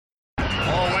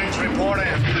report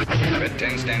in. Red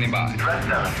 10 standing by. Red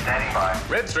 7 standing by.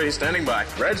 Red 3 standing by.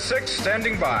 Red 6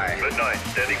 standing by. Red 9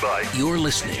 standing by. You're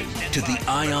listening to the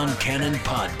Ion Cannon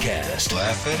Podcast.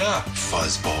 Laugh it up,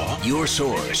 fuzzball. Your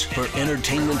source for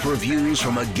entertainment reviews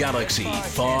from a galaxy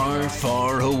far,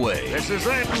 far away. This is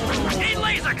it. Hey,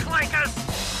 laser clankers!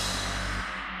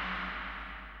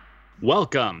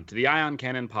 Welcome to the Ion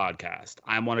Cannon Podcast.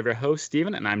 I'm one of your hosts,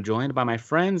 Steven, and I'm joined by my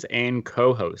friends and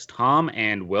co-hosts, Tom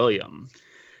and William.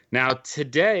 Now,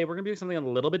 today, we're going to do something a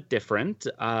little bit different.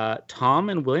 Tom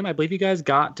and William, I believe you guys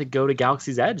got to go to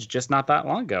Galaxy's Edge just not that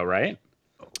long ago, right?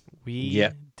 We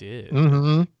did.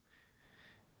 Mm-hmm.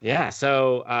 Yeah,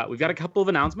 so we've got a couple of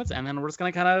announcements, and then we're just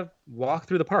going to kind of walk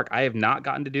through the park. I have not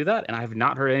gotten to do that, and I have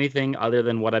not heard anything other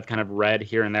than what I've kind of read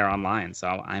here and there online, so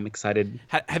I'm excited.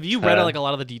 Have you read like a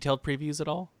lot of the detailed previews at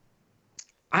all?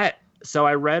 So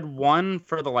I read one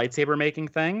for the lightsaber making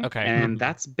thing, Okay. and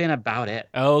that's been about it.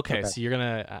 Oh, okay. So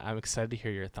I'm excited to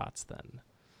hear your thoughts then.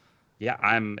 Yeah,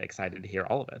 I'm excited to hear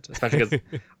all of it, especially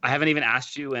because I haven't even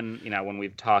asked you when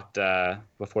we've talked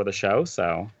before the show,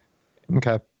 so.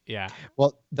 Okay. Yeah.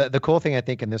 Well, the cool thing I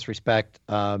think in this respect,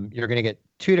 you're going to get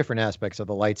two different aspects of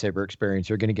the lightsaber experience.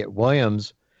 You're going to get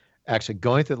Williams actually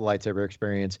going through the lightsaber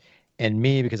experience, and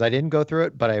me, because I didn't go through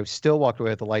it, but I still walked away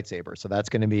with the lightsaber. So that's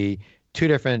going to be two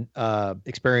different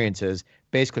experiences,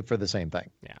 basically for the same thing.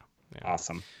 Yeah.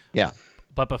 Awesome. Yeah.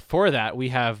 But before that, we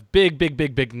have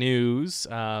big news.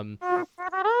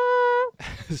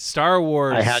 Star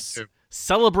Wars I had to.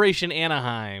 Celebration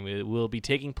Anaheim. It will be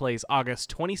taking place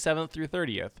August 27th through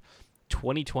 30th,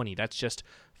 2020. That's just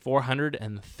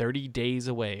 430 days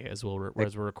away as we're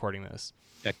recording this.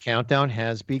 The countdown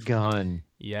has begun.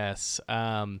 Yes.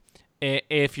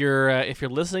 If you're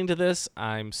listening to this,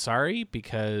 I'm sorry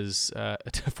because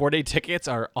 4-day tickets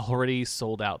are already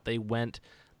sold out. They went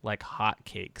like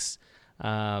hotcakes.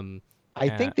 I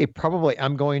think they probably.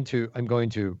 I'm going to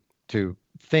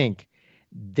think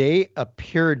they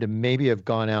appeared to maybe have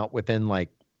gone out within like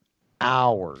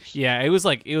hours. Yeah, it was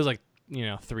like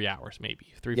 3 hours, maybe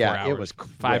 4 hours. Yeah, it was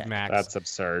 5 quick. max. That's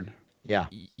absurd. Yeah.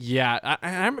 Yeah,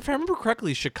 if I remember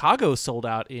correctly, Chicago sold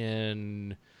out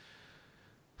in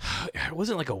it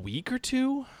wasn't like a week or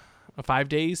two, 5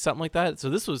 days, something like that. So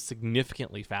this was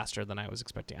significantly faster than I was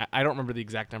expecting. I don't remember the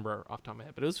exact number off the top of my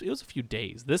head, but it was a few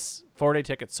days. This 4-day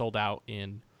ticket sold out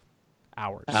in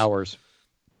hours.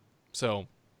 So,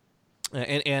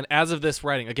 and as of this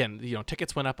writing, again,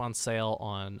 tickets went up on sale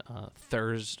on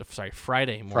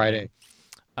Friday morning.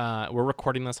 We're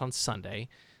recording this on Sunday.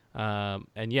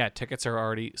 And yeah, tickets are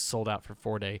already sold out for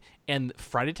 4-day, and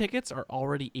Friday tickets are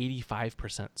already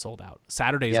 85% sold out.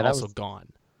 Saturday is also gone.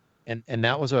 And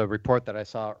that was a report that I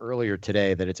saw earlier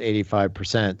today that it's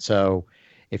 85%. So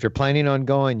if you're planning on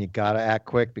going, you got to act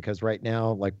quick because right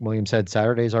now, like William said,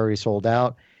 Saturday's already sold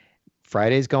out.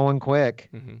 Friday's going quick.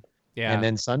 Mm-hmm. Yeah. And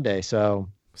then Sunday. So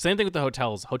same thing with the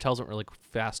hotels. Hotels went really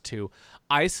fast too.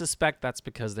 I suspect that's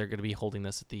because they're going to be holding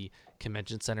this at the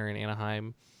convention center in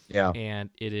Anaheim. Yeah. And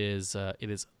it is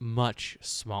much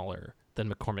smaller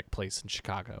than McCormick Place in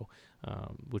Chicago,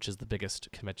 which is the biggest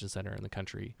convention center in the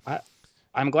country.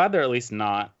 I'm glad they're at least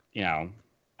not,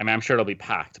 I'm sure it'll be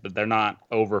packed, but they're not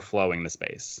overflowing the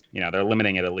space. They're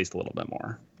limiting it at least a little bit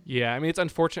more. Yeah, it's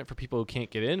unfortunate for people who can't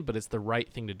get in, but it's the right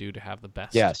thing to do to have the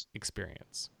best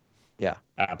experience. Yeah.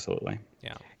 Absolutely.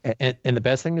 Yeah. And the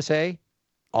best thing to say,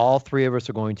 all three of us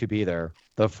are going to be there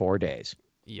the 4 days.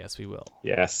 Yes, we will.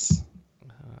 Yes.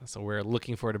 So we're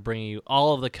looking forward to bringing you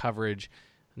all of the coverage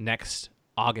next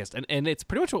August. And it's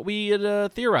pretty much what we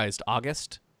had theorized,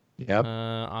 August. Yep.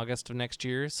 August of next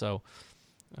year. So,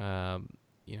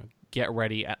 get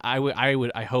ready.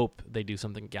 I hope they do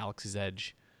something Galaxy's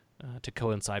Edge to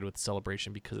coincide with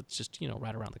Celebration because it's just,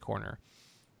 right around the corner.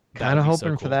 Kind of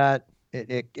hoping for that.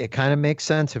 It kind of makes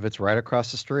sense if it's right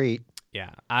across the street. Yeah,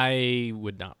 I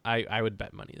would not. I would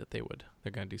bet money that they would.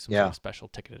 They're going to do some sort of special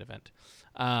ticketed event.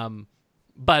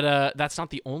 But that's not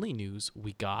the only news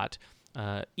we got.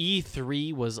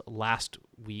 E3 was last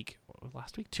week,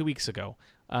 2 weeks ago,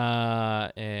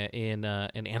 in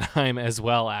Anaheim as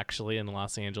well, actually, in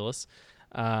Los Angeles.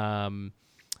 And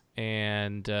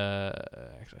actually,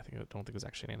 I don't think it was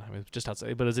actually in Anaheim. It was just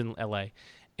outside, but it was in LA.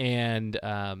 And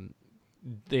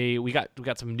we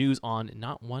got some news on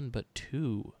not one but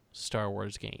 2 Star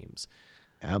Wars games.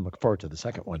 I'm looking forward to the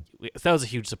second one. That was a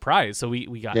huge surprise. So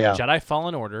we got Jedi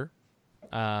Fallen Order,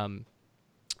 and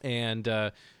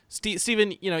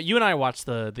Steven, you and I watched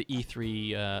the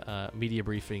E3 media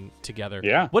briefing together.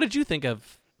 Yeah. What did you think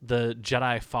of the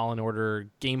Jedi Fallen Order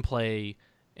gameplay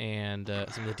and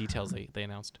some of the details they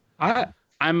announced?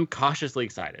 I'm cautiously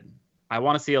excited. I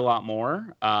want to see a lot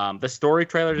more. The story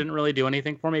trailer didn't really do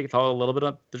anything for me. You could tell a little bit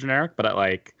of the generic, but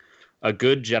like a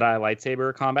good Jedi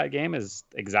lightsaber combat game is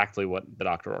exactly what the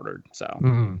Doctor ordered. So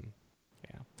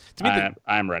To me,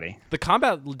 I'm ready. the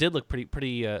combat did look pretty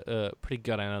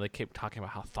good. I know they keep talking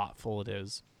about how thoughtful it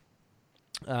is.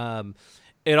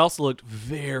 It also looked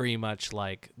very much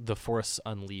like The Force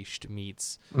Unleashed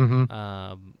meets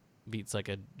like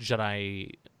a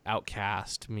Jedi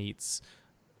Outcast meets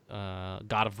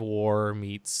God of War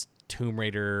meets Tomb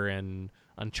Raider and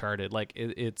Uncharted. Like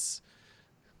it's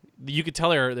you could tell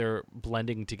they're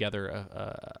blending together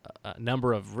a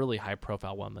number of really high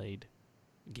profile, well made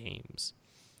games,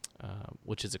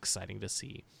 which is exciting to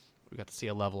see. We got to see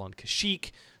a level on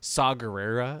Kashyyyk. Saw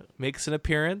Gerrera makes an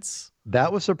appearance.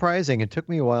 That was surprising. It took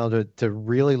me a while to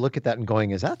really look at that and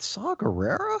going, is that Saw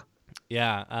Gerrera?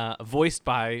 Yeah, voiced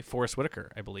by Forrest Whitaker,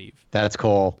 I believe. That's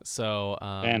cool. So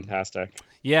Fantastic.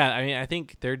 yeah, I mean, I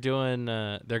think they're doing,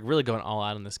 they're really going all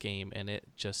out in this game, and it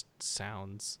just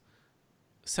sounds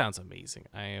amazing.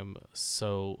 I am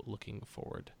so looking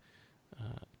forward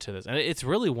to this, and it's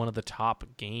really one of the top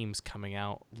games coming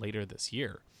out later this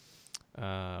year.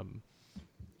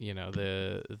 You know,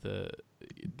 there's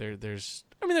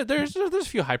a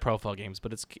few high profile games,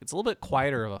 but it's a little bit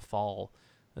quieter of a fall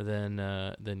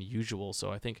than usual.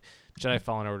 So I think Jedi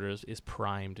Fallen Order is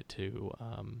primed to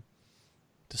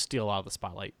steal a lot of the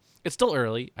spotlight. It's still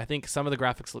early. I think some of the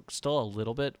graphics look still a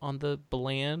little bit on the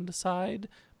bland side,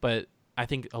 but I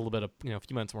think a little bit of a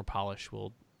few months more polish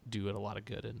will do it a lot of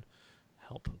good and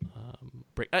help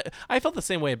break. I felt the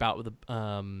same way about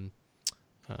the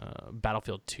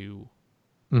Battlefield 2.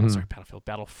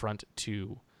 Battlefront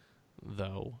 2,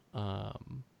 though.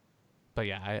 But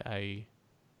yeah,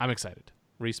 I'm excited.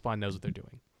 Respawn knows what they're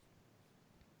doing.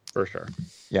 For sure.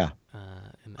 Yeah.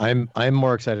 I'm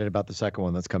more excited about the second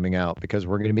one that's coming out because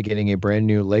we're going to be getting a brand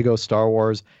new Lego Star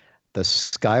Wars, the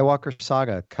Skywalker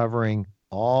Saga, covering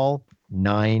all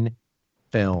 9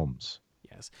 films.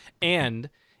 Yes. And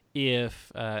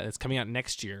if it's coming out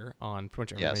next year on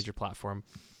pretty much every major platform,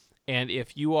 and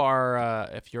if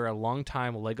you're a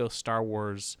longtime Lego Star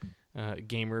Wars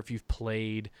gamer, if you've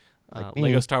played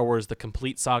Lego Star Wars: The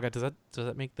Complete Saga, does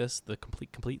that make this the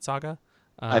complete saga?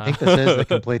 I think this is the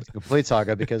complete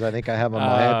saga because I think I have on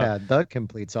my iPad the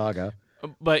Complete Saga.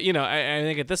 But I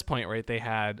think at this point, right, they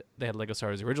had Lego Star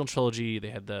Wars: The Original Trilogy, they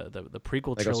had the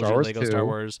prequel trilogy, Lego Star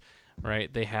Wars,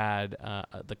 right? They had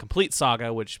the Complete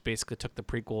Saga, which basically took the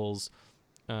prequels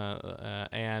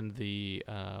and the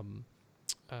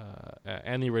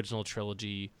original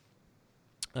trilogy,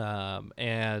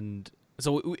 and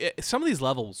so some of these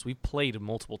levels we've played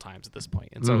multiple times at this point.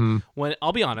 And so when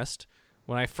I'll be honest,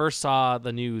 when I first saw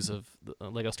the news of the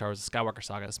Lego Star Wars: The Skywalker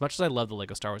Saga, as much as I love the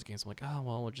Lego Star Wars games, I'm like, oh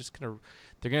well,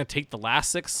 they're gonna take the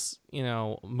last 6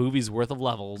 movies worth of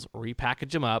levels,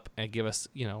 repackage them up, and give us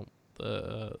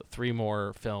 3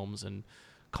 more films and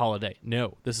call it a day.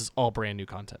 No, this is all brand new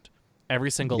content.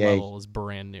 Every single level is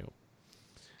brand new.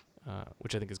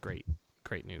 Which I think is great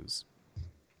news.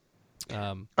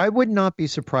 I would not be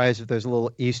surprised if there's a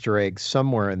little Easter egg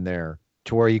somewhere in there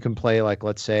to where you can play, like,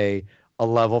 let's say, a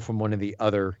level from one of the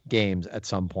other games at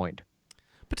some point.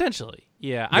 Potentially,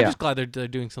 yeah. I'm just glad they're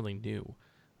doing something new.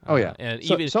 Oh yeah, and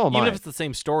even if it's the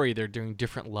same story, they're doing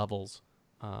different levels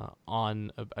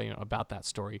about that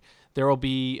story. There will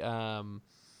be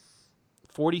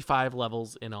 45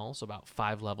 levels in all, so about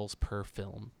 5 levels per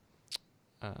film.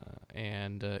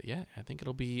 I think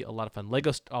it'll be a lot of fun.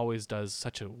 Lego always does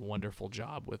such a wonderful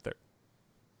job with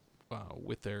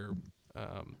their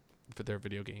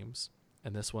video games,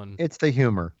 and this one, it's the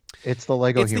humor. It's the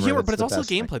Lego humor. It's the humor, but it's also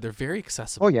gameplay. Thing. They're very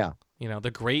accessible. Oh yeah,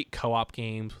 they're great co-op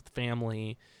games with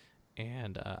family,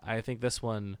 and I think this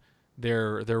one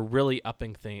they're really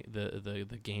upping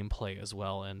the gameplay as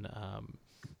well, and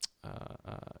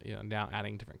now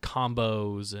adding different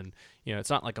combos, and it's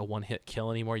not like a one-hit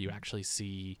kill anymore. You actually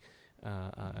see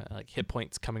like hit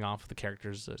points coming off of the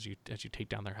characters as you take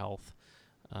down their health.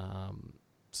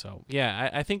 So yeah,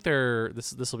 I think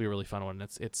this will be a really fun one.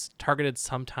 It's targeted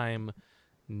sometime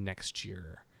next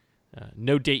year.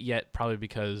 No date yet, probably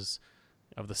because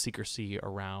of the secrecy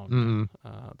around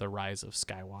the rise of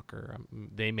Skywalker.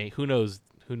 They may who knows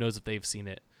if they've seen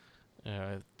it.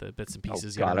 The bits and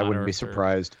pieces. Oh God, I wouldn't be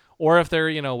surprised. Or if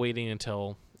they're waiting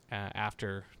until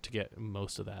after to get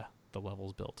most of the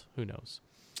levels built. Who knows?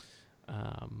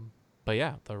 But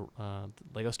yeah, the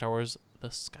Lego Star Wars: The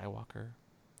Skywalker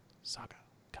Saga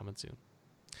coming soon.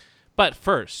 But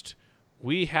first,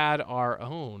 we had our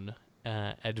own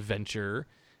adventure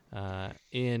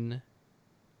in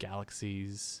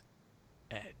Galaxy's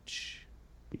Edge.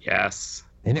 Yes.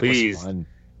 And please it was fun.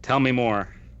 Tell me more.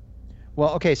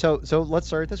 Well, okay, so let's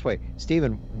start it this way.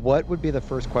 Steven, what would be the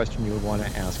first question you would want to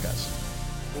ask us?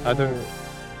 Other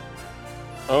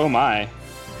Oh my.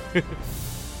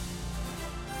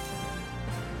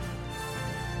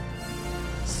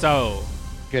 So,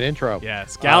 good intro.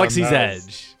 yes, Galaxy's nice.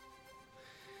 Edge.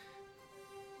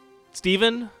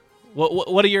 Steven,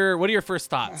 what are your first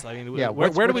thoughts? I mean, Yeah, where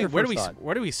what's do we your where do first we thought?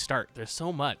 where do we start? There's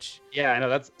so much. Yeah, I know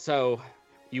that's so.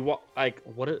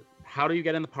 How do you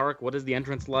get in the park? What is the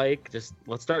entrance like? Just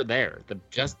let's start there.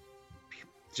 Just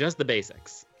the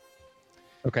basics.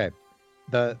 Okay.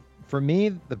 For me,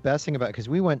 the best thing about, because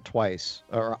we went twice,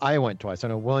 or I went twice. I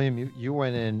know, William, you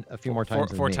went in a few more times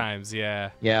than Four me. times, yeah.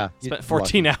 Yeah. Spent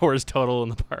 14 hours total in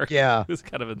the park. Yeah. It was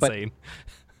kind of But- insane.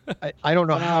 I don't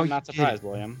know Oh, no, how I'm not you did it. surprised,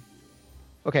 William.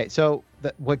 Okay, so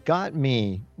what got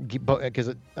me,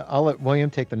 because I'll let William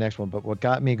take the next one, but what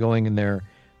got me going in there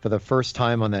for the first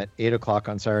time on that 8 o'clock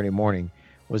on Saturday morning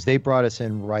was they brought us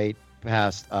in right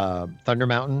past Thunder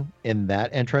Mountain in that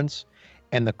entrance.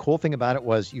 And the cool thing about it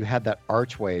was you had that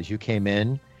archway as you came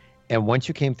in. And once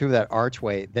you came through that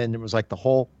archway, then it was like the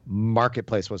whole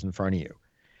marketplace was in front of you.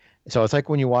 So it's like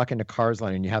when you walk into Cars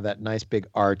Land and you have that nice big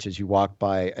arch as you walk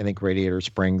by, I think, Radiator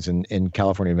Springs in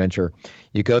California Adventure.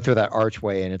 You go through that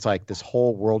archway and it's like this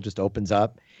whole world just opens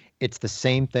up. It's the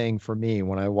same thing for me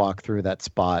when I walk through that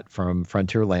spot from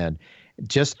Frontierland.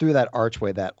 Just through that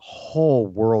archway, that whole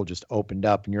world just opened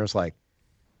up and you're just like,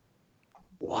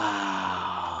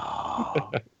 wow.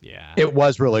 Yeah. It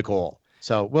was really cool.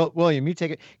 So, William, you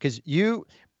take it, because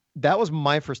that was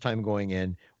my first time going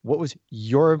in. What was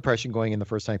your impression going in the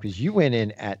first time? Because you went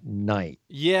in at night.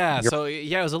 Yeah, so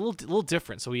yeah, it was a little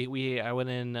different. So I went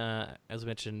in, as I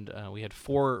mentioned, we had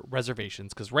 4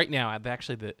 reservations, because right now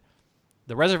actually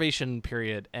the reservation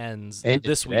period ends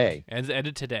this week.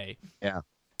 Ended today. Yeah.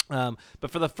 But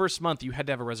for the first month, you had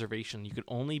to have a reservation. You could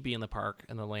only be in the park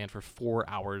and the land for 4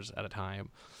 hours at a time.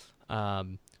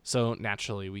 So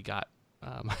naturally, we got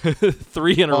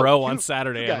 3 in a row on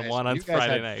Saturday and 1 on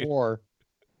Friday night. 4.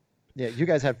 Yeah, you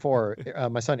guys had 4.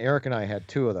 My son Eric and I had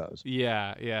 2 of those.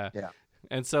 Yeah.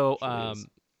 And so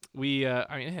we,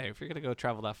 I mean, hey, if you're gonna go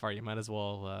travel that far, you might as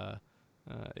well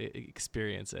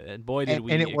experience it. And boy, did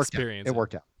we experience it. It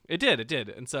worked out. It did.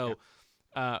 And so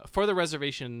for the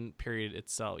reservation period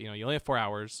itself, you only have 4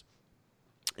 hours,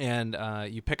 and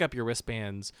you pick up your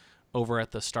wristbands over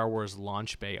at the Star Wars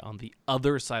launch bay on the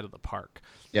other side of the park.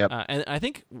 Yep. And I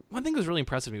think one thing that was really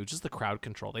impressive to me was just the crowd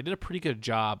control. They did a pretty good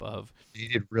job of You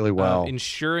did really well.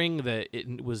 ensuring that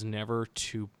it was never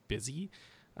too busy.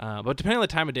 But depending on the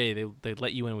time of day, they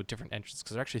let you in with different entrances,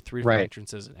 because there are actually 3 different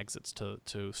entrances and exits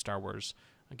to Star Wars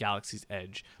Galaxy's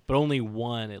Edge, but only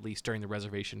one, at least during the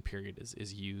reservation period,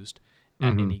 is used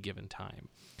at any given time.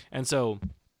 And so,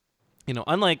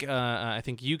 unlike I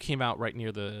think you came out right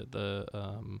near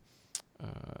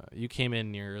you came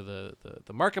in near the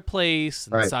marketplace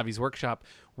and Savi's workshop.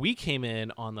 We came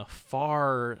in on the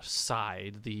far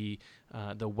side, the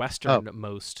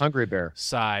westernmost Hungry Bear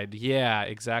side. Yeah,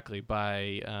 exactly,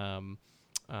 by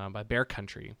Bear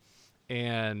Country,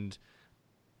 and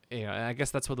I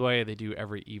guess that's the way they do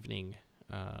every evening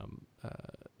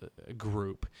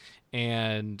group,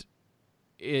 and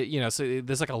so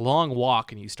there's like a long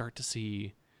walk, and you start to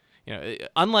see,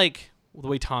 unlike the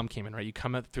way Tom came in, right? You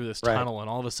come up through this tunnel, and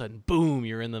all of a sudden, boom!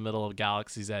 You're in the middle of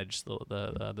Galaxy's Edge,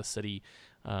 the city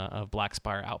of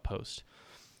Blackspire Outpost.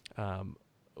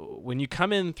 When you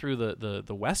come in through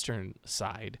the western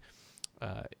side,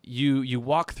 you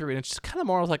walk through, and it's just kind of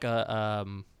more like a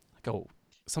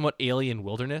somewhat alien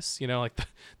wilderness. Like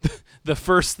the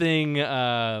first thing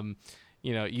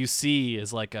you see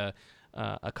is like a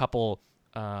couple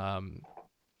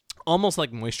almost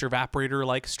like moisture evaporator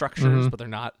like structures, but they're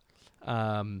not.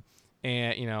 And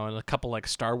a couple like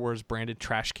Star Wars branded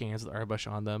trash cans with Airbrush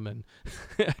on them. And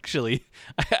actually,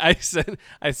 I sent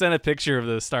a picture of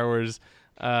the Star Wars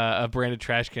branded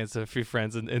trash cans to a few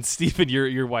friends, and Stephen,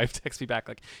 your wife, texts me back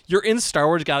like, "You're in Star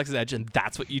Wars Galaxy's Edge, and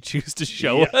that's what you choose to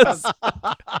show us."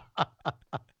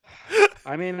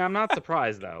 I mean, I'm not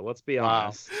surprised though. Let's be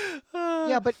honest.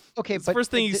 Yeah, but okay, it's the first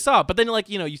thing you saw. But then,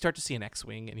 you start to see an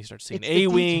X-wing, and you start to see an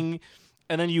A-wing,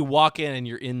 and then you walk in, and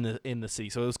you're in the city.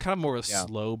 So it was kind of more of a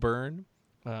slow burn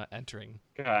entering.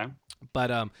 Okay.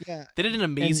 But they did an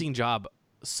amazing job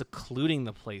secluding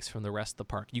the place from the rest of the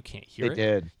park. You can't hear it. They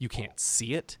did. You can't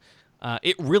see it.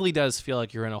 It really does feel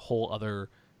like you're in a whole other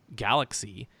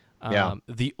galaxy.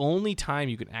 The only time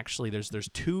you can actually there's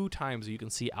 2 times you can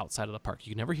see outside of the park.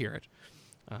 You can never hear it.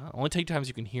 Only 2 times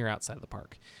you can hear outside of the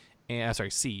park. And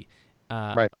see.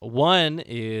 One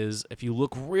is if you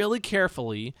look really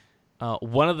carefully,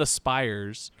 one of the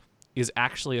spires is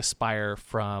actually a spire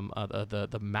from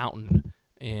the mountain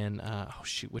in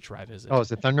which ride is it? Oh,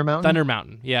 is it Thunder Mountain? Thunder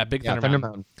Mountain. Yeah, Big Yeah, Thunder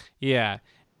Mountain. Yeah.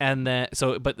 And then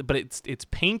but it's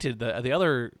painted, the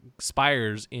other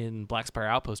spires in Black Spire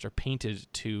Outpost are painted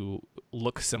to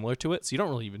look similar to it, so you don't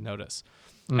really even notice.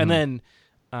 And then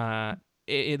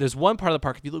there's one part of the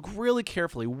park, if you look really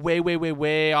carefully,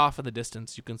 way off in the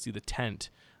distance, you can see the tent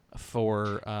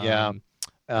for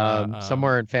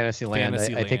somewhere in Fantasyland.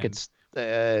 I think it's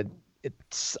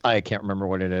I can't remember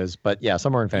what it is, but yeah,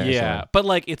 somewhere in Fantasyland. Yeah, but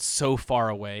like it's so far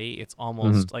away, it's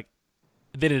almost like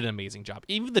they did an amazing job.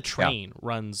 Even the train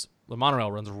runs, the monorail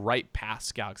runs right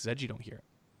past Galaxy's Edge. You don't hear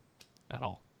it at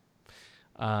all.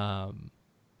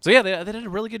 So yeah, they did a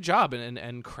really good job,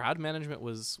 and crowd management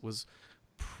was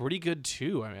pretty good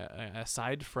too. I mean,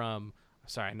 aside from,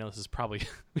 sorry, I know this is probably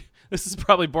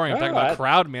boring. I'm talking about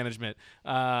crowd management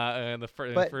in the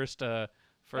first Star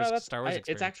Wars experience.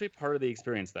 It's actually part of the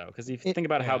experience, though, because if you think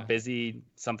about how busy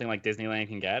something like Disneyland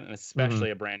can get, and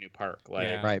especially a brand new park,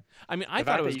 right. I mean, I the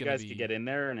thought fact it was that you going guys to be. could get in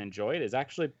there and enjoy it is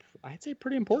actually, I'd say,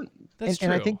 pretty important. That's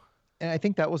true. And I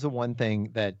think that was the one thing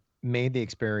that made the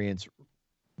experience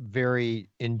very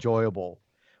enjoyable.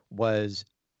 Was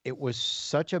it was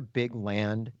such a big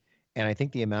land, and I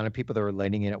think the amount of people that were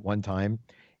landing in at one time,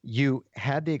 you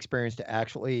had the experience to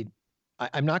actually,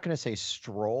 I'm not going to say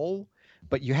stroll,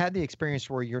 but you had the experience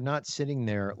where you're not sitting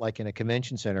there like in a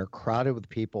convention center crowded with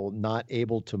people not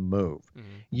able to move.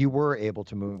 You were able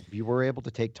to move. You were able to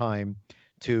take time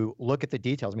to look at the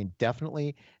details. I mean,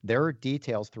 definitely there are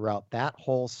details throughout that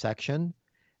whole section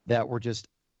that were just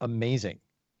amazing.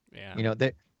 Yeah. You know,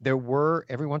 there were,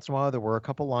 every once in a while, there were a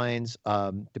couple lines,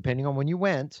 depending on when you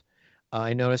went.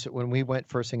 I noticed that when we went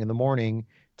first thing in the morning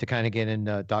to kind of get in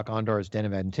Doc Ondar's Den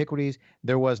of Antiquities,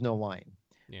 there was no line.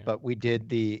 Yeah. But we did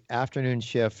the afternoon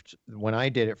shift when I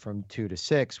did it from 2 to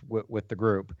 6 with the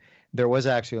group. There was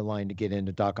actually a line to get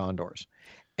into Doc Ondar's.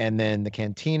 And then the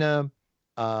cantina,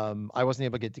 I wasn't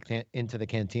able to get into the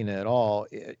cantina at all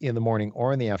in the morning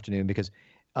or in the afternoon because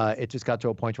it just got to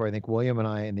a point where I think William and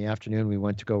I in the afternoon, we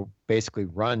went to go basically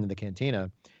run the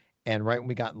cantina. And right when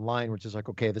we got in line, we're just like,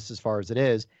 okay, this is as far as it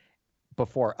is.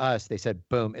 Before us, they said,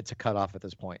 boom, it's a cutoff at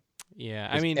this point. Yeah,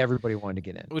 I mean, everybody wanted to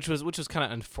get in, which was kind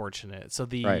of unfortunate. So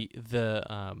the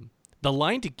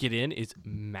line to get in is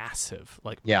massive.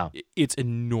 Like, it's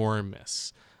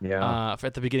enormous. Yeah.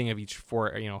 At the beginning of each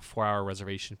 4-hour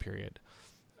reservation period.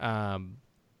 But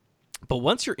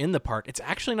once you're in the park, it's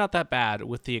actually not that bad,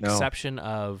 with the exception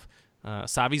of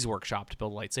Savi's workshop to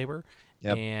build a lightsaber,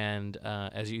 and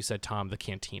as you said, Tom, the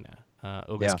cantina,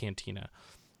 Oga's cantina.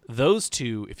 Those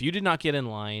two, if you did not get in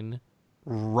line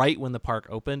right when the park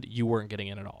opened, you weren't getting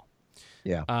in at all.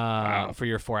 Yeah. For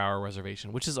your 4-hour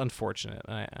reservation, which is unfortunate.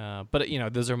 But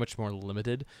those are much more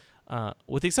limited.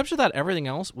 With the exception of that, everything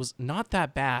else was not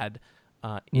that bad.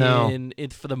 For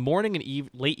the morning and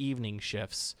late evening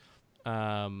shifts,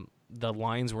 the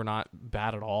lines were not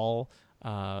bad at all.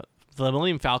 The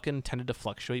Millennium Falcon tended to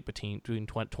fluctuate between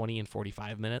 20 and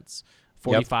 45 minutes.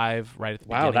 45 right at the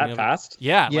beginning. Wow, that fast?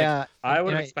 Yeah. Yeah. I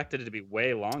would have expected it to be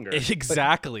way longer.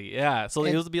 Exactly. Yeah. So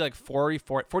it would be like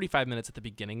 45 minutes at the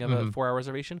beginning of a 4-hour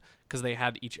reservation, because they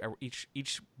had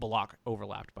each block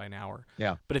overlapped by an hour.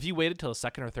 Yeah. But if you waited till the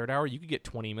second or third hour, you could get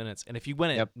 20 minutes. And if you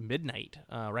went at midnight,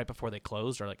 right before they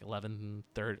closed, or like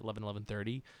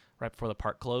 11:30, right before the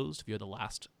park closed, if you had the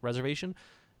last reservation,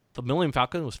 the Millennium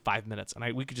Falcon was 5 minutes,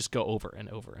 and we could just go over and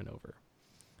over and over.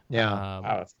 Yeah.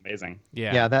 Wow, that's amazing.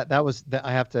 Yeah. Yeah, that was that.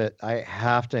 I have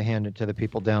to hand it to the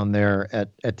people down there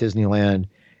at Disneyland.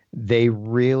 They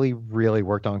really, really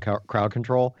worked on crowd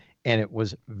control, and it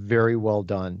was very well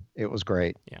done. It was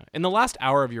great. Yeah. In the last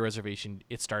hour of your reservation,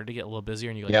 it started to get a little busier,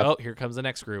 and you're like, oh, here comes the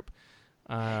next group.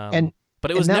 But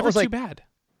it was never too bad.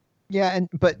 Yeah,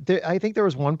 I think there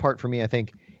was one part for me. I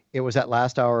think it was that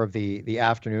last hour of the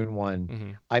afternoon one.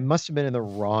 Mm-hmm. I must have been in the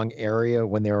wrong area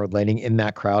when they were landing in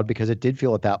that crowd, because it did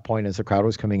feel at that point, as the crowd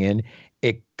was coming in,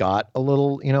 it got a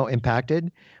little, impacted.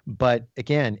 But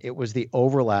again, it was the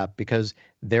overlap, because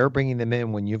they're bringing them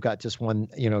in when you've got just one,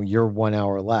 your 1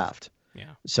 hour left.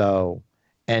 Yeah. So,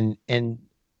 and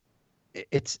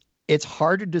it's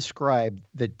hard to describe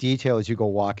the detail as you go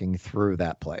walking through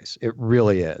that place. It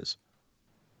really is.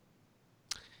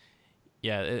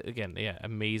 Yeah,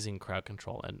 amazing crowd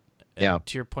control, and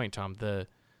to your point, Tom, the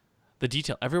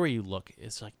detail everywhere you look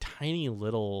is like tiny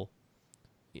little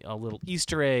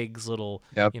Easter eggs,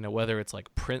 whether it's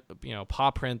like print, paw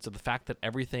prints, or the fact that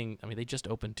everything. I mean, they just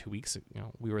opened 2 weeks.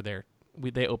 We were there.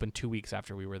 They opened 2 weeks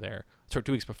after we were there. Sorry,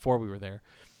 2 weeks before we were there.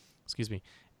 Excuse me,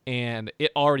 and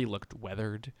it already looked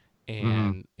weathered.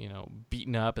 and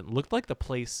beaten up, and looked like the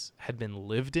place had been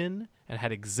lived in and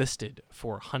had existed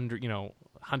for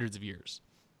hundreds of years.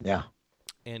 Yeah.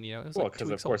 And it was Well, like 2 because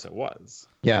of weeks course old. it was.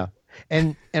 Yeah.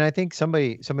 And I think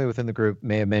somebody within the group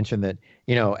may have mentioned that,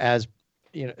 as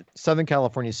Southern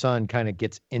California sun kind of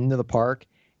gets into the park,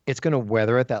 it's going to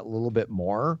weather it that little bit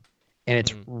more. And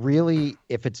it's really,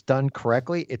 if it's done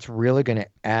correctly, it's really going to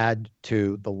add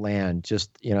to the land.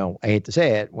 Just, I hate to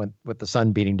say it, with the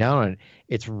sun beating down on it,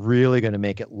 it's really going to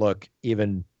make it look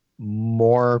even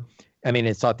more. I mean,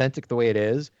 it's authentic the way it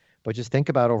is, but just think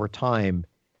about over time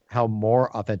how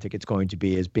more authentic it's going to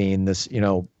be as being this,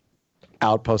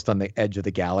 outpost on the edge of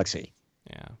the galaxy.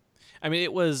 Yeah. I mean,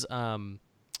 it was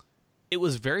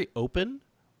very open,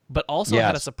 but also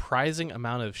had a Yes. surprising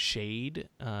amount of shade,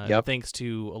 Yep. thanks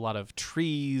to a lot of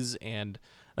trees, and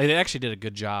they actually did a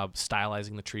good job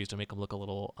stylizing the trees to make them look a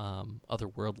little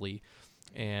otherworldly,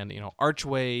 and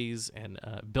archways and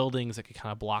buildings that could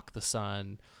kind of block the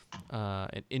sun,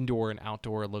 and indoor and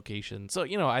outdoor locations. So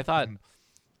I thought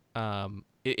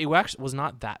it actually was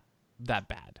not that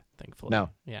bad, thankfully. No.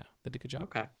 Yeah, they did a good job.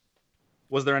 Okay.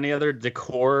 Was there any other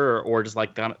decor or just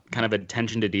like kind of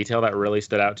attention to detail that really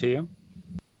stood out to you?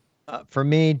 For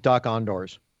me, Doc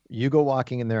Ondor's. You go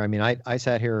walking in there. I mean, I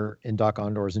sat here in Doc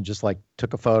Ondor's and just like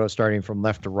took a photo starting from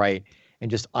left to right and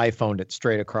just iPhoned it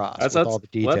straight across with all the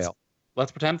detail.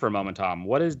 Let's pretend for a moment, Tom.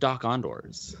 What is Doc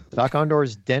Ondor's? Doc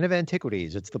Ondor's Den of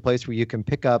Antiquities. It's the place where you can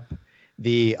pick up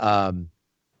the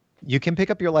you can pick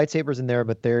up your lightsabers in there,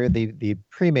 but they're the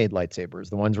pre-made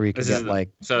lightsabers, the ones where you can get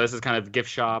so this is kind of gift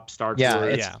shop, Star Yeah,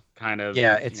 Tours, yeah. kind of.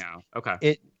 Yeah, it's-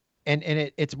 okay.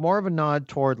 It's more of a nod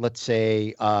toward, let's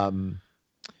say,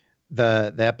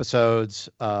 the episodes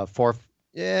the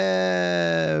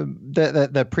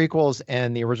prequels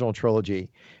and the original trilogy,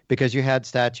 because you had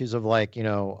statues of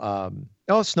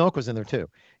Snoke was in there too.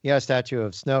 You had a statue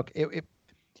of Snoke.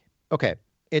 Okay.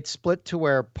 It's split to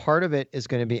where part of it is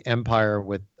going to be Empire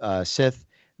with Sith.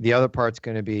 The other part's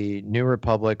going to be New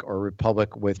Republic or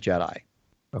Republic with Jedi.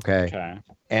 Okay.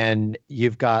 And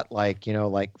you've got like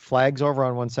flags over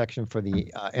on one section for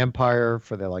the Empire,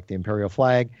 for the Imperial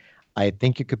flag. I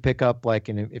think you could pick up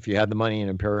if you had the money, an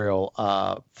Imperial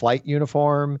flight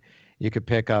uniform. You could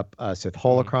pick up Sith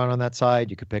holocron on that side.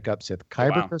 You could pick up Sith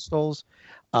kyber crystals.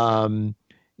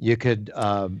 You could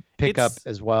pick up,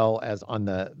 as well as on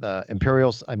the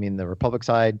Imperials, the Republic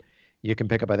side, you can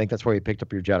pick up, I think that's where you picked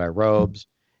up your Jedi robes.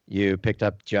 You picked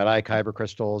up Jedi kyber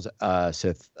crystals,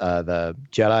 Sith, the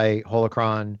Jedi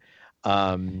holocron.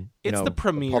 It's the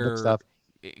premier stuff.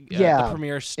 the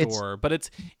premier store, but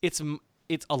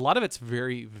it's a lot of it's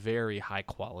very, very high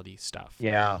quality stuff.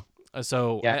 Yeah.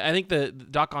 So I think the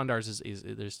Doc Ondor's is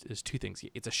there's two things.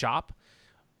 It's a shop,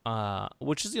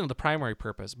 which is the primary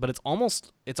purpose, but it's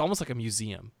almost like a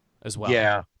museum as well.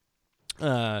 Yeah.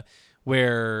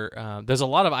 Where there's a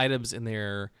lot of items in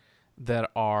there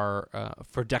that are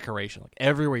for decoration. Like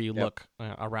everywhere you look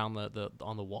around the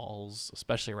on the walls,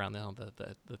 especially around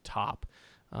the top,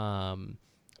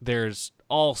 there's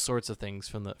all sorts of things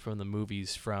from the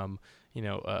movies, from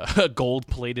a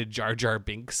gold-plated Jar Jar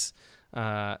Binks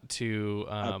to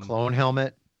a clone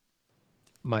helmet.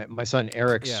 My son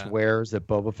Eric swears that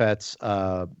Boba Fett's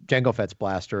Jango Fett's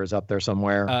blaster is up there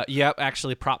somewhere. Yep,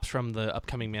 actually, props from the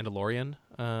upcoming Mandalorian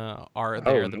are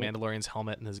there. The Mandalorian's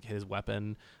helmet and his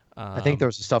weapon. I think there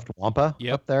was a stuffed Wampa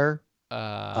up there.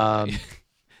 A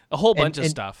whole bunch of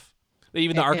stuff.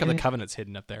 Even the Ark of the Covenant's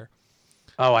hidden up there.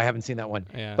 Oh, I haven't seen that one.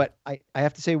 Yeah. But I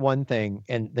have to say one thing,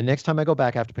 and the next time I go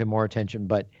back, I have to pay more attention,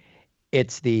 but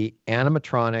it's the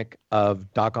animatronic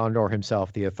of Doc Ondor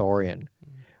himself, the Ithorian,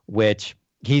 which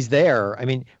he's there. I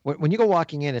mean, when you go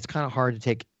walking in, it's kind of hard to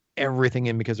take everything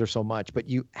in because there's so much, but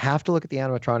you have to look at the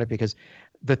animatronic, because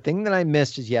the thing that I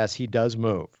missed is, yes, he does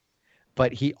move,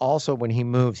 but he also, when he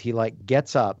moves, he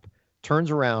gets up,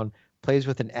 turns around, plays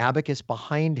with an abacus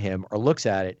behind him or looks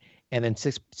at it, and then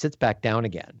sits back down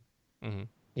again. Mm-hmm.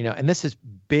 And this is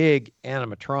big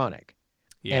animatronic.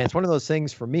 Yeah. And it's one of those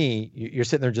things for me, you're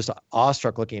sitting there just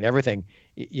awestruck looking at everything.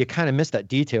 You kind of miss that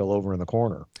detail over in the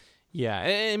corner. Yeah,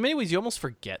 in many ways, you almost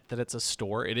forget that it's a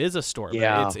store. It is a store.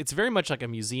 Yeah. But it's very much like a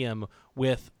museum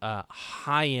with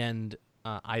high-end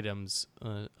items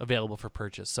available for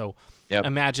purchase. So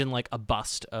imagine like a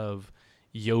bust of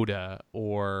Yoda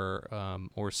or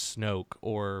Snoke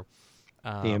or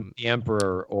the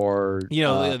Emperor, or the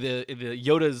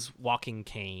Yoda's walking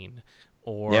cane,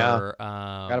 or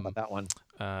forgot about that one.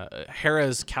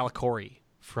 Hera's Kalikori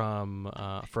from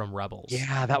Rebels.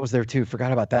 Yeah, that was there too.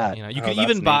 Forgot about that. You could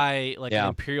even buy an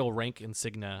Imperial rank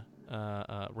insignia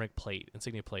rank plate,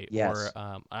 insignia plate, Yes.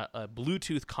 or a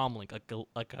Bluetooth comlink,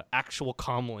 like a actual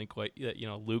comlink, like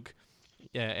Luke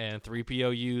and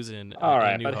 3PO use. And All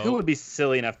right, New but Hope. who would be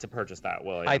silly enough to purchase that,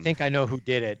 William? I think I know who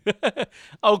did it.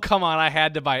 Oh, come on! I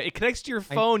had to buy it. It connects to your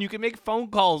phone. You can make phone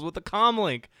calls with the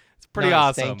comlink. It's pretty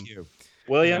Nice, awesome. Thank you.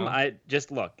 William, Yeah. I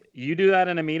just look. You do that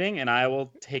in a meeting, and I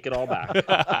will take it all back.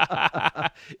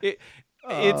 It's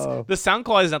Oh. the sound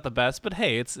quality is not the best, but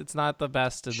hey, it's not the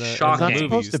best in the Shocking. in It's the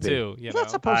not movies supposed to be. too. It's not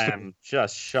know? supposed I to am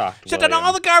just shocked. Shut down William.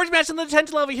 all the garbage bags on the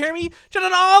detention level. You hear me? Shut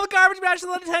down all the garbage bags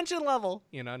on the detention level.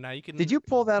 Now you can. Did you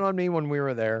pull that on me when we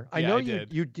were there? I Yeah, know I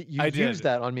you did. you I used did.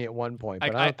 that on me at one point,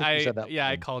 but I don't think you said that. Yeah,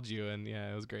 I line. called you, and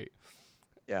yeah, it was great.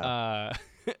 Yeah.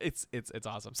 It's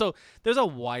awesome. So there's a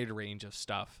wide range of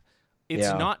stuff. It's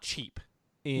Yeah. not cheap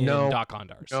in No. Doc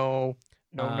Ondars. No.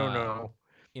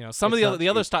 Some of It's the not the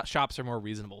other cheap. shops are more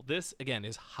reasonable. This again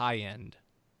is high end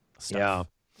stuff.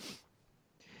 Yeah.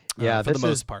 Yeah, for the this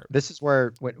most is part. This is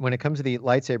where when it comes to the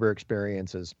lightsaber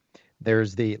experiences,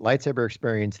 there's the lightsaber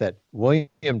experience that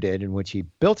William did, in which he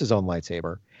built his own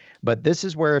lightsaber. But this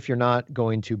is where, if you're not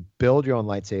going to build your own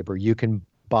lightsaber, you can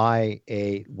buy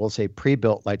we'll say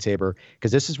pre-built lightsaber,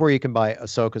 because this is where you can buy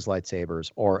Ahsoka's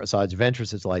lightsabers, or Asajj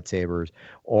Ventress's lightsabers,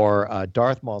 or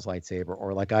Darth Maul's lightsaber,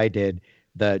 or like I did,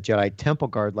 the Jedi Temple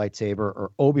Guard lightsaber,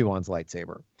 or Obi-Wan's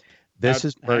lightsaber. This Now,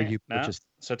 is where hang- you now, purchase.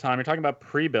 So, Tom, you're talking about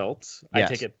pre-built. I Yes.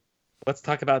 take it. Let's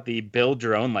talk about the build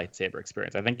your own lightsaber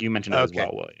experience. I think you mentioned it as Okay,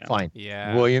 well, William. Fine.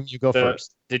 Yeah. William, you go The-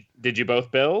 first. Did you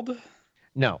both build?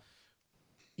 No,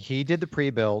 he did the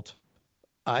pre-built.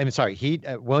 I'm sorry.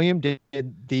 William did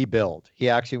the build. He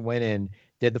actually went in,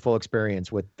 did the full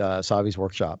experience with Savi's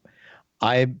workshop.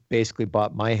 I basically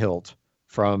bought my hilt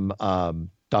from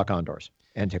Doc Ondor's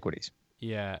Antiquities.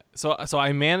 Yeah. So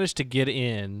I managed to get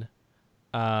in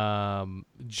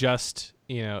just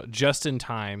in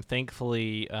time.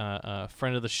 Thankfully, a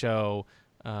friend of the show,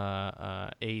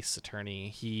 Ace Attorney,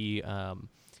 he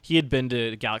had been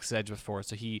to Galaxy's Edge before,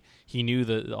 so he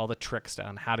knew all the tricks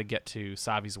on how to get to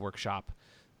Savi's workshop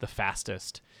the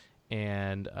fastest,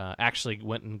 and actually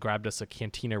went and grabbed us a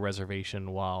cantina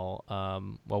reservation while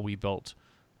we built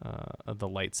the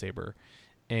lightsaber.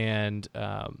 And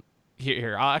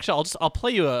here I'll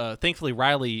play you thankfully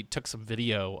Riley took some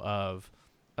video of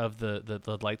the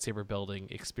lightsaber building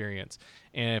experience,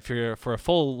 and if you're for a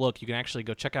full look, you can actually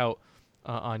go check out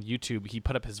on YouTube. He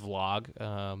put up his vlog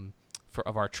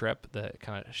of our trip that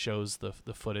kind of shows the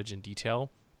footage in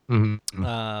detail.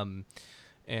 Mm-hmm.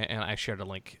 And I shared a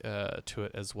link to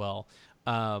it as well.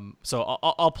 So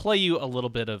I'll play you a little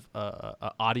bit of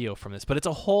audio from this, but it's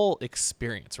a whole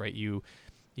experience, right? You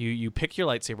pick your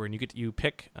lightsaber, and you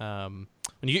pick when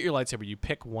you get your lightsaber, you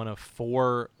pick one of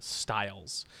 4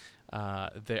 styles.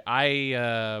 I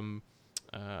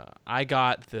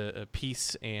got the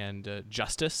Peace and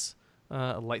Justice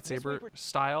lightsaber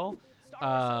style,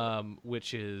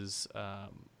 which is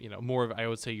more of, I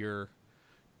would say, your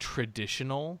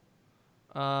traditional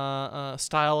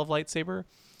style of lightsaber.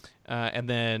 And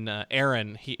then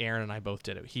Aaron and I both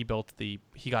did it.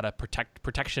 He got a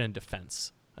protection and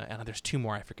defense. And there's 2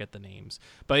 more, I forget the names.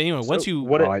 But anyway, what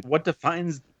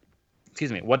defines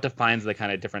the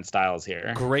kind of different styles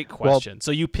here? Great question.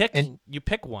 So you pick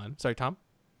one. Sorry, Tom.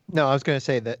 No, I was going to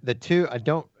say that the 2 I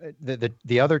don't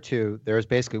the other 2. There was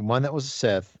basically one that was a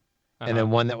Sith, and then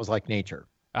one that was like nature.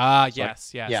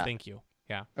 Yes. yeah. Thank you.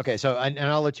 Yeah. Okay, so and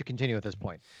I'll let you continue at this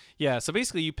point. Yeah. So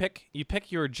basically, you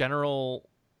pick your general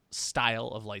style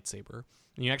of lightsaber,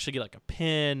 and you actually get like a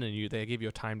pin, and they give you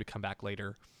a time to come back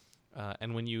later.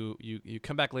 And when you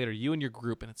come back later, you and your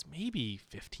group, and it's maybe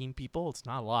 15 people. It's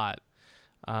not a lot.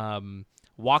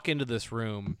 Walk into this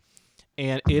room,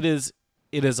 and it is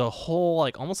a whole,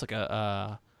 like, almost like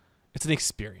it's an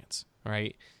experience,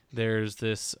 right? There's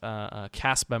this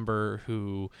cast member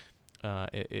who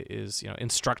is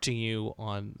instructing you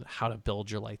on how to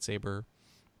build your lightsaber,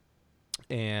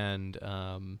 and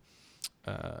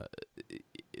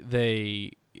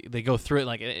they go through it,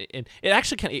 like, it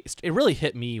actually it really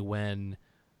hit me when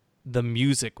the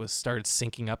music started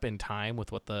syncing up in time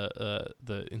with what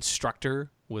the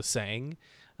instructor was saying,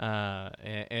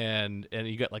 and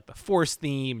you got like the Force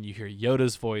theme, and you hear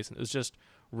Yoda's voice, and it was just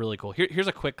really cool. Here's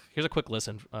a quick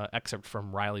listen excerpt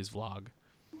from Riley's vlog.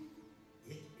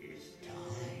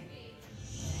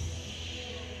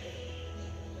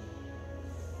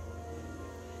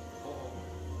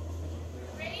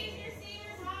 Raise your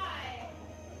sabers high.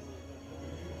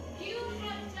 You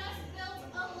have just built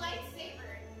a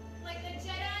lightsaber, like the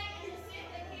Jedi and the Sith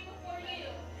that came before you.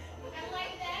 And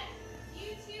like that,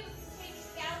 you too can change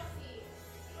galaxies.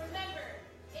 Remember,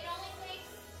 it only takes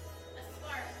a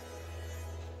spark.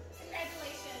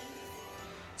 Congratulations.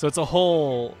 So it's a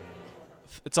whole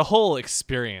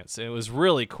experience. And it was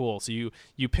really cool. So you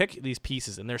pick these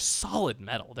pieces, and they're solid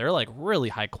metal. They're like really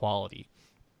high quality.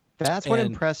 That's what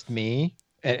impressed me.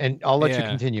 And I'll let you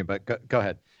continue, but go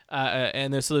ahead.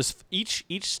 And there's each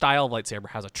style of lightsaber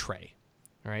has a tray,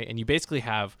 right? And you basically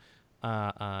have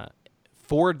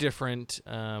 4 different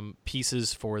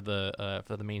pieces for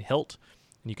the main hilt,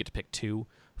 and you get to pick 2.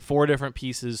 4 different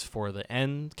pieces for the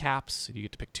end caps, and you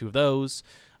get to pick 2 of those.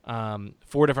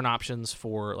 4 different options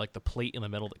for like the plate in the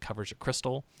middle that covers your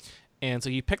crystal, and so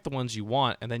you pick the ones you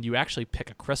want, and then you actually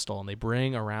pick a crystal, and they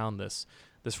bring around this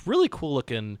really cool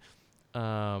looking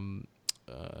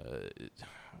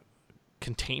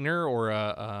container or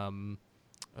a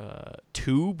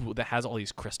tube that has all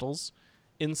these crystals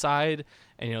inside,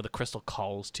 and the crystal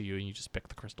calls to you, and you just pick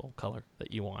the crystal color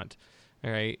that you want. All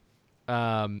right.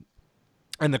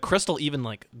 And the crystal even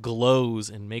like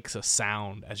glows and makes a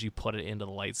sound as you put it into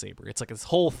the lightsaber. It's like this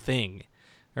whole thing,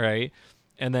 right?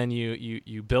 And then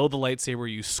you build the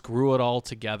lightsaber, you screw it all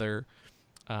together,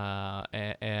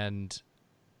 and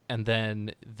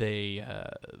then the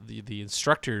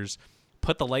instructors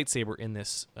put the lightsaber in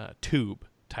this tube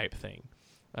type thing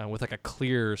with like a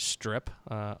clear strip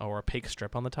or opaque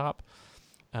strip on the top.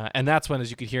 And that's when, as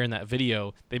you could hear in that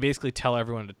video, they basically tell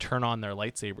everyone to turn on their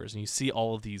lightsabers, and you see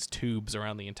all of these tubes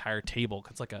around the entire table.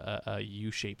 It's like a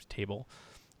U-shaped table,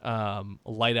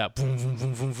 light up boom, boom,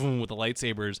 boom, boom, boom, with the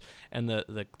lightsabers, and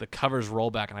the covers roll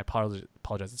back. And I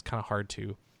apologize, it's kind of hard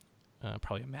to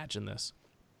probably imagine this.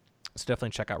 So definitely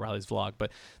check out Riley's vlog.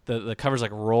 But the covers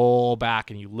like roll back,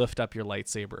 and you lift up your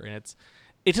lightsaber, and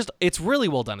it's really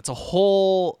well done. It's a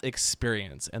whole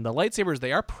experience, and the lightsabers,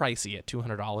 they are pricey at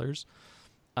 $200.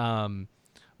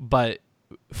 But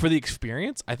for the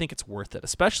experience, I think it's worth it,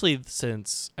 especially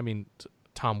since, I mean,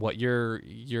 Tom, what your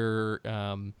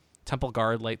Temple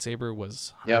Guard lightsaber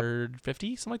was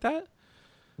 150, something like that?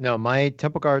 No, my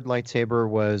Temple Guard lightsaber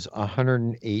was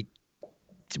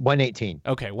 118.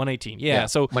 Okay, 118. Yeah,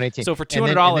 so 118. So for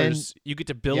 $200, you get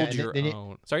to build your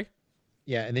own. Sorry?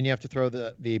 Yeah, and then you have to throw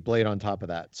the blade on top of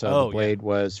that. So the blade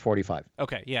was 45.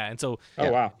 Okay, yeah, and so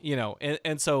wow.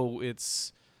 And so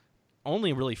it's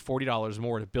only really $40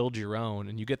 more to build your own,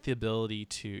 and you get the ability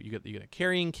to you get a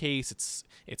carrying case. It's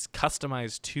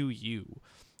customized to you.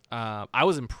 I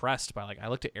was impressed by I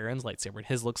looked at Aaron's lightsaber, and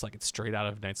his looks like it's straight out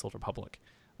of Knights of the Old Republic.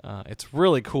 It's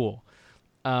really cool.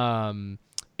 And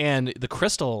the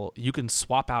crystal you can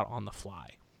swap out on the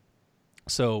fly.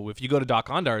 So if you go to Doc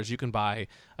Ondar's, you can buy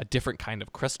a different kind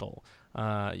of crystal.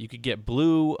 You could get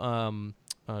blue,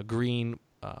 green,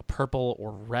 purple,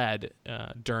 or red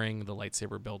during the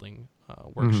lightsaber building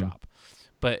workshop.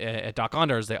 But at Doc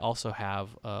Ondar's, they also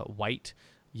have white,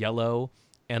 yellow,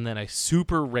 and then a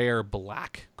super rare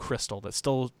black crystal that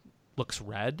still looks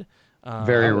red.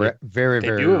 Very rare. Very they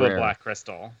very do have rare. a black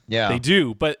crystal. Yeah, they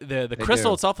do. But the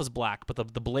crystal do. itself is black, but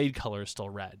the blade color is still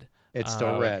red. It's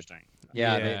still red. Interesting.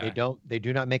 Yeah, they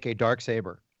do not make a dark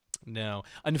saber. No,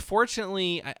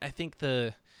 unfortunately, I think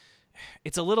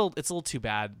it's a little too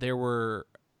bad. There were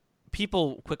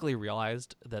people quickly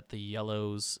realized that the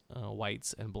yellows,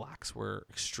 whites, and blacks were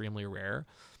extremely rare,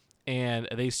 and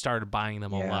they started buying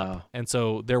them all up. And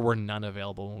so there were none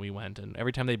available when we went. And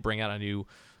every time they bring out a new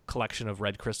collection of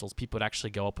red crystals, people would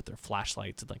actually go up with their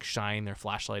flashlights and shine their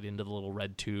flashlight into the little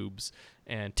red tubes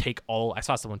and take all. I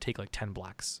saw someone take 10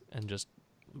 blacks and just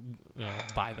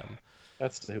buy them.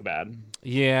 That's too bad.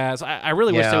 Yeah, so I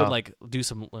really wish they would do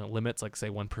some limits, say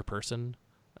one per person.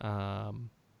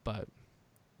 But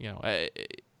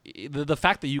the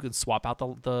fact that you can swap out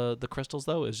the crystals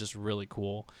though is just really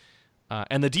cool.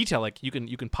 And the detail, you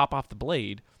can pop off the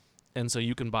blade, and so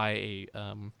you can buy a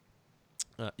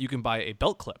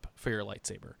belt clip for your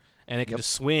lightsaber, and it can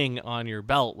just swing on your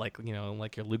belt like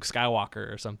you're Luke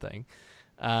Skywalker or something.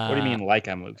 What do you mean, like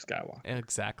I'm Luke Skywalker?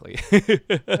 Exactly.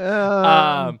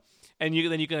 And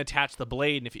then you can attach the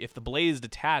blade, and if the blade is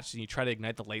detached and you try to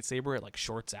ignite the lightsaber, it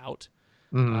shorts out.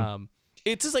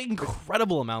 It's just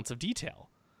incredible amounts of detail.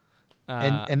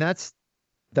 And that's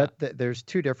there's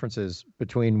two differences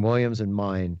between Williams and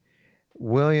mine.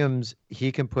 Williams,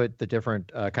 he can put the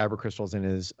different kyber crystals in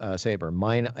his saber.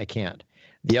 Mine, I can't.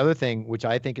 The other thing, which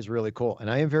I think is really cool,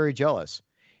 and I am very jealous,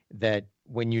 that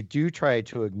when you do try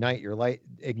to ignite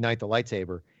the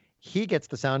lightsaber, he gets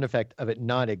the sound effect of it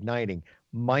not igniting.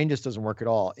 Mine just doesn't work at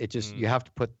all. It just you have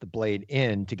to put the blade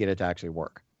in to get it to actually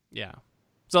work. Yeah.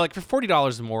 So for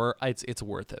 $40 more, it's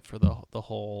worth it for the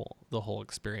whole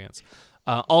experience.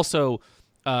 Also,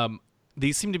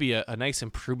 these seem to be a nice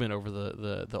improvement over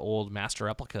the old master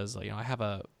replicas. I have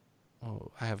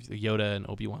Yoda and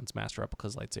Obi-Wan's master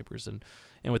replicas lightsabers, and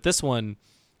with this one,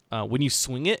 when you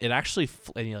swing it, it actually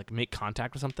and you like make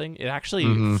contact with something, it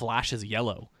actually flashes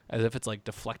yellow as if it's like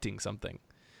deflecting something,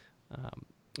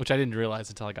 which I didn't realize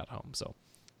until I got home. So,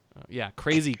 yeah,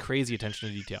 crazy attention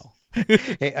to detail.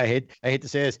 Hey, I hate to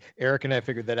say this. Eric and I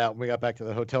figured that out when we got back to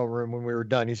the hotel room when we were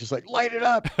done. He's just like, light it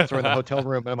up. So we're in the hotel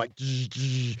room, and I'm like,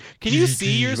 can you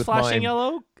see yours flashing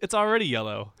yellow? It's already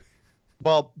yellow.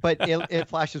 Well, but it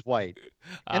flashes white.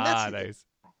 And that's nice.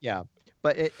 Yeah,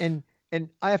 but and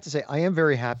I have to say, I am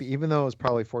very happy, even though it was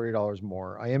probably $40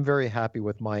 more. I am very happy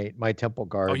with my Temple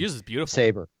Guard. Oh, yours is beautiful.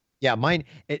 Saber. Yeah, mine.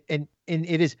 And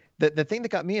it is the thing that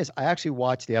got me is I actually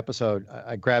watched the episode.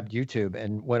 I grabbed YouTube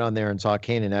and went on there and saw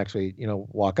Kanan actually,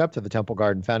 walk up to the Temple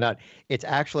Guard and found out it's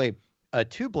actually a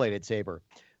 2-bladed saber.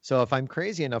 So if I'm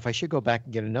crazy enough, I should go back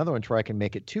and get another one where I can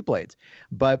make it 2 blades.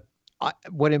 But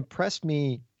what impressed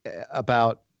me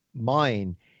about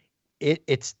mine,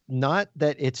 it's not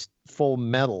that it's full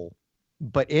metal,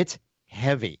 but it's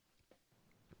heavy.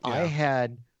 Yeah. I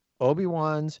had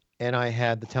Obi-Wan's and I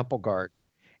had the Temple Guard.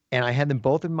 And I had them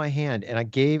both in my hand, and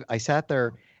I sat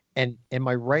there, and in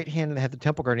my right hand that had the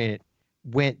Temple Guard in it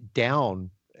went down,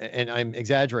 and I'm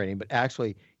exaggerating, but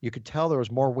actually you could tell there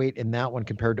was more weight in that one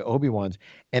compared to Obi-Wan's.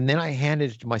 And then I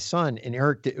handed it to my son, and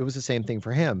Eric, it was the same thing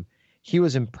for him. He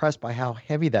was impressed by how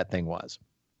heavy that thing was.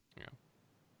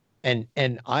 Yeah.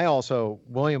 And I also,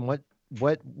 William, what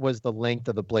was the length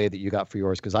of the blade that you got for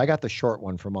yours? Because I got the short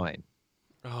one for mine.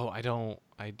 Oh, I don't.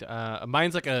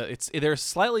 Mine's like they're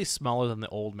slightly smaller than the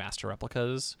old Master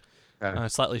replicas,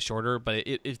 slightly shorter, but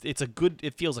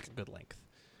it feels like a good length.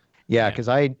 Yeah, because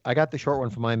I got the short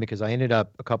one for mine because I ended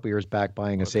up a couple years back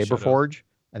buying a Saber Forge.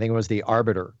 I think it was the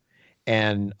Arbiter,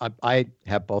 and I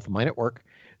have both of mine at work,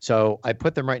 so I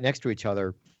put them right next to each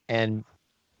other, and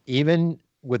even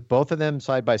with both of them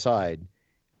side by side,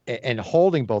 and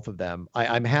holding both of them,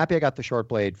 I'm happy I got the short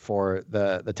blade for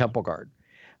the Temple Guard,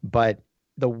 but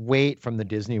the weight from the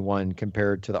Disney one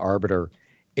compared to the Arbiter,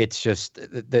 it's just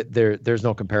there's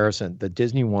no comparison. The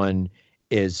Disney one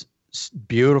is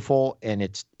beautiful and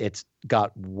it's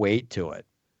got weight to it.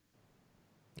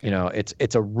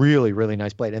 It's a really, really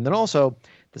nice blade. And then also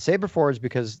the Saber Forge,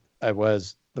 because I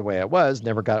was the way I was,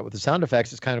 never got it with the sound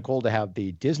effects. It's kind of cool to have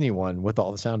the Disney one with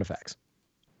all the sound effects.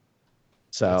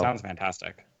 So that sounds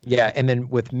fantastic. Yeah, and then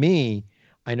with me,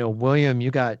 I know, William, you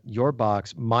got your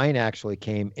box. Mine actually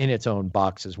came in its own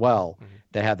box as well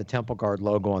that had the Temple Guard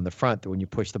logo on the front that when you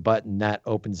push the button, that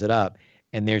opens it up,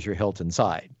 and there's your hilt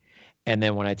inside. And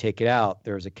then when I take it out,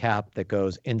 there's a cap that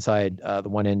goes inside the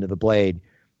one end of the blade,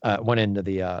 one end of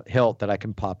the hilt that I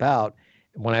can pop out.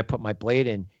 When I put my blade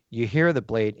in, you hear the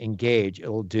blade engage.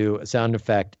 It'll do a sound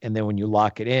effect, and then when you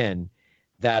lock it in,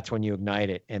 that's when you ignite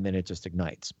it, and then it just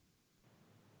ignites.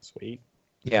 Sweet.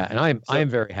 Yeah, and I'm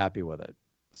very happy with it.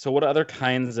 So what other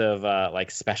kinds of like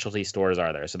specialty stores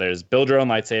are there? So there's Build Your Own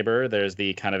Lightsaber. There's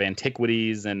the kind of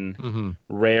antiquities and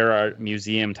rare art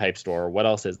museum type store. What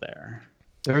else is there?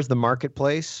 There's the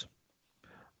marketplace,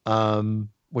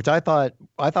 which I thought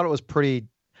it was pretty.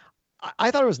 I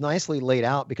thought it was nicely laid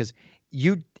out because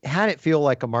you had it feel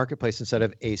like a marketplace instead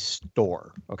of a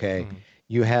store. Okay,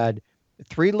 you had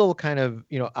 3 little kind of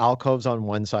alcoves on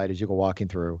one side as you go walking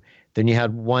through. Then you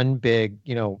had one big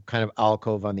kind of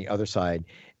alcove on the other side.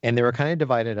 And they were kind of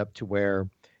divided up to where,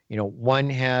 one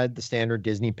had the standard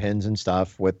Disney pins and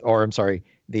stuff the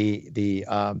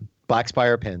Black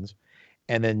Spire pins.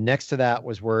 And then next to that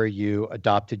was where you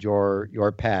adopted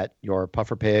your pet, your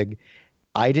puffer pig.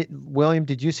 William,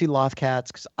 did you see Loth Cats?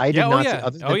 Because I did not see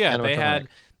other than animatronic.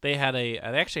 They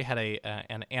actually had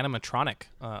an animatronic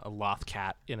Loth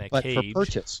Cat in a cage for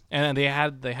purchase, and they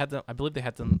had them. I believe they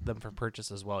had them for purchase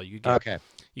as well. You get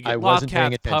Loth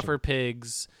Cats, puffer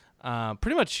pigs,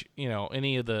 pretty much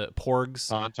any of the porgs,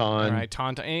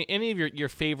 Tauntaun, any of your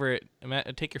favorite.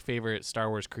 Take your favorite Star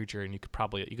Wars creature, and you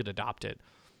could adopt it.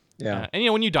 Yeah,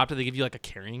 and when you adopt it, they give you like a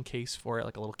carrying case for it,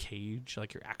 like a little cage,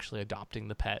 like you're actually adopting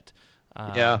the pet.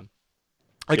 Again,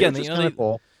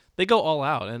 they go all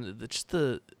out, and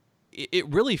it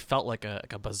really felt like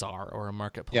a bazaar or a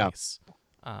marketplace.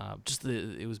 Yeah.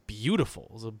 It was beautiful.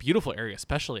 It was a beautiful area,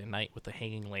 especially at night with the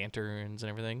hanging lanterns and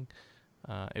everything.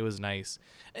 It was nice,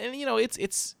 and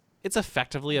it's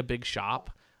effectively a big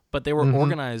shop, but they were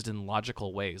organized in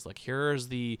logical ways. Like here's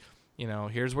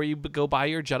where you go buy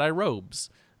your Jedi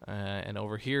robes, and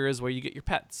over here is where you get your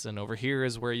pets, and over here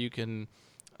is where you can.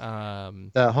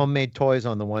 The homemade toys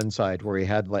on the one side where he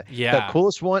had the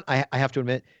coolest one. I have to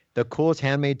admit, the coolest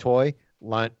handmade toy,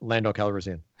 Lando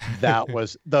Calrissian. That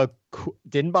was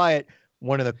didn't buy it.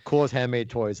 One of the coolest handmade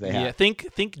toys they had. Yeah,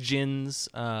 think Jin's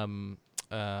Stormtrooper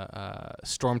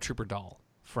doll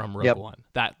from Rogue One.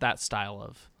 That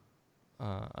style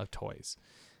of toys.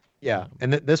 Yeah,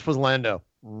 and this was Lando.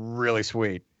 Really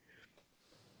sweet.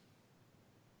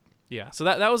 Yeah, so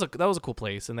that was a cool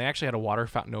place, and they actually had a water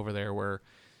fountain over there where,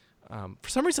 for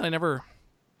some reason, I never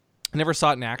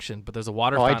saw it in action. But there's a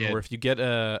water fountain where if you get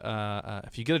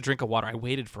a drink of water, I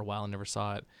waited for a while and never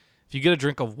saw it. If you get a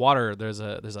drink of water, there's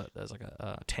like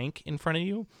a tank in front of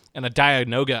you, and a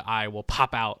Dianoga eye will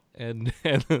pop out and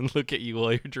look at you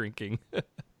while you're drinking.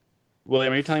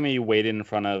 William, are you telling me you waited in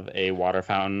front of a water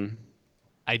fountain?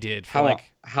 I did. How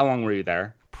long were you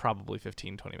there? Probably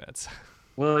 15, 20 minutes.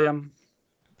 William,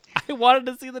 I wanted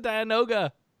to see the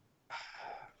Dianoga.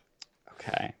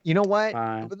 Okay. You know what?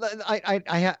 Fine.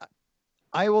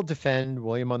 I will defend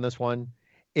William on this one.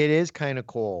 It is kind of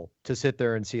cool to sit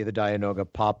there and see the Dianoga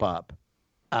pop up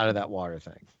out of that water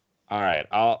thing. All right.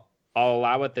 I'll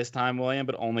allow it this time, William,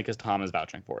 but only because Tom is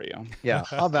vouching for you. Yeah,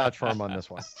 I'll vouch for him on this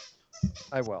one.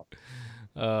 I will.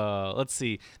 Let's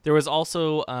see. There was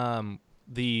also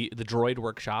the Droid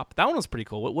Workshop. That one was pretty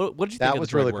cool. What did you think of the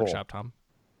Droid really Workshop, Tom?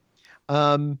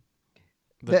 The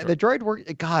Droid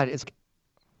work. God,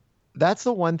 that's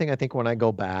the one thing I think when I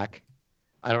go back,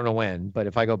 I don't know when, but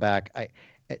if I go back,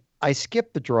 I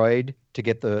skip the droid to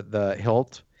get the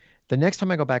hilt. The next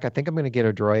time I go back, I think I'm going to get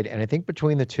a droid, and I think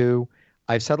between the two,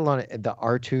 I've settled on the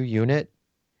R2 unit.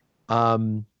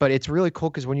 But it's really cool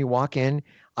because when you walk in,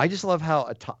 I just love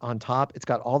how on top it's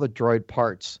got all the droid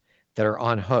parts that are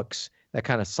on hooks that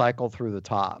kind of cycle through the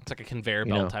top. It's like a conveyor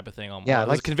belt type of thing. Almost. Yeah,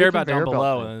 there's a conveyor belt down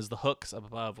below, and there's the hooks up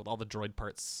above with all the droid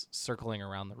parts circling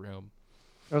around the room.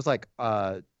 There was like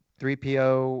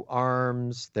 3PO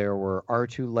arms. There were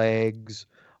R2 legs.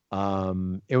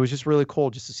 It was just really cool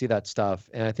just to see that stuff.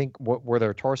 And I think were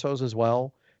there torsos as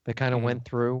well that kind of went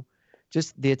through.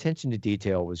 Just the attention to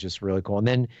detail was just really cool. And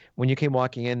then when you came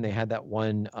walking in, they had that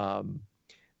one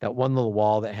little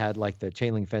wall that had like the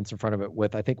chain link fence in front of it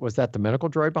with, I think, was that the medical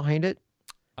droid behind it?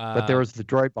 But there was the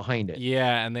droid behind it.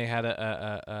 Yeah, and they had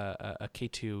a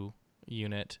K2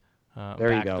 unit there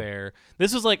back you go. there.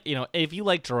 This was like, if you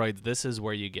like droids, this is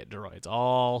where you get droids.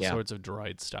 All sorts of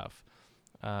droid stuff.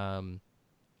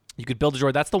 You could build a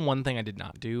droid. That's the one thing I did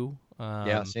not do.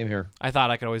 Yeah, same here. I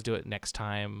thought I could always do it next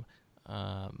time.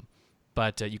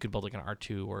 But you could build like an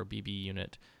R2 or a BB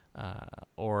unit.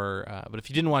 But if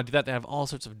you didn't want to do that, they have all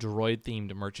sorts of droid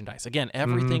themed merchandise. Again,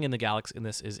 everything in the Galaxy in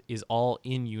this is all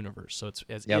in universe. So it's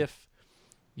as if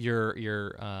you're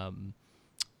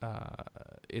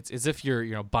it's as if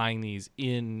you're buying these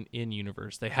in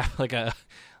universe. They have like an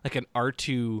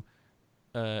R2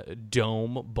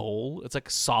 dome bowl. It's like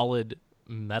solid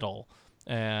metal.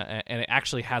 And it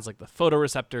actually has like the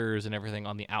photoreceptors and everything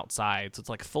on the outside, so it's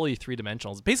like fully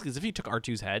 3-dimensional. It's basically as if you took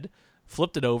R2's head,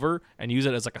 flipped it over, and use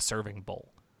it as like a serving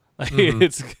bowl. Like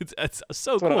it's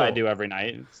so cool. That's what I do every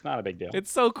night. It's not a big deal.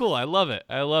 It's so cool. I love it.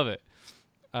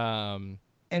 And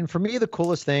for me, the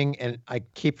coolest thing, and I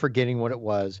keep forgetting what it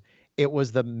was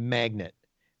the magnet.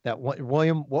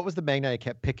 William, what was the magnet I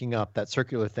kept picking up? That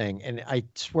circular thing, and I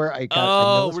swear I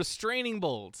got. Restraining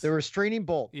bolts. The restraining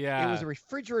bolt. Yeah, it was a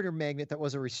refrigerator magnet that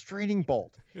was a restraining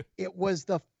bolt. It was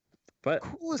the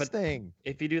coolest thing.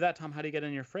 If you do that, Tom, how do you get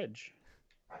in your fridge?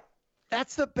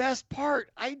 That's the best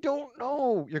part. I don't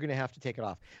know. You're gonna have to take it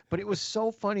off. But it was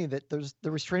so funny that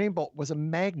the restraining bolt was a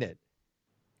magnet.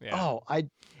 Yeah.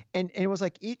 And it was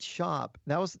like each shop,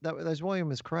 as William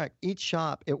is correct, each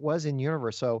shop, it was in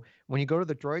universe. So when you go to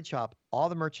the droid shop, all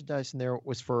the merchandise in there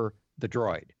was for the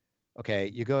droid.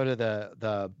 Okay. You go to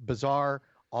the bazaar,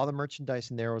 all the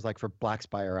merchandise in there was like for Black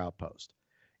Spire Outpost.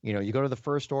 You go to the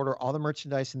First Order, all the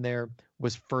merchandise in there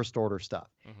was First Order stuff.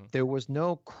 Mm-hmm. There was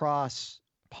no cross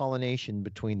pollination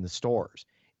between the stores.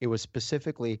 It was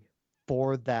specifically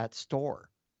for that store.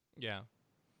 Yeah.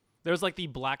 There's like the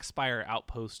Black Spire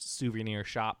Outpost souvenir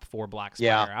shop for Black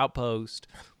Spire Outpost.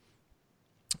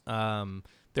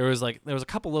 There was a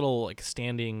couple little like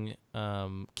standing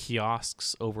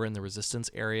kiosks over in the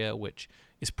Resistance area, which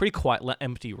is pretty quiet,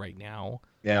 empty right now.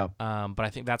 Yeah. But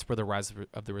I think that's where the Rise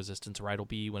of the Resistance ride will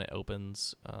be when it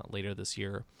opens later this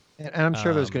year. And I'm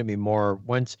sure there's going to be more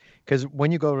because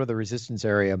when you go to the Resistance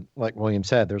area, like William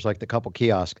said, there's like the couple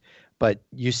kiosks, but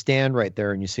you stand right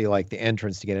there and you see like the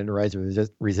entrance to get into Rise of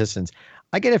Resistance.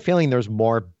 I get a feeling there's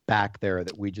more back there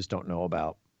that we just don't know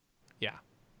about. Yeah.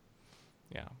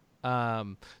 Yeah.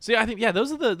 So yeah, I think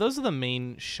those are the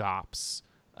main shops.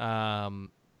 They're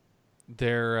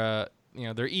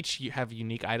each have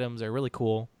unique items. They're really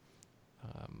cool.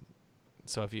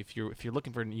 So if you're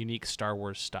looking for unique Star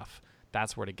Wars stuff,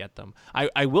 that's where to get them.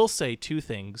 I will say two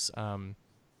things,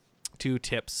 two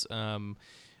tips.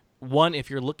 One, if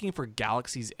you're looking for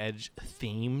Galaxy's Edge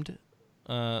themed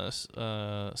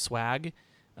swag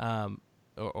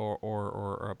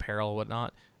or apparel or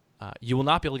whatnot, You will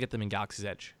not be able to get them in Galaxy's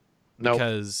Edge Nope.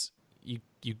 because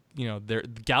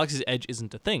Galaxy's Edge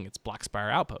isn't a thing. It's Black Spire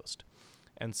Outpost.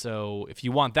 And so if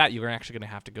you want that, you're actually going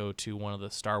to have to go to one of the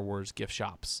Star Wars gift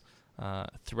shops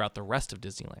throughout the rest of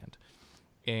Disneyland.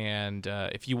 And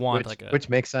if you want which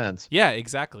makes sense. Yeah,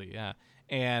 exactly. Yeah.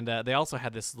 And they also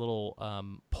had this little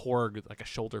porg, like a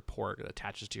shoulder porg that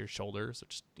attaches to your shoulders,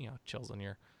 which chills on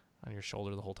your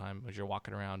shoulder the whole time as you're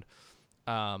walking around.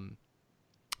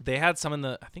 They had some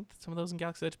I think some of those in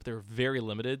Galaxy's Edge, but they were very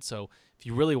limited. So if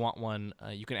you really want one,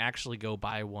 you can actually go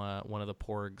buy one of the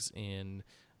porgs in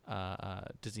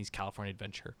Disney's California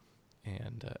Adventure,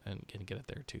 and get it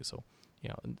there too. So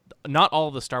not all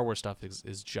of the Star Wars stuff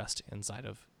is just inside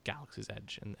of Galaxy's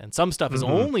Edge, and some stuff is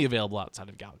only available outside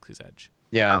of Galaxy's Edge.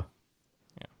 Yeah.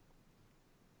 Yeah.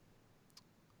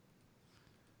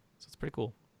 So it's pretty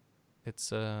cool.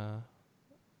 It's I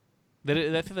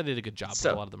think they did a good job with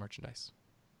a lot of the merchandise.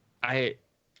 I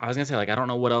was gonna say, like, I don't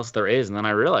know what else there is, and then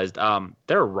I realized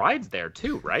there are rides there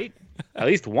too, right? At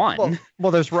least one.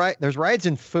 Well, there's rides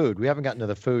and food. We haven't gotten to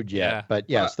the food yet, Yeah. but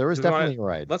yes, there is definitely a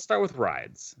ride. Let's start with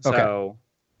rides. Okay. So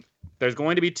there's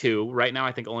going to be 2 right now.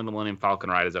 I think only the Millennium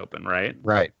Falcon ride is open, right?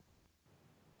 Right.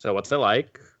 So what's it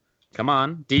like? Come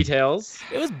on, details.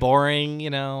 It was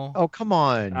boring, Oh, come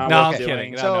on. No, No, I'm okay.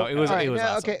 kidding. So, No, it was all right, it was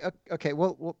yeah, awesome. Okay.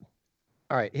 Well,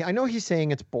 all right. I know he's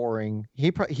saying it's boring. He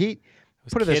I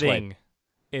was put it this way. kidding.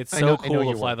 It's I so know cool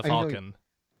you to fly were. the I know you- Falcon.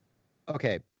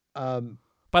 Okay.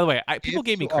 By the way, people If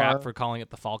gave me you crap are- for calling it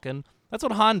the Falcon. That's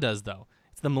what Han does, though.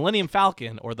 It's the Millennium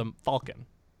Falcon or the Falcon,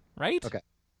 right? Okay.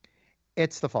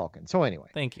 It's the Falcon. So anyway,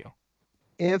 Thank you.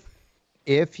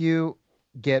 if you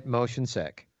get motion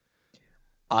sick,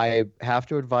 I have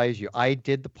to advise you. I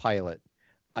did the pilot.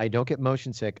 I don't get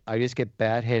motion sick. I just get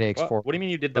bad headaches What do you mean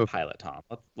you did the pilot, Tom?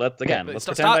 Let's pretend I know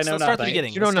Start nothing. at the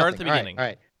beginning. You know Let's start at nothing. the beginning. All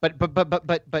right.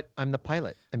 But I'm the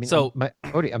pilot. I mean, So-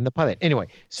 I'm the pilot. Anyway,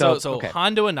 So okay.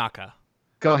 Hondo Inaka.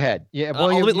 Go ahead. Yeah. Well,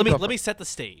 let me set the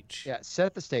stage. Yeah,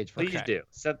 set the stage for Please me. do.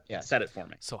 Set it for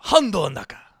me. So Hondo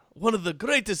Inaka, one of the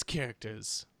greatest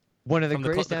characters One of the from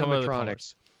greatest the Commodore animatronics.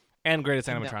 Commodores and greatest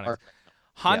in the animatronics. art.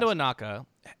 Hondo Yes.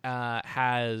 Inaka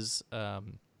has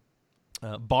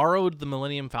borrowed the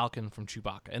Millennium Falcon from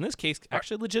Chewbacca. In this case,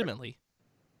 actually, legitimately.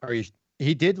 Are you?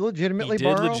 He did legitimately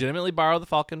borrow the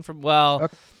Falcon from. Well,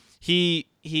 Okay.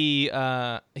 he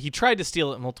tried to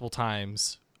steal it multiple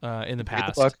times in the Read the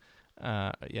past. book.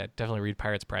 Yeah, definitely read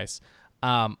Pirate's Price.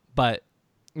 But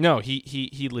no,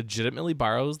 he legitimately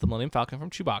borrows the Millennium Falcon from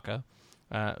Chewbacca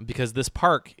because this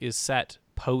park is set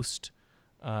post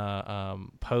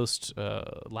Last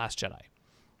Jedi.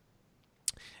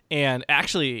 And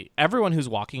actually, everyone who's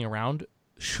walking around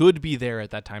should be there at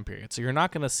that time period. So you're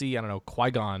not going to see, I don't know,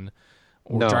 Qui-Gon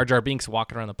or No. Jar Jar Binks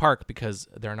walking around the park because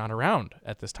they're not around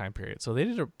at this time period. So they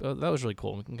did that was really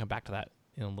cool. We can come back to that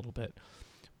in a little bit.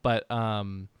 But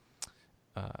so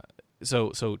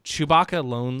Chewbacca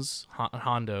loans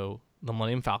Hondo the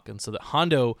Millennium Falcon so that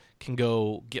Hondo can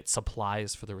go get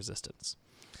supplies for the Resistance.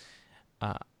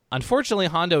 Unfortunately,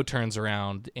 Hondo turns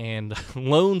around and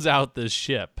loans out this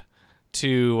ship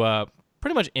to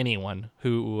pretty much anyone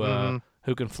who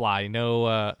can fly.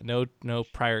 No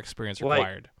prior experience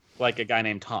required. Like a guy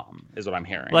named Tom is what I'm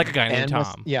hearing. Like a guy named And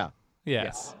Tom. yeah.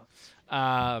 Yes.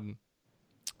 And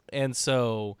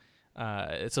so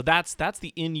that's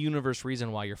the in-universe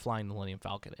reason why you're flying the Millennium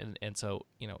Falcon. And so,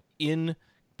 in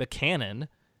the canon,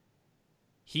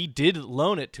 he did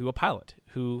loan it to a pilot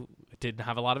who didn't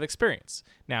have a lot of experience.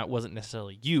 Now, it wasn't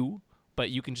necessarily you, but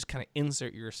you can just kind of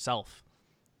insert yourself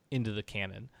into the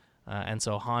canon. And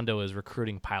so Hondo is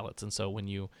recruiting pilots. And so when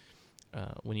you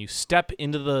step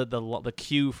into the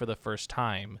queue for the first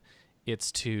time,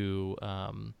 it's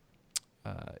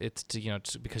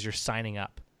because you're signing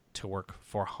up to work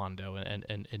for Hondo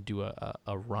and do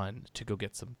a run to go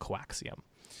get some coaxium.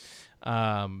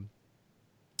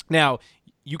 Now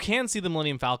you can see the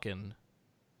Millennium Falcon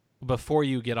before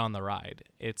you get on the ride.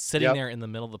 It's sitting there in the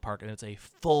middle of the park, and it's a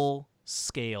full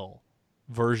scale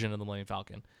version of the Millennium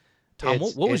Falcon. Tom,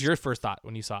 what was your first thought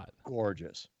when you saw it?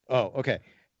 Gorgeous. Oh, okay.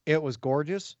 It was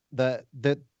gorgeous. The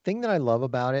thing that I love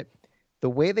about it, the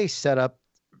way they set up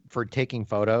for taking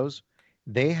photos,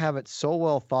 they have it so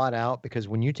well thought out because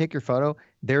when you take your photo,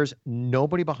 there's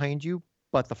nobody behind you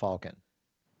but the Falcon.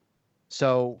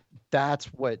 So that's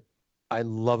what I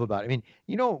love about it. I mean,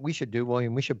 you know what we should do,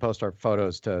 William? We should post our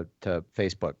photos to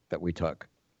Facebook that we took.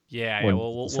 Yeah, When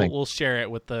we'll share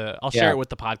it with I'll share it with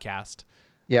the podcast.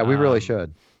 Yeah, we really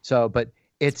should. So, but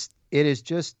it is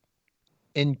just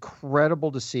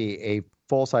incredible to see a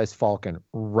full-size Falcon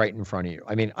right in front of you.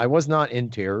 I mean, I was not in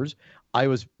tears. I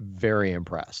was very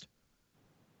impressed.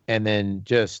 And then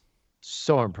just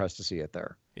so impressed to see it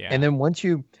there. Yeah. And then once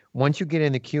you get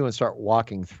in the queue and start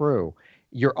walking through,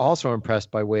 you're also impressed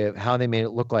by way of how they made it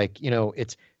look like,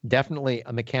 it's definitely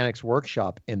a mechanics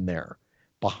workshop in there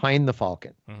behind the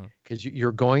Falcon. Because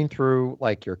you're going through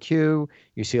like your queue,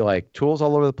 you see like tools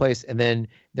all over the place. And then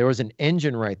there was an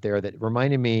engine right there that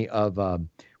reminded me of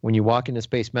when you walk into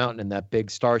Space Mountain and that big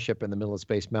starship in the middle of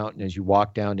Space Mountain as you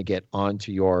walk down to get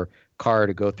onto your car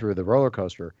to go through the roller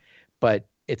coaster. But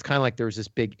it's kind of like there's this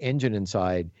big engine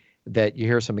inside that you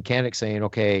hear some mechanics saying,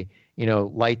 okay,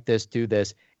 light this, do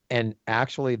this. And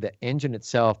actually the engine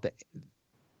itself,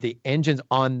 the engines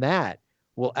on that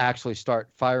will actually start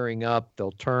firing up.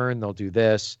 They'll turn, they'll do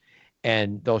this,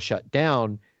 and they'll shut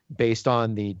down based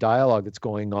on the dialogue that's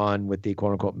going on with the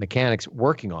quote unquote mechanics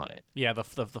working on it. Yeah, the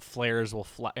flares will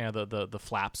the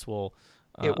flaps will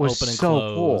it was open and so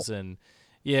close, cool. and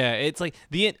yeah, it's like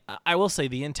I will say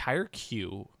the entire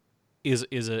queue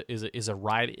is a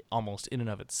ride almost in and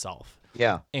of itself.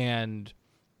 Yeah, and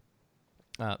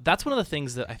that's one of the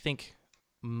things that I think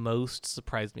most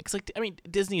surprised me, because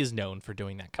Disney is known for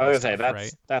doing that kind I of was gonna stuff, say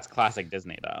right? that's classic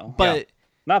Disney though. But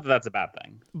not that that's a bad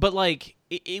thing. But like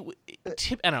I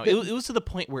don't know, it was to the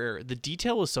point where the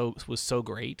detail was so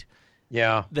great.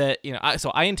 Yeah. That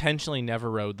I intentionally never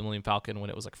rode the Millennium Falcon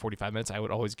when it was like 45 minutes. I would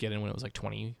always get in when it was like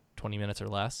 20 minutes or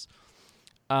less.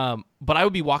 But I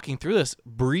would be walking through this,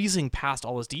 breezing past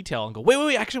all this detail, and go, wait,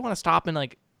 I actually want to stop and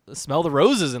like smell the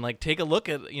roses and like take a look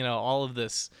at all of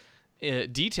this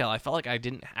detail. I felt like I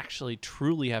didn't actually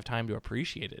truly have time to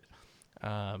appreciate it,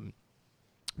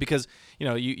 because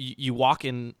you walk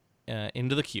in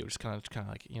into the queue, just kind of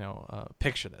like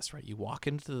picture this, right? You walk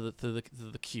into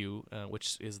the queue,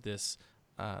 which is this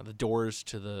the doors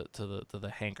to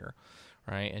the hangar,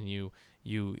 right? And you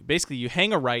basically you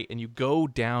hang a right and you go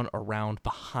down around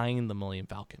behind the Millennium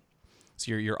Falcon.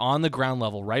 So you're on the ground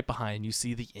level right behind. You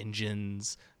see the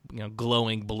engines,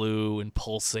 glowing blue and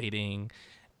pulsating,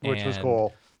 which was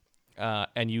cool.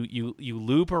 And you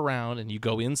loop around and you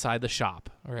go inside the shop,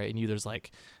 all right? And there's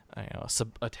like a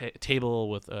table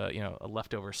with a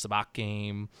leftover sabacc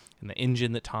game and the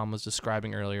engine that Tom was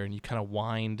describing earlier, and you kind of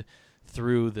wind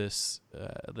through this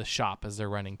the shop as they're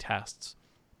running tests.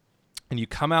 And you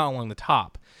come out along the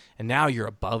top, and now you're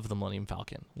above the Millennium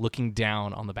Falcon, looking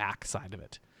down on the back side of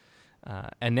it.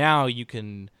 And now you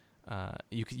can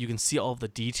see all of the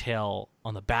detail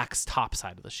on the back's top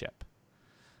side of the ship,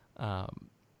 and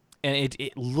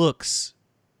it looks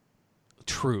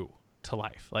true to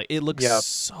life. Like it looks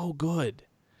so good.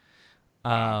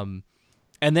 And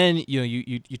then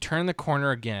you turn the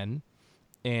corner again,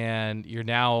 and you're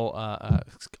now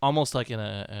almost like you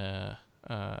kind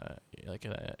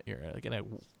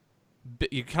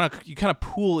of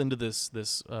pool into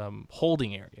this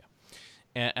holding area.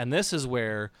 And this is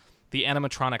where the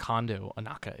animatronic Hondo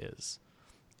Ohnaka is,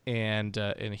 and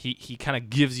he kind of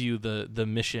gives you the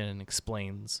mission and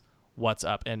explains what's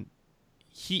up, and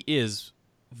he is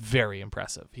very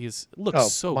impressive.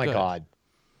 Looks so good. Oh my God!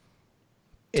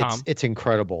 Tom? It's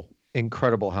incredible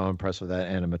how impressive that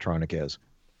animatronic is.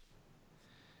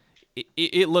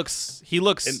 He looks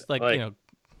like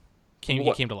came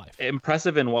to life.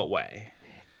 Impressive in what way?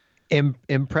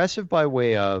 Impressive by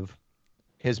way of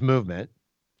his movement.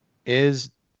 Is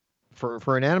for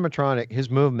an animatronic, his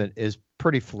movement is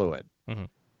pretty fluid. Mm-hmm.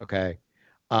 Okay.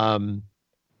 And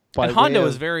Hondo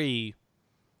is very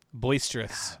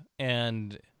boisterous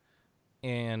and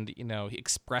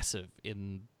expressive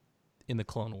in the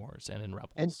Clone Wars and in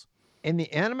Rebels. And the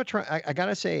animatronic, I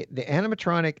gotta say, the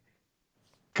animatronic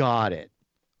got it.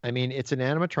 I mean, it's an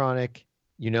animatronic.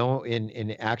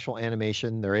 In actual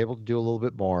animation, they're able to do a little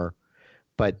bit more.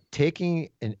 But taking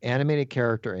an animated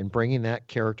character and bringing that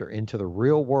character into the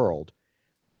real world,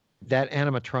 that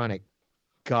animatronic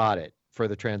got it for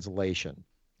the translation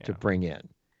to bring in.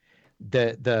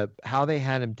 The how they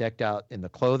had him decked out in the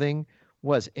clothing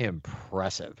was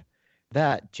impressive.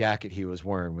 That jacket he was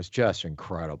wearing was just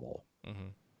incredible.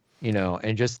 Mm-hmm.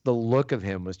 And just the look of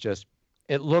him was just,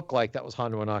 it looked like that was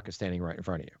Hondo Ohnaka standing right in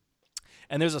front of you.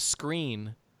 And there's a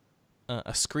screen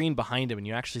behind him, and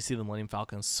you actually see the Millennium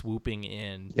Falcon swooping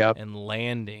in and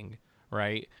landing,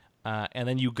 right? And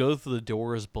then you go through the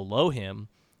doors below him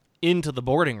into the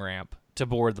boarding ramp to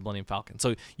board the Millennium Falcon.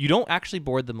 So you don't actually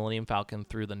board the Millennium Falcon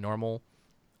through the normal,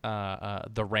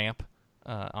 the ramp,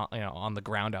 on the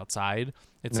ground outside.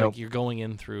 It's like you're going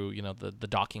in through, the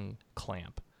docking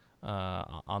clamp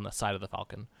on the side of the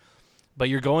Falcon. But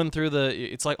you're going through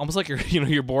it's like almost like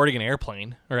you're boarding an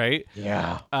airplane, right?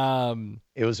 Yeah.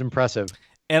 It was impressive.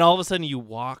 And all of a sudden you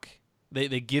walk.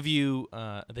 They give you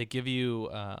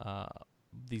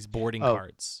these boarding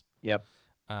cards. Yep.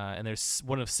 and there's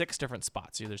one of 6 different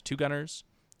spots. There's 2 gunners,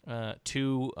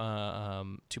 2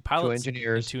 pilots, 2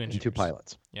 engineers, and 2 and 2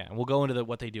 pilots. Yeah, and we'll go into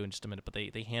what they do in just a minute, but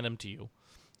they hand them to you,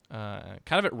 kind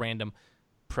of at random.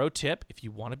 Pro tip: if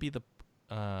you want to be the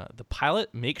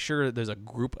pilot, make sure there's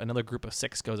another group of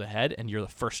 6 goes ahead, and you're the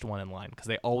first one in line, because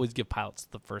they always give pilots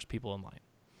the first people in line.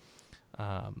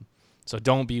 So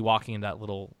don't be walking in that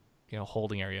little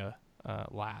holding area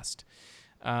last,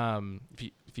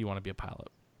 if you want to be a pilot.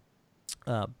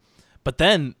 But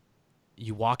then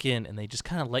you walk in, and they just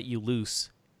kind of let you loose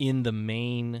in the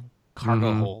main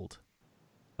cargo hold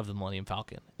of the Millennium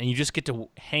Falcon, and you just get to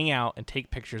hang out and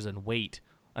take pictures and wait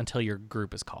until your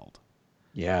group is called.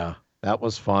 Yeah, that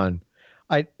was fun.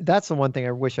 That's the one thing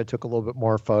I wish I took a little bit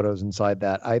more photos inside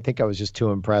that. I think I was just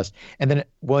too impressed. And then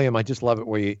William, I just love it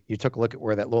where you took a look at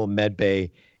where that little med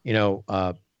bay,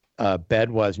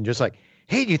 bed was, and just like,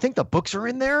 hey, do you think the books are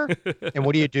in there? And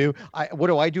what do? What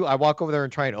do I do? I walk over there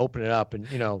and try and open it up, and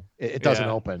it doesn't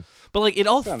open. But like, it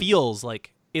all feels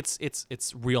like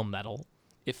it's real metal.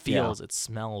 It feels, it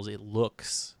smells, it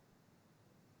looks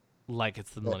like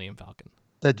it's the Millennium Falcon.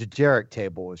 The Dejarik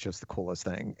table was just the coolest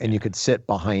thing, and you could sit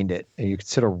behind it, and you could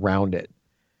sit around it.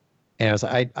 And I was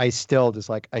I still just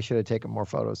like, I should have taken more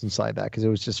photos inside that, because it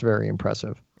was just very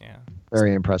impressive. Yeah,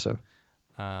 very impressive.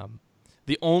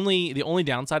 The only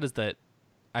downside is that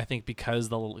I think because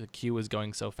the queue is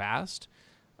going so fast,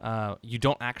 you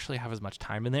don't actually have as much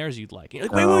time in there as you'd like. You're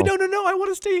like, wait, no, I want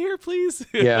to stay here, please.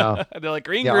 Yeah. They're like,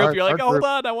 green group. You're like, hold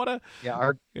on, I want to.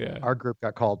 Yeah, our group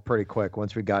got called pretty quick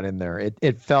once we got in there.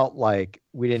 It felt like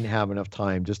we didn't have enough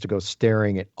time just to go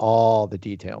staring at all the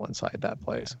detail inside that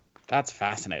place. Yeah. That's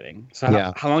fascinating. So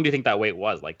how long do you think that wait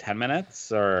was? Like 10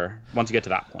 minutes, or once you get to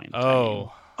that point?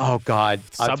 Oh God,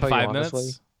 sub 5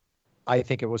 minutes. I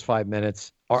think it was 5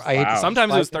 minutes, or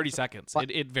sometimes it was 30 seconds.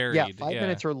 It varied. Yeah, 5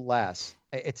 minutes or less.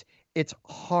 It's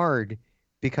hard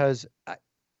because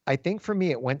I think for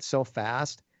me it went so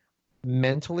fast.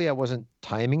 Mentally, I wasn't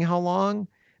timing how long,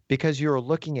 because you're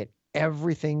looking at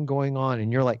everything going on,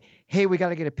 and you're like, hey, we got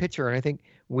to get a picture. And I think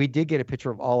we did get a picture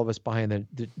of all of us behind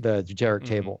the Dejarik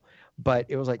table, but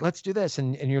it was like, let's do this,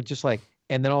 and you're just like,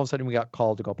 and then all of a sudden we got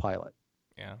called to go pilot.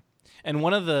 Yeah, and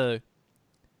one of the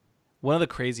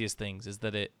craziest things is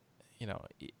that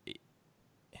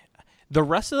the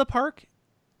rest of the park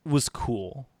was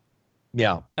cool.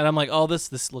 Yeah. And I'm like, oh,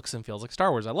 this looks and feels like Star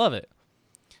Wars. I love it.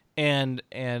 And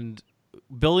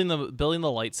building the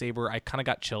lightsaber, I kind of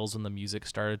got chills when the music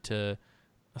started to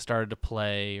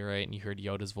play, right? And you heard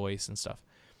Yoda's voice and stuff.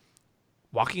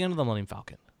 Walking into the Millennium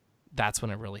Falcon, that's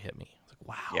when it really hit me. I was like,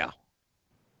 wow. Yeah.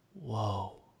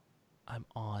 Whoa. I'm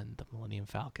on the Millennium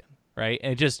Falcon, right?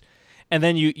 And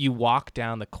then you walk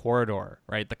down the corridor,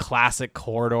 right? The classic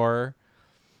corridor.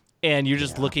 And you're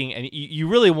just looking, and you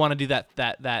really want to do that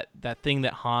thing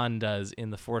that Han does in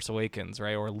The Force Awakens,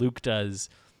 right? Or Luke does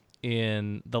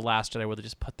in The Last Jedi, where they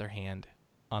just put their hand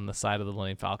on the side of the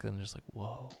Millennium Falcon and just like,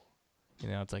 whoa.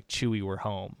 It's like, Chewie, we're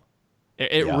home.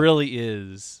 It really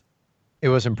is. It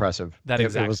was impressive.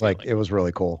 It was like, it was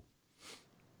really cool.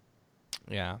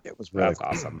 Yeah. It was really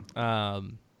awesome.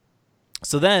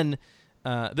 So then,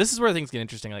 this is where things get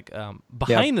interesting. Like,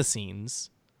 behind the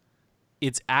scenes,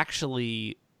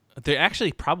 they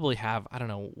actually probably have, I don't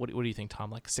know, what do you think, Tom?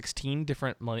 Like 16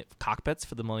 different cockpits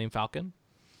for the Millennium Falcon?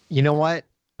 You know what?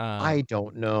 I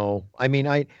don't know. I mean,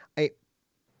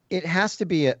 it has to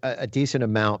be a decent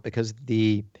amount, because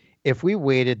if we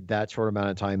waited that short amount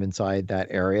of time inside that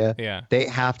area, they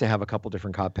have to have a couple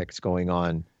different cockpits going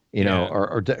on,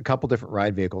 or a couple different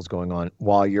ride vehicles going on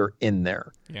while you're in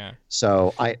there. Yeah.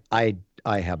 So I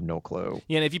have no clue.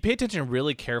 Yeah, and if you pay attention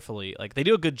really carefully, like, they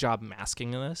do a good job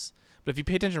masking this. But if you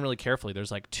pay attention really carefully, there's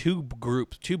like two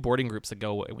boarding groups that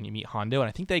go when you meet Hondo, and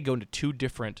I think they go into 2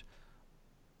 different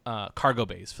cargo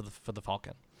bays for the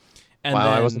Falcon. And wow,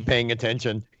 then, I wasn't paying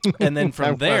attention. And then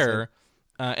from there,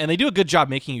 and they do a good job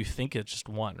making you think it's just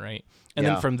one, right? And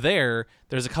then from there,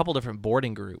 there's a couple different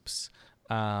boarding groups.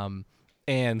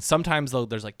 And sometimes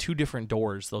there's like 2 different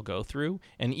doors they'll go through,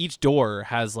 and each door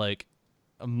has like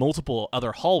multiple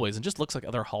other hallways, and just looks like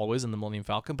other hallways in the Millennium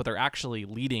Falcon, but they're actually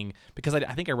leading, because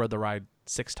I think I rode the ride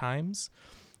 6 times.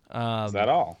 Is that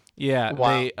all? Yeah.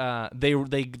 Wow.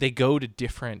 They go to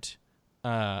different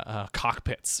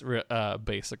cockpits,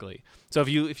 basically. So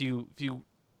if you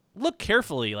look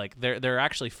carefully, like they're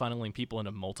actually funneling people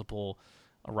into multiple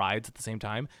rides at the same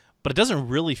time. but it doesn't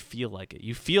really feel like it.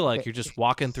 You feel like you're just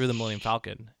walking through the Millennium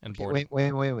Falcon and boarding.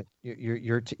 Wait.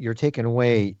 You're taking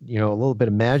away, a little bit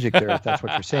of magic there, if that's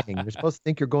what you're saying. You're supposed to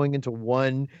think you're going into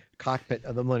one cockpit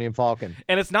of the Millennium Falcon.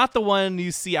 And it's not the one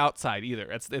you see outside either.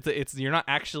 It's you're not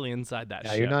actually inside that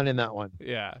ship. You're not in that one.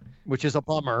 Yeah. Which is a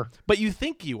bummer. But you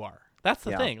think you are. That's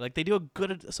the Yeah. thing. Like they do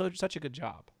such a good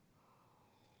job.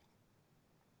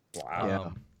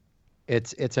 Wow. Yeah.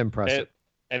 It's impressive.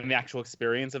 And the actual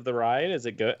experience of the ride, is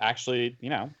it good? Actually,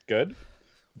 good?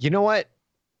 You know what?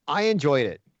 I enjoyed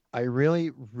it. I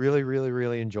really, really, really,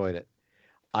 really enjoyed it.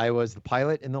 I was the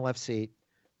pilot in the left seat.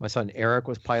 My son Eric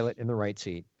was pilot in the right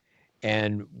seat.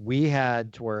 And we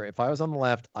had to where if I was on the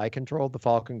left, I controlled the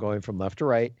Falcon going from left to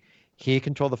right. He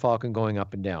controlled the Falcon going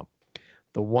up and down.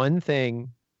 The one thing,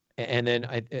 and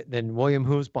then William,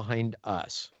 who's behind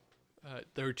us?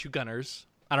 There were two gunners.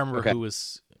 I don't remember Okay. who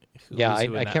was. I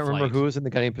can't remember who was in the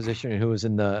gunning position and who was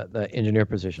in the engineer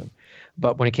position.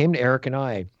 But when it came to Eric and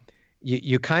I,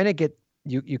 you kind of get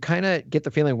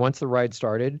the feeling once the ride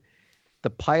started, the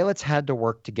pilots had to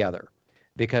work together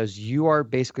because you are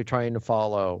basically trying to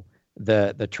follow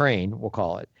the train, we'll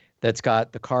call it, that's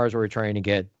got the cars where you're trying to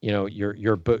get,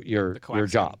 your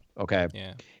job. Okay.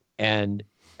 Yeah. And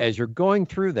as you're going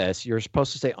through this, you're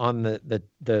supposed to stay on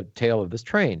the tail of this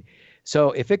train.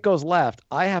 So if it goes left,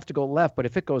 I have to go left. But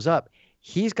if it goes up,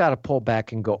 he's got to pull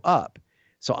back and go up.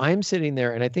 So I'm sitting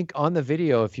there, and I think on the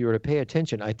video, if you were to pay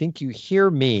attention, I think you hear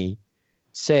me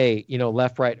say,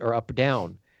 left, right, or up,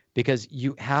 down, because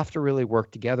you have to really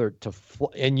work together to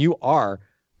and you are,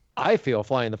 I feel,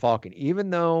 flying the Falcon.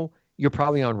 Even though you're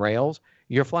probably on rails,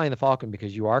 you're flying the Falcon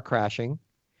because you are crashing.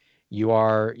 You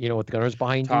are, with the gunners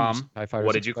behind Tom, you. TIE fighters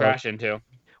what did you crash into?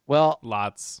 Well,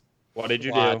 Lots. What did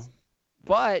you Lots. do?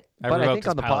 But I revoked think his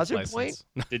on the pilot's positive license.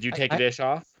 point, Did you take the dish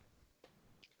off?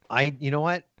 you know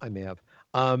what? I may have.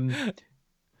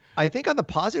 I think on the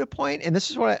positive point, and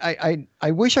this is what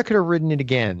I wish I could have written it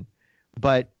again,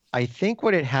 but I think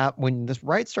what when this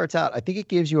ride starts out, I think it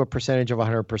gives you a percentage of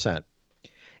 100%.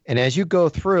 And as you go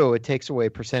through, it takes away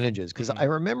percentages. Because I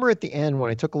remember at the end,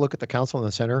 when I took a look at the console in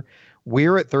the center, we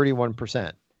were at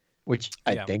 31%, which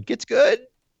I think it's good.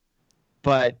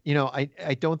 But,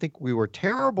 I don't think we were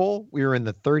terrible. We were in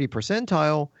the 30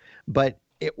 percentile, but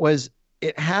it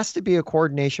has to be a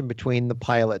coordination between the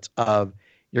pilots of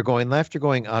you're going left, you're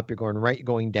going up, you're going right, you're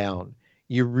going down.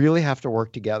 You really have to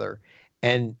work together.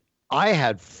 And I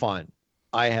had fun.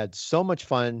 I had so much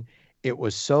fun. It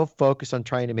was so focused on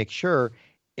trying to make sure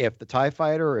if the TIE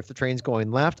fighter or if the train's going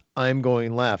left, I'm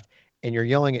going left. And you're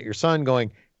yelling at your son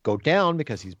going, go down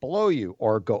because he's below you,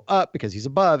 or go up because he's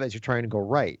above as you're trying to go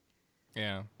right.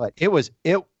 Yeah. But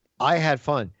I had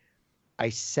fun. I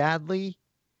sadly,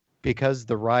 because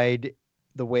the ride,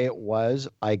 the way it was,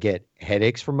 I get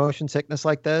headaches from motion sickness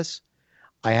like this.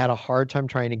 I had a hard time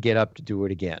trying to get up to do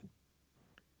it again.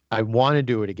 I want to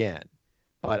do it again,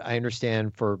 but I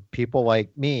understand for people like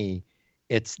me,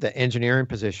 it's the engineering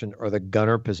position or the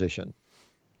gunner position.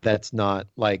 That's not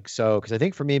because I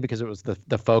think for me, because it was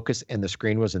the focus and the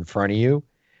screen was in front of you,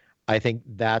 I think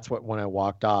that's what, when I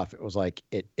walked off, it was like,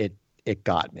 it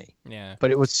got me. Yeah.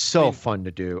 But it was so fun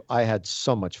to do. I had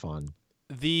so much fun.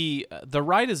 The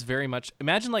ride is very much,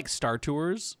 imagine like Star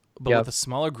Tours, but with a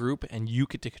smaller group, and you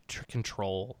get to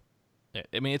control it.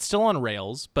 I mean, it's still on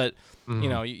rails, but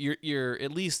you're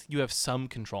at least you have some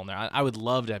control in there. I would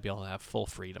love to be able to have full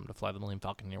freedom to fly the Millennium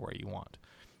Falcon anywhere you want.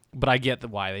 But I get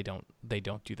why they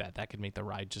don't do that. That could make the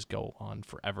ride just go on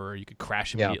forever. You could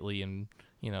crash immediately, and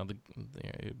it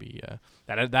would be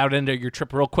that would end your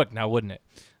trip real quick now, wouldn't it?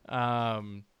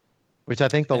 Which I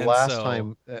think the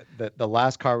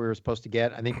last car we were supposed to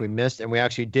get, I think we missed, and we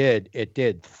actually did. It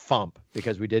did thump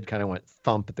because we did kind of went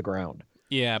thump at the ground.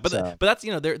 Yeah, but but that's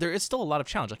there is still a lot of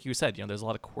challenge, like you said. There's a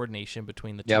lot of coordination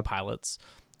between the two pilots.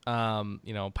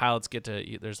 Pilots get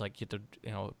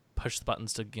to push the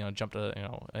buttons to jump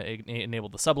to enable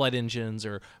the sublight engines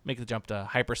or make the jump to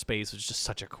hyperspace, which is just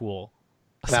such a cool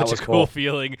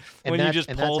feeling when you just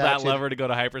pull that lever to go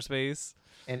to hyperspace.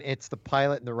 And it's the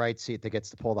pilot in the right seat that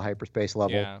gets to pull the hyperspace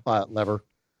lever.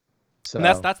 So and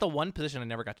that's the one position I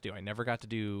never got to do. I never got to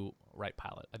do right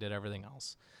pilot. I did everything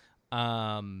else.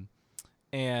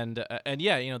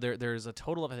 There's a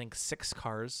total of I think 6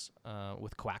 cars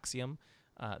with coaxium.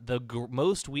 The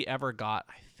most we ever got,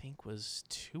 I think, was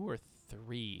 2 or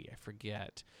 3. I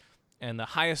forget. And the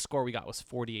highest score we got was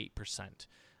 48%.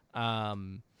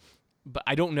 But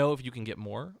I don't know if you can get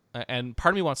more. And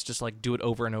part of me wants to just do it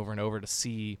over and over and over to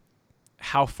see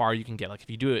how far you can get. Like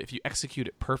if you execute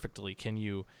it perfectly, can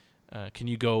you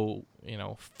go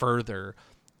further?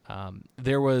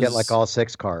 There was get all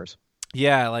 6 cars.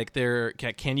 Yeah, like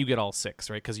can you get all 6,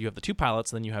 right? Because you have the 2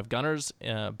 pilots, and then you have gunners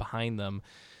behind them.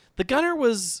 The gunner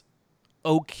was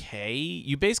okay.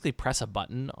 You basically press a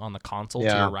button on the console to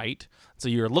your right. So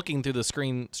you're looking through the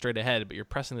screen straight ahead, but you're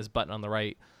pressing this button on the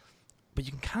right. But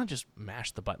you can kind of just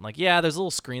mash the button. Like, yeah, there's a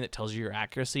little screen that tells you your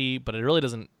accuracy, but it really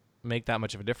doesn't make that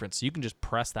much of a difference. So you can just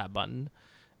press that button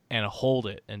and hold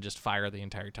it and just fire the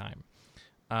entire time.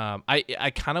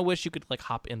 I kind of wish you could like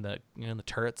hop in the the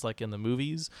turrets like in the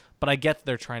movies, but I get that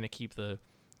they're trying to keep the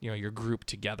your group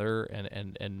together,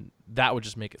 and that would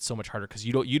just make it so much harder because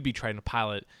you'd be trying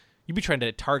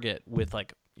to target with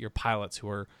like your pilots who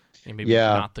are maybe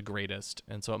not the greatest,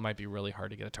 and so it might be really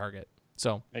hard to get a target.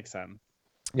 So makes sense.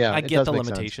 Yeah, I get the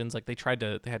limitations. Like they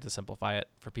had to simplify it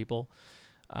for people.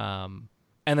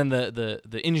 And then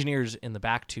the engineers in the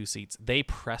back 2 seats, they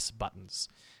press buttons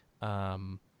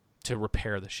to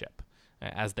repair the ship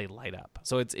as they light up.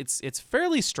 So it's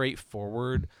fairly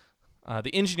straightforward.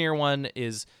 The engineer one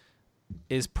is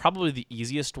probably the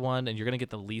easiest one, and you're going to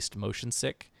get the least motion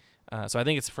sick. So I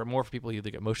think it's for people who either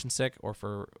get motion sick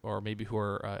or maybe who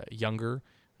are younger,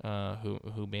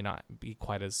 who may not be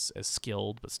quite as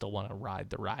skilled but still want to ride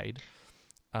the ride.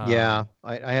 I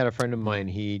had a friend of mine.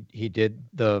 He did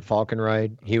the Falcon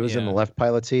ride. He was in the left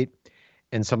pilot seat,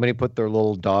 and somebody put their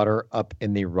little daughter up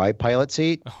in the right pilot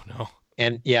seat. Oh no!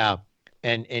 And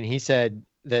and he said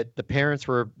that the parents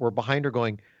were behind her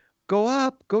going, "Go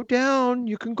up, go down.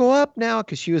 You can go up now,"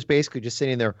 because she was basically just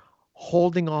sitting there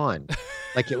holding on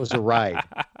like it was a ride.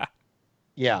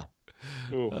 Yeah.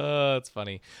 It's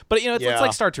funny, but it's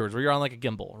like Star Tours where you're on like a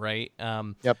gimbal, right?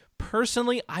 Yep.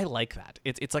 Personally, I like that.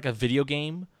 It's like a video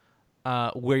game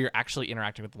where you're actually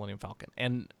interacting with the Millennium Falcon,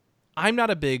 and I'm not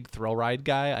a big thrill ride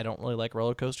guy. I don't really like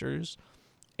roller coasters,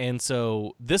 and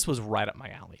so this was right up my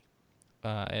alley.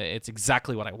 It's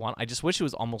exactly what I want. I just wish it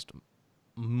was almost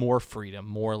more freedom,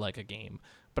 more like a game,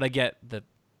 but I get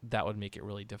that would make it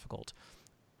really difficult.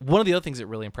 One of the other things that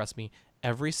really impressed me: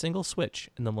 every single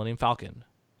switch in the Millennium Falcon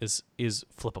is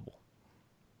flippable.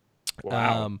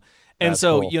 Wow. And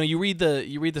so cool. you read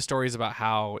the stories about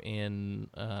how in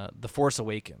The Force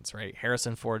Awakens, right?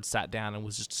 Harrison Ford sat down and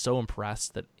was just so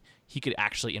impressed that he could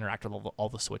actually interact with all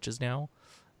the switches now,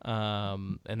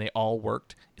 and they all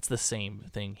worked. It's the same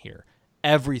thing here.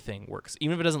 Everything works,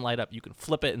 even if it doesn't light up. You can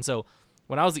flip it. And so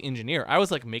when I was the engineer, I was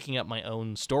like making up my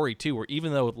own story too, where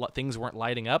even though things weren't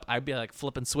lighting up, I'd be like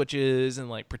flipping switches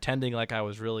and like pretending like I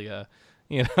was really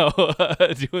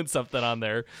doing something on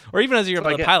there. Or even as you're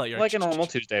the pilot, you're like a normal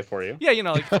Tuesday for you. Yeah,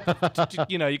 like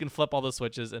you can flip all the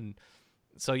switches, and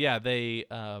so they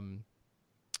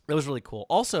it was really cool.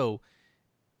 Also,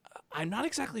 I'm not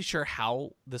exactly sure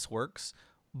how this works,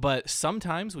 but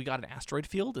sometimes we got an asteroid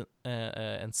field,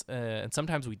 and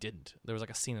sometimes we didn't. There was like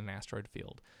a scene in an asteroid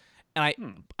field,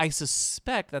 and I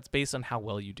suspect that's based on how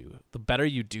well you do. The better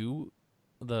you do,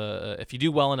 if you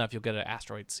do well enough, you'll get an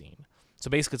asteroid scene. So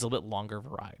basically, it's a little bit longer of a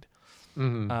ride.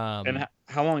 Mm-hmm. And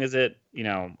how long is it?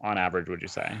 On average, would you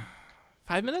say?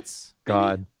 5 minutes?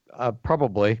 God,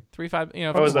 probably 3, 5.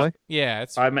 Probably. Yeah,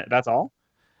 it's 5 minutes. That's all.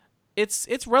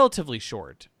 It's relatively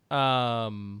short.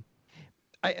 But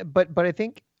I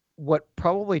think what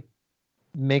probably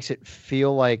makes it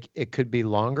feel like it could be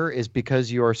longer is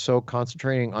because you are so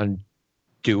concentrating on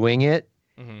doing it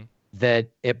that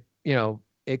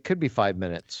it could be 5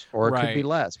 minutes or it could be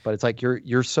less. But it's like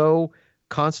you're so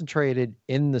concentrated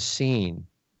in the scene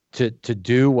to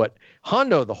do what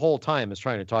Hondo the whole time is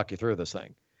trying to talk you through this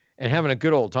thing and having a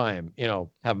good old time,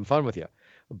 having fun with you.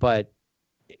 But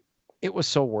it was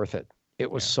so worth it.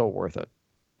 It was so worth it.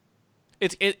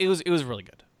 It was really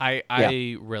good.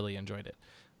 I really enjoyed it,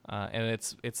 and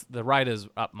it's the ride is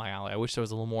up my alley. I wish there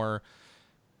was a little more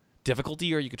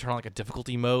difficulty, or you could turn on like a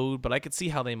difficulty mode. But I could see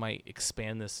how they might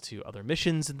expand this to other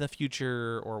missions in the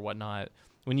future or whatnot.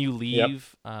 When you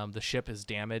leave, the ship is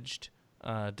damaged.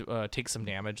 Takes some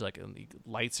damage, like the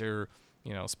lights are,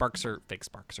 fake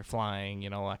sparks are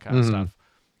flying, all that kind of stuff.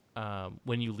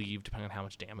 When you leave, depending on how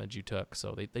much damage you took,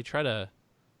 so they try to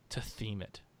theme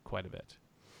it quite a bit.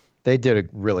 They did a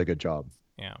really good job.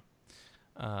 Yeah.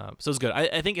 So it's good.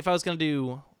 I think if I was going to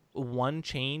do one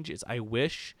change, is I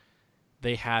wish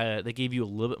they gave you a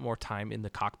little bit more time in the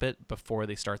cockpit before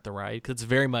they start the ride, because it's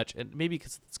very much, and maybe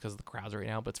it's because of the crowds right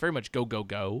now, but it's very much go, go,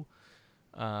 go.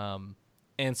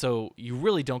 And so you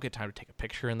really don't get time to take a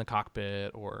picture in the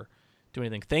cockpit or do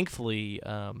anything. Thankfully,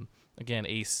 again,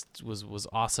 Ace was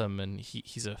awesome, and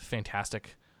he's a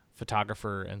fantastic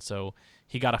photographer, and so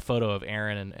he got a photo of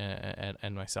Aaron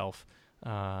and myself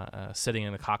sitting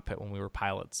in the cockpit when we were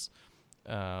pilots.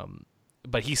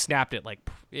 But he snapped it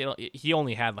he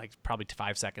only had like probably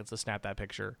 5 seconds to snap that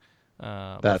picture.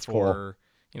 That's cool.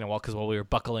 while we were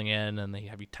buckling in, and they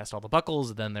have you test all the buckles,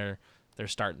 and then they're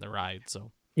starting the ride.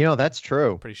 So That's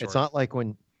true. Pretty short. It's not like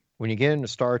when you get into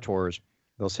Star Tours,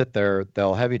 they'll sit there,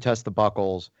 they'll have you test the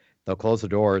buckles, they'll close the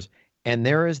doors, and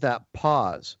there is that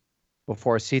pause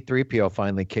before C-3PO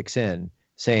finally kicks in,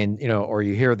 saying, or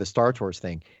you hear the Star Tours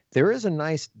thing. There is a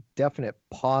nice, definite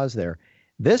pause there.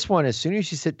 This one, as soon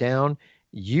as you sit down,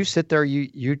 you sit there,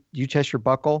 you test your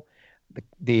buckle.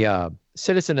 The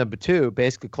citizen of Batuu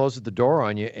basically closes the door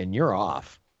on you, and you're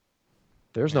off.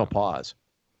 There's no pause.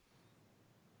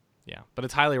 Yeah, but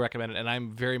it's highly recommended, and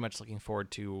I'm very much looking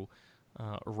forward to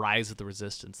Rise of the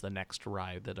Resistance, the next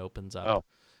ride that opens up.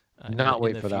 Not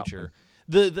wait in the for future.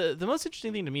 that one. The most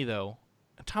interesting thing to me, though,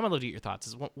 Tom, I'd love to get your thoughts,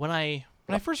 is when I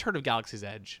first heard of Galaxy's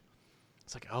Edge,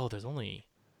 it's like, oh, there's only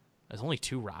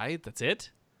 2 rides. That's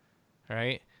it,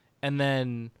 right? And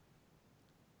then,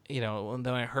 and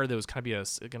then I heard there was going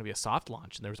to be a soft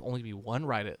launch, and there was only going to be 1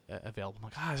 ride available. I'm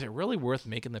like, is it really worth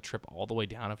making the trip all the way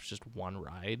down if it's just 1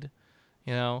 ride?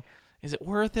 Is it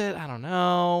worth it? I don't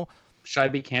know. Should I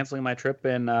be canceling my trip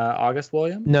in August,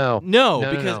 William? No,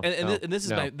 because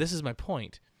no, this is my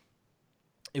point.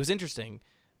 It was interesting.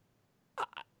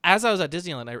 As I was at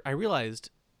Disneyland, I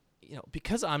realized,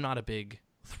 because I'm not a big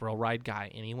thrill ride guy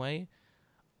anyway,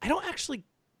 I don't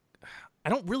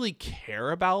really care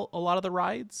about a lot of the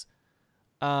rides.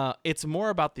 It's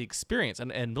more about the experience,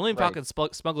 and Millennium Falcon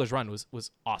Smuggler's Run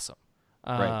was awesome.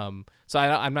 So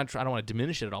I don't want to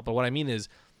diminish it at all, but what I mean is,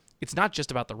 it's not just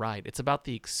about the ride; it's about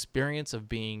the experience of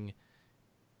being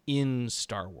in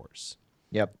Star Wars.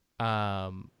 Yep.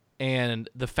 And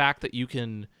the fact that you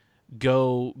can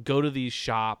go to these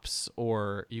shops,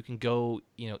 or you can go,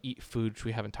 eat food, which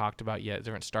we haven't talked about yet,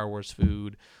 different Star Wars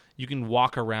food. You can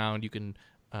walk around. You can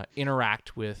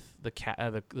interact with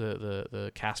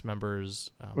the cast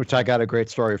members. Which I got a great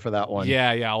story for that one.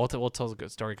 Yeah. We'll tell a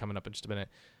good story coming up in just a minute.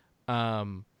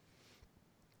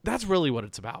 That's really what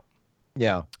it's about.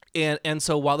 Yeah. And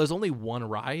so while there's only 1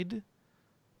 ride,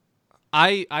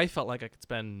 I felt like I could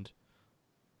spend,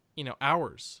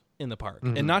 hours in the park,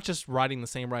 and not just riding the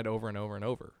same ride over and over and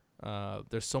over.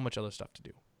 There's so much other stuff to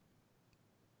do.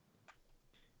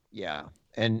 Yeah.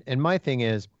 And my thing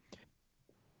is,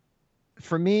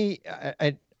 for me,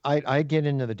 I get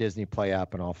into the Disney Play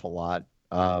app an awful lot.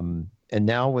 And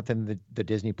now within the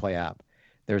Disney Play app,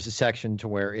 there's a section to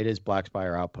where it is Black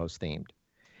Spire Outpost themed.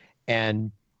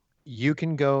 And you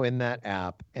can go in that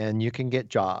app and you can get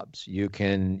jobs. You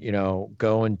can,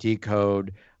 go and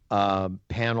decode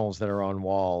panels that are on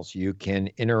walls. You can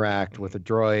interact with a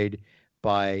droid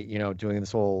by, doing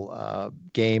this whole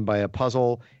game by a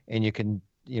puzzle, and you can,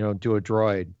 do a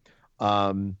droid.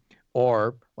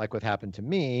 Or like what happened to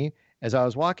me as I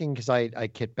was walking, because I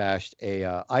kit bashed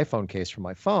a iPhone case for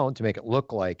my phone to make it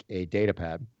look like a data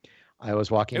pad. I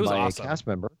was walking by a cast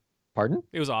member. Pardon?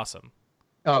 It was awesome.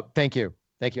 Oh, thank you.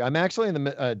 I'm actually in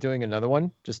the doing another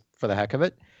one just for the heck of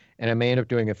it, and I may end up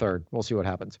doing a third. We'll see what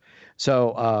happens.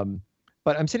 So,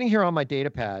 but I'm sitting here on my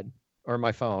data pad or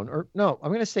my phone, or no, I'm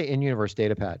going to say in-universe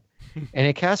data pad, and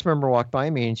a cast member walked by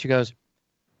me and she goes,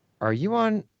 Are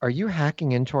you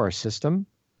hacking into our system?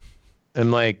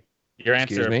 I'm like, your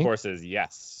answer, of course, is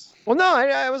yes. Well, no,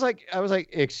 I was like,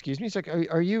 excuse me. It's like,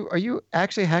 are you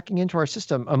actually hacking into our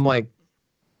system? I'm like,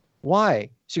 why?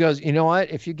 She goes, you know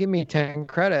what? If you give me 10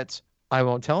 credits, I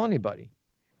won't tell anybody.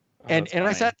 And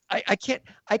I sat, I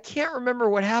can't remember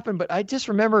what happened, but I just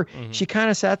remember she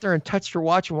kind of sat there and touched her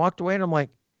watch and walked away. And I'm like,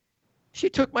 she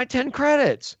took my 10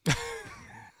 credits.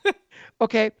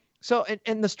 Okay. So,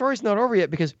 and the story's not over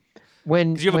yet, because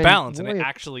when you have a balance, and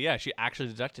she actually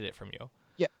deducted it from you.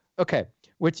 Yeah. Okay.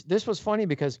 Which this was funny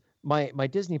because my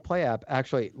Disney Play app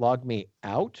actually logged me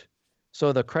out.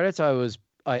 So the credits I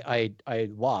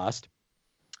lost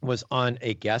was on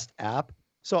a guest app.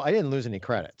 So I didn't lose any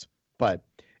credits. But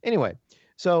anyway,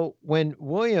 so when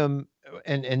William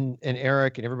and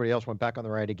Eric and everybody else went back on the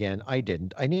ride again, I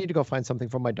didn't. I needed to go find something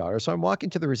for my daughter. So I'm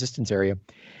walking to the Resistance area,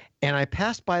 and I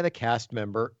passed by the cast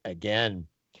member again.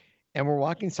 And we're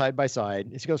walking side by side.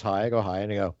 And she goes, hi. I go, hi.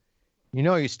 And I go,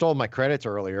 you stole my credits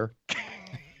earlier.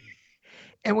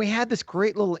 And we had this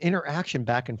great little interaction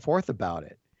back and forth about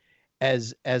it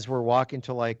as we're walking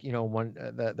to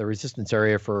the Resistance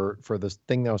area for this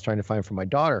thing that I was trying to find for my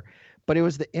daughter. But it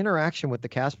was the interaction with the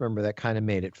cast member that kind of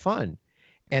made it fun.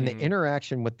 And the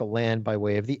interaction with the land by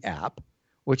way of the app,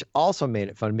 which also made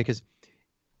it fun, because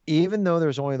even though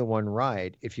there's only the one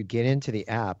ride, if you get into the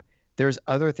app, there's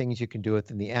other things you can do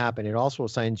within the app. And it also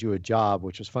assigns you a job,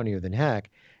 which was funnier than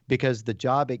heck, because the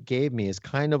job it gave me is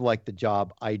kind of like the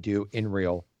job I do in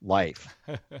real life,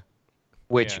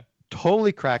 which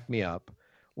totally cracked me up,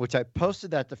 which I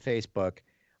posted that to Facebook.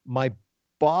 My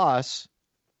boss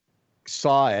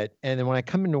saw it, and then when I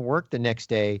come into work the next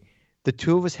day, the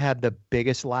two of us had the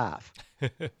biggest laugh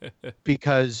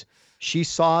because she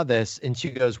saw this and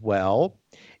she goes, well,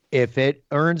 if it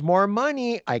earns more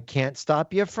money, I can't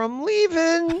stop you from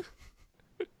leaving.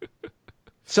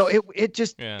 So it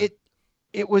just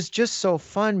it was just so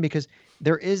fun because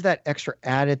there is that extra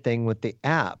added thing with the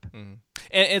app. And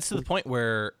it's to the point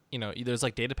where, there's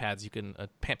like data pads you can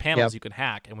panels you can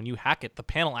hack, and when you hack it, the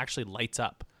panel actually lights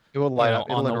up. It will light up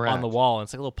on the wall. And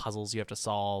it's like little puzzles you have to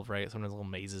solve, right? Sometimes little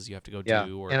mazes you have to go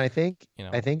do. Or, and I think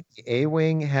the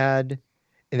A-Wing had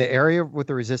in the area with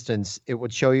the resistance, it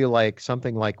would show you like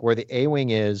something like where the A-Wing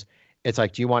is. It's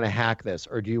like, do you want to hack this,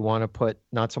 or do you want to put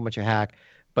not so much a hack,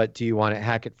 but do you want to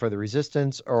hack it for the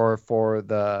resistance or for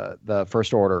the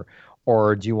First Order?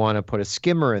 Or do you want to put a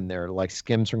skimmer in there, like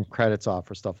skim some credits off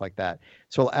or stuff like that?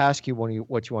 So it'll ask you what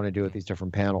you want to do with these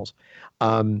different panels.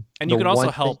 And you can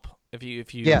also help if you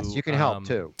yes, you can help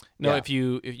too. No, if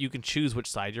you can choose which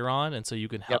side you're on, and so you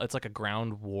can help. It's like a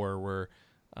ground war where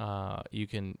you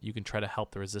can try to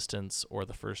help the resistance or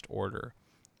the First Order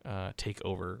take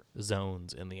over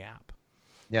zones in the app.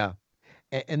 Yeah,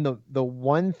 and the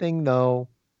one thing though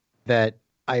that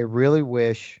I really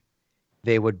wish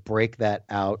they would break that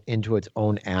out into its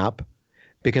own app,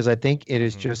 because I think it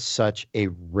is just such a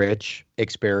rich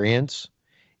experience.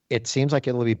 It seems like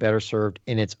it'll be better served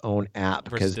in its own app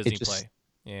versus because Disney Play.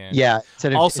 Yeah.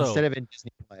 Instead of in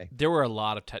Disney Play. There were a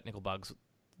lot of technical bugs,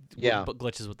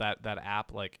 glitches with that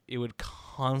app. Like it would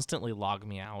constantly log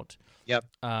me out. Yep.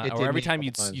 Or every time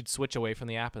you'd switch away from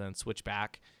the app and then switch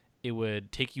back, it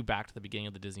would take you back to the beginning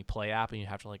of the Disney Play app, and you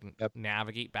have to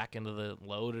navigate back into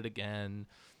load it again.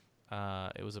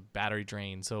 It was a battery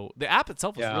drain. So the app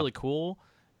itself was really cool.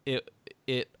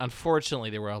 It unfortunately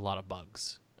there were a lot of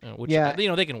bugs, which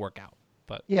they can work out.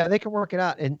 But they can work it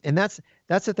out, and that's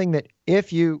the thing that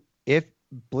if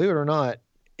believe it or not,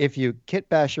 if you kit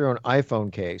bash your own iPhone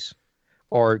case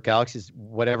or Galaxy's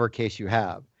whatever case you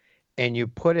have, and you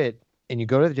put it and you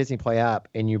go to the Disney Play app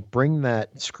and you bring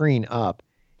that screen up,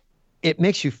 it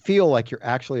makes you feel like you're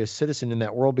actually a citizen in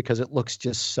that world because it looks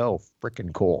just so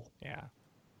freaking cool. Yeah.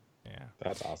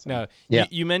 That's awesome. No,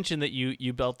 you mentioned that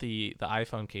you built the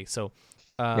iPhone case. So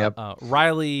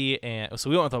Riley and so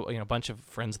we went with a bunch of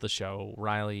friends of the show,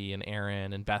 Riley and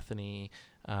Aaron and Bethany,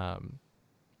 and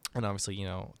obviously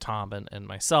Tom and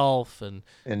myself and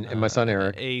my son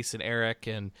Eric, Ace and Eric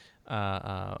and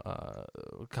a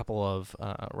couple of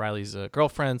Riley's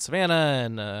girlfriends, Savannah,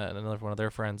 and another one of their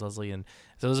friends, Leslie, and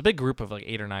so it was a big group of like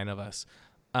 8 or 9 of us,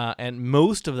 and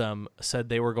most of them said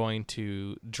they were going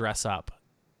to dress up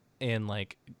in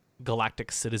like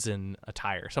galactic citizen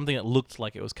attire, something that looked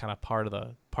like it was kind of part of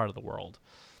the world.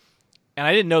 And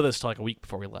I didn't know this till like a week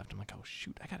before we left. I'm like, oh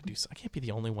shoot, I can't be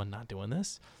the only one not doing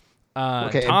this.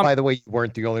 Okay, Tom, and by the way, you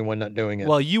weren't the only one not doing it.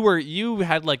 Well, you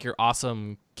had like your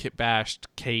awesome kit bashed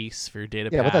case for your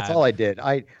data pad. Yeah, but that's all I did.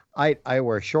 I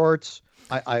wear shorts.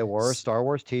 I wore a Star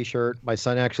Wars T-shirt. My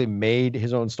son actually made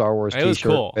his own Star Wars T-shirt. It was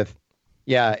cool.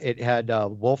 It had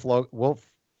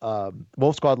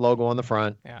Wolf Squad logo on the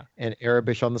front, and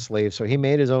Arabish on the sleeve. So he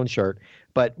made his own shirt.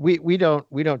 But we don't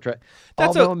try.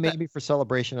 Although maybe for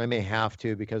celebration I may have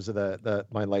to because of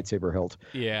my lightsaber hilt.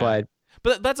 Yeah.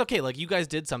 But that's okay. Like you guys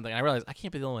did something. I realized I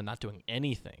can't be the only one not doing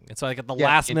anything. And so like at the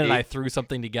last minute I threw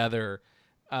something together.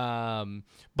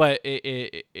 But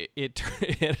it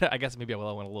I guess maybe I went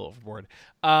a little overboard.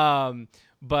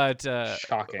 But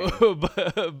shocking.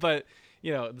 But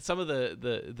some of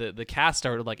the cast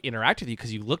started like interact with you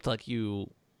because you looked like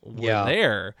you were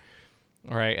there,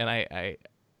 right? And I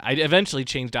eventually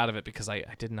changed out of it because I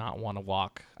did not want to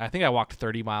walk. I think I walked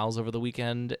 30 miles over the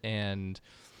weekend, and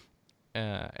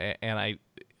I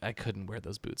couldn't wear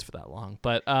those boots for that long.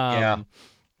 But the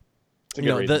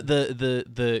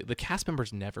cast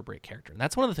members never break character, and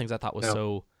that's one of the things I thought was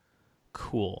so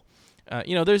cool.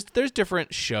 There's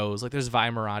different shows, like there's Vi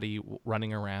Marati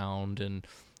running around, and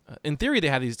in theory they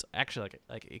have these actually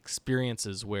like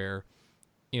experiences where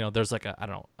there's like I don't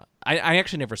know, I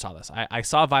actually never saw this. I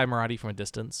saw Vi Marati from a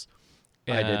distance.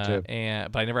 I did too,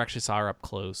 but I never actually saw her up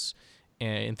close.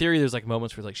 And in theory, there's like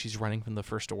moments where like she's running from the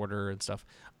First Order and stuff.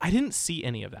 I didn't see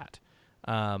any of that.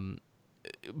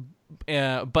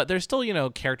 But there's still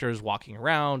characters walking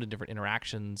around and different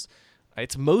interactions.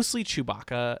 It's mostly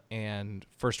Chewbacca and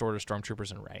First Order stormtroopers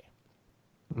and Rey.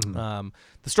 Mm-hmm.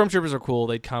 The stormtroopers are cool.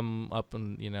 They'd come up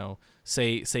and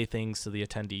say things to the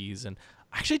attendees, and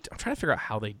actually I'm trying to figure out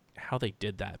how they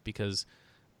did that because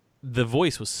the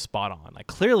voice was spot on. Like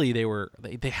clearly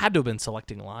they had to have been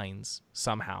selecting lines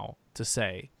somehow to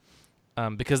say,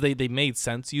 because they made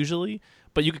sense usually,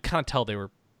 but you could kind of tell they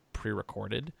were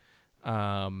pre-recorded.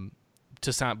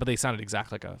 to sound, but they sounded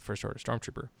exactly like a First Order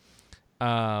stormtrooper.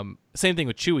 Same thing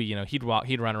with Chewie. You know, he'd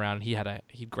run around and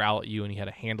he'd growl at you, and he had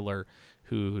a handler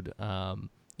who'd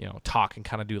talk and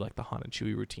kind of do like the Han and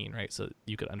Chewie routine, right? So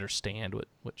you could understand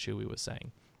what Chewie was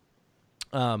saying.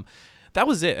 That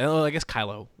was it. And I guess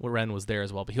Kylo Ren was there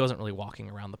as well, but he wasn't really walking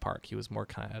around the park. He was more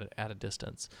kind of at a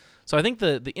distance. So I think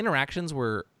the interactions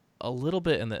were a little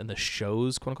bit, and the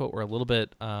shows, quote unquote, were a little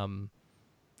bit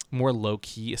more low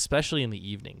key, especially in the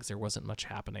evenings. There wasn't much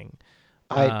happening.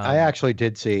 I actually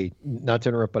did see, not to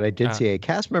interrupt, but I did see a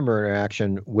cast member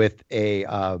interaction with a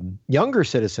younger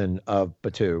citizen of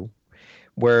Batuu,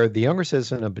 where the younger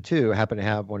citizen of Batuu happened to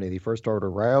have one of the First Order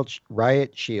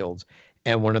riot shields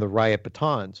and one of the riot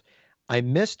batons. I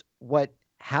missed what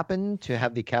happened to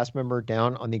have the cast member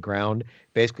down on the ground,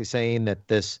 basically saying that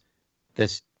this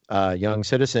young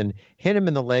citizen hit him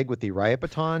in the leg with the riot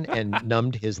baton and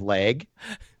numbed his leg,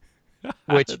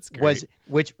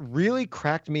 which really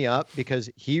cracked me up because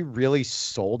he really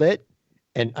sold it.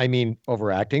 And I mean,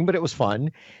 overacting, but it was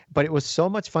fun. But it was so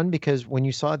much fun because when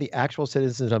you saw the actual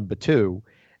citizens of Batuu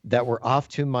that were off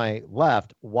to my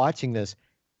left watching this,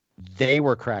 they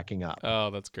were cracking up.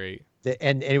 Oh, that's great.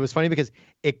 And it was funny because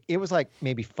it was like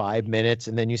maybe 5 minutes,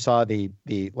 and then you saw the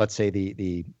let's say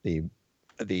the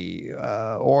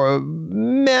or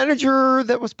manager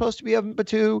that was supposed to be of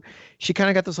Batuu. She kind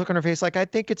of got this look on her face like, I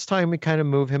think it's time we kind of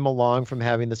move him along from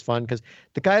having this fun, because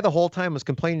the guy the whole time was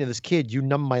complaining to this kid, you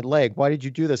numb my leg. Why did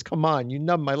you do this? Come on, you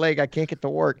numb my leg. I can't get to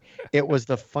work. It was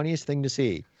the funniest thing to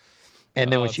see.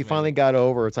 And then when she finally got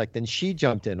over, it's like then she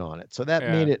jumped in on it. So that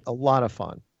made it a lot of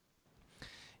fun.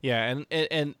 Yeah,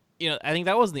 and you know, I think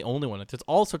that wasn't the only one. It's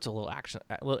all sorts of little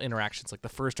interactions. Like the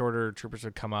First Order troopers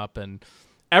would come up, and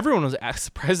everyone was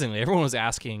asking.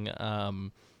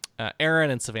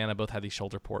 Aaron and Savannah both had these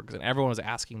shoulder porgs, and everyone was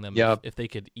asking them if they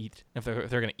could eat, if they're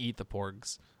going to eat the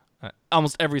porgs.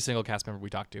 Almost every single cast member we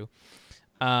talked to.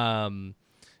 And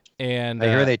I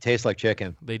hear they taste like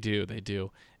chicken. They do.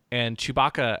 And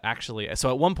Chewbacca actually.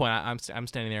 So at one point, I'm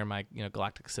standing there in my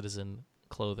Galactic Citizen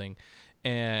clothing,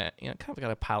 and kind of got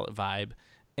a pilot vibe.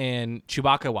 And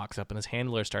Chewbacca walks up, and his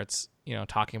handler starts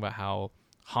talking about how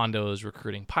Hondo is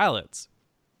recruiting pilots.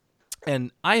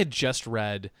 And I had just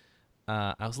read.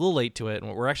 I was a little late to it,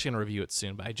 and we're actually going to review it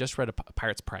soon. But I just read A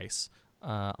Pirate's Price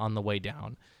on the way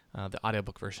down. The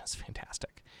audiobook version is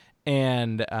fantastic,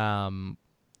 and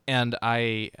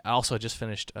I also just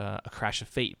finished A Crash of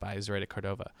Fate by Zoraida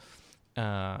Cordova,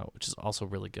 which is also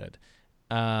really good.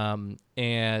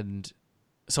 And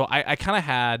so I kind of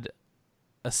had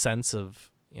a sense of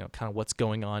kind of what's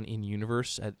going on in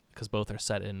universe because both are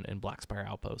set in Black Spire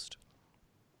Outpost.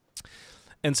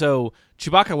 And so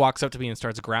Chewbacca walks up to me and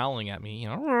starts growling at me,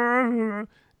 and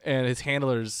his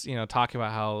handler's talking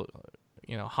about how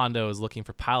Hondo is looking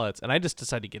for pilots, and I just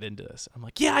decided to get into this. I'm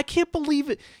like, yeah, I can't believe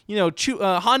it.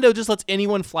 Hondo just lets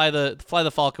anyone fly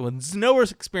the Falcon with no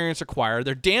experience required.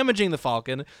 They're damaging the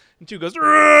Falcon. And Chewie goes,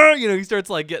 he starts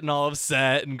like getting all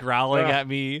upset and growling at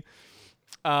me.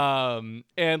 And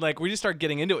like we just start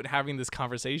getting into it and having this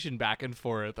conversation back and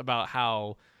forth about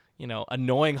how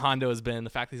annoying Hondo has been,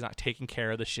 the fact that he's not taking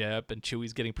care of the ship, and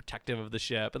Chewie's getting protective of the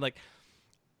ship, and like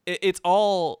it's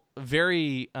all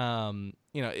very none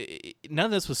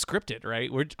of this was scripted, right?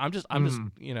 I'm just ad-libbing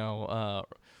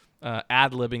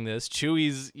this.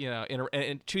 Chewie's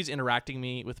Chewie's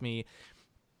interacting with me,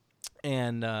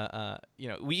 and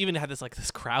we even had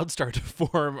this crowd start to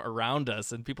form around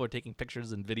us, and people are taking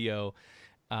pictures and video,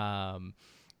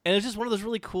 and it's just one of those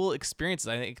really cool experiences.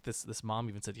 I think this mom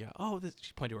even said, she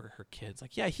pointed to her kids,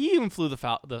 like, yeah, he even flew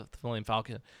the Millennium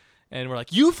Falcon. And we're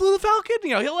like, you flew the Falcon?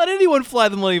 He'll let anyone fly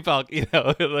the Millennium Falcon,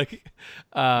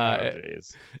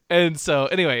 And so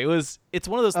anyway, it's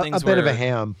one of those things a bit of a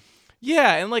ham.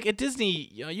 Yeah, and like at Disney,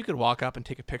 you could walk up and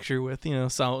take a picture with,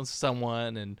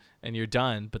 someone and you're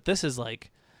done. But this is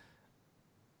like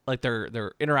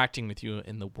they're interacting with you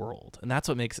in the world, and that's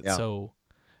what makes it so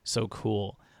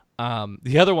cool.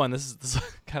 The other one, this is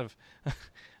kind of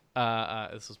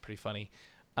this was pretty funny.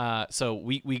 So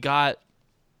we got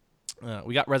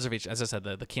reservations. As I said,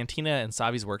 the Cantina and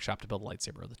Savi's workshop to build a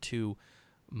lightsaber are the two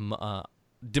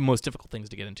most difficult things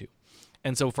to get into.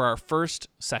 And so for our first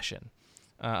session,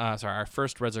 our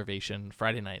first reservation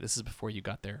Friday night. This is before you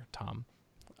got there, Tom.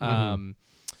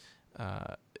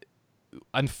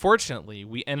 Unfortunately,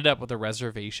 we ended up with a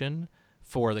reservation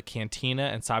for the Cantina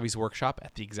and Savi's workshop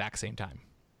at the exact same time.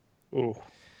 Oh.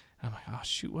 I'm like, oh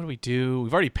shoot, what do we do?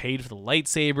 We've already paid for the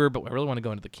lightsaber, but we really want to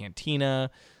go into the Cantina.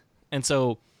 And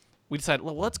so we decided,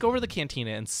 well, let's go over to the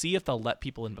Cantina and see if they'll let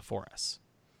people in before us.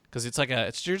 because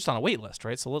it's you're just on a wait list,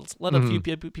 right? So let's let a few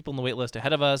people on the wait list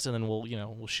ahead of us, and then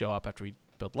we'll show up after we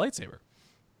build the lightsaber.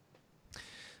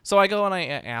 So I go and I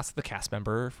ask the cast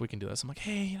member if we can do this. I'm like,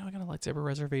 hey, I got a lightsaber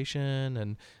reservation,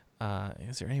 and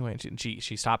is there any way? And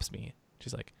she stops me.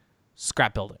 She's like,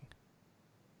 scrap building.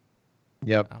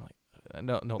 Yep. I'm like,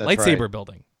 no, That's lightsaber right.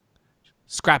 building,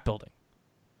 scrap building.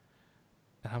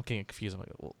 And I'm getting confused. I'm like,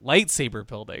 well, lightsaber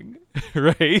building,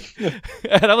 right?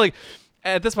 And I'm like,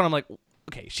 at this point, I'm like,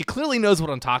 okay, she clearly knows what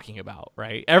I'm talking about,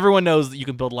 right? Everyone knows that you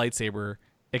can build a lightsaber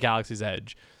at Galaxy's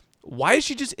Edge. Why does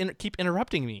she just keep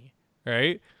interrupting me,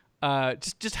 right?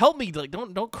 Just help me. Like,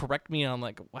 don't correct me on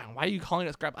like, wow, why are you calling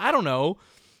it scrap? I don't know.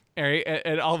 All right,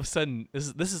 and all of a sudden,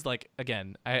 this is like,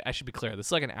 again, I should be clear. This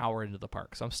is like an hour into the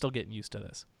park, so I'm still getting used to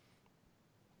this.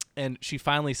 And she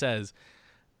finally says,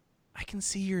 I can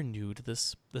see you're new to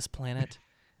this planet.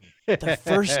 The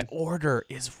First Order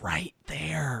is right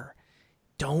there.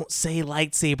 Don't say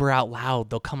lightsaber out loud.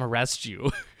 They'll come arrest you.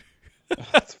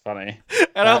 That's funny.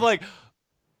 And I'm like,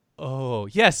 oh,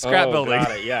 yes, scrap building.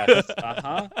 Got it. Yes.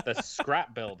 The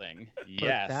scrap building. But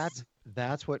Yes.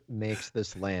 that's what makes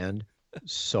this land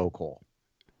so cool.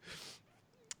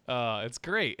 It's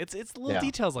great. It's little Yeah.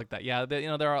 details like that. Yeah,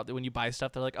 there are, when you buy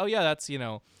stuff, they're like, oh yeah, that's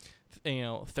 30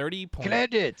 points.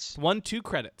 Credits. 2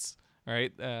 credits. All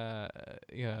right.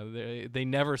 They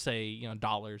never say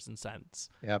dollars and cents.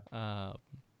 Yep. And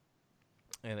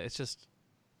it's just,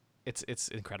 it's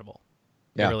incredible.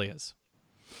 Yeah. It really is.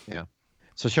 Yeah.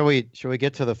 So shall we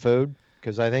get to the food?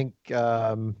 Because I think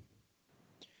Yeah.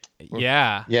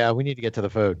 we need to get to the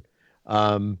food.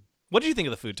 What did you think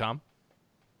of the food, Tom?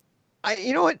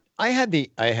 You know what? I had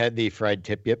the fried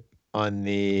tip-yip on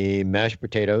the mashed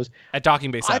potatoes. At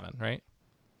Docking Bay 7, right?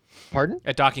 Pardon?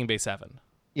 At Docking Bay 7.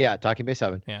 Yeah, Docking Bay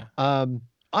 7. Yeah. I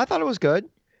thought it was good.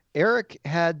 Eric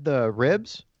had the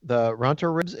ribs, the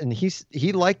Ronto ribs, and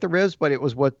he liked the ribs, but it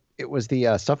was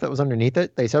the stuff that was underneath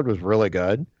it. They said was really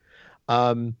good.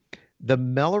 The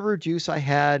Mellower juice I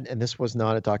had, and this was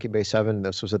not at Docking Bay 7.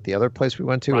 This was at the other place we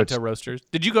went to. Ronto Roasters.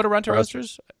 Did you go to Ronto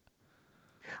Roasters?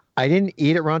 I didn't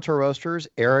eat at Ronto Roasters.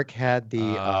 Eric had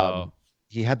the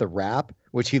he had the wrap,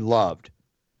 which he loved.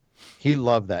 He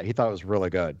loved that. He thought it was really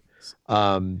good.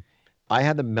 I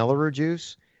had the Mellower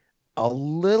juice, a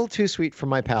little too sweet for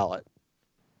my palate.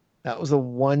 That was the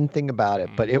one thing about it,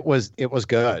 but it was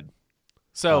good.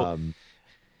 So,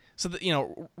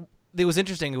 it was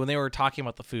interesting when they were talking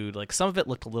about the food. Like, some of it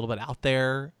looked a little bit out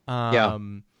there. Yeah.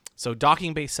 So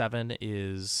Docking Bay 7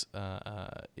 is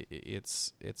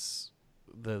it's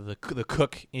the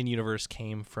cook in universe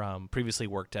came from previously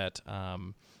worked at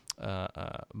Maz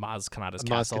Kanata's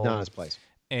castle. Maz Kanata's place.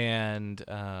 And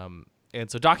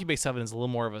so Docking Bay 7 is a little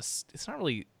more of it's not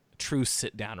really a true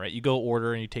sit down, right? You go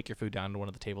order and you take your food down to one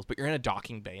of the tables, but you're in a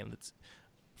docking bay and it's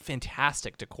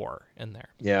fantastic decor in there.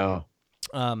 Yeah.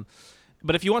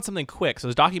 But if you want something quick, so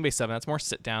there's Docking Bay 7, that's more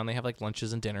sit down. They have like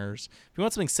lunches and dinners. If you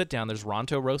want something sit down, there's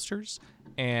Ronto Roasters,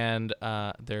 and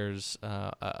there's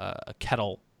a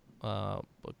kettle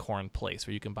corn place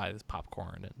where you can buy this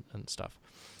popcorn and stuff.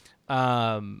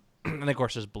 And of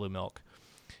course, there's Blue Milk.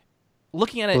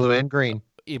 Looking at it, Blue and green.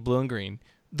 Yeah, blue and green.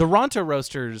 The Ronto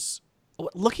Roasters,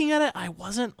 looking at it, I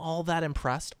wasn't all that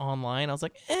impressed online. I was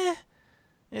like,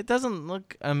 it doesn't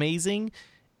look amazing.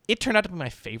 It turned out to be my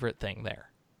favorite thing there.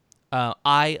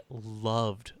 I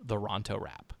loved the Ronto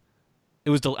wrap. It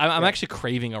was. I'm actually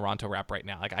craving a Ronto wrap right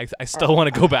now. Like I still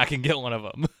want to go back and get one of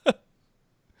them.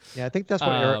 Yeah, I think that's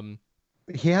what Eric.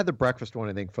 He had the breakfast one,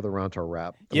 I think, for the Ronto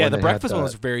wrap. The breakfast one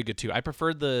was very good too. I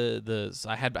preferred the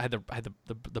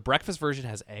breakfast version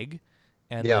has egg,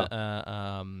 and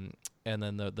and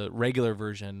then the regular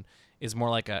version is more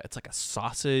like it's like a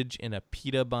sausage in a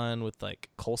pita bun with like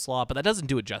coleslaw, but that doesn't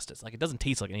do it justice. Like, it doesn't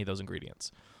taste like any of those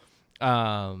ingredients.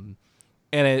 And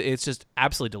it's just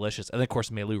absolutely delicious. And then, of course,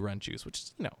 Melu Run juice, which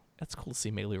is, that's cool to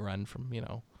see Melu Run from,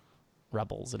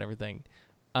 Rebels and everything.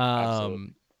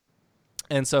 Absolutely.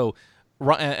 And so,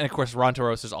 and of course, Ronto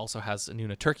Roasters also has a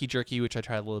Nuna turkey jerky, which I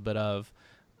tried a little bit of.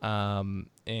 And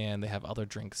they have other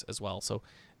drinks as well. So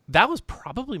that was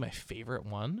probably my favorite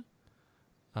one.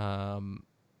 It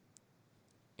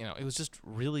was just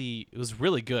really,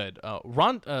 good.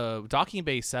 Docking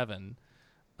Bay 7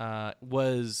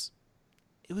 was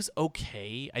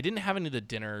okay. I didn't have any of the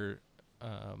dinner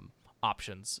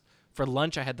options. For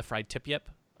lunch, I had the fried tip-yip,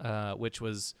 which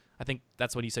was, I think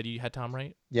that's what you said you had, Tom,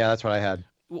 right? Yeah, that's what I had.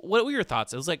 What were your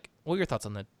thoughts? What were your thoughts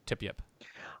on the tip-yip?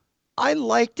 I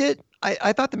liked it.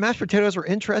 I thought the mashed potatoes were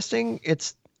interesting.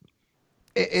 It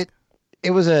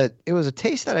was a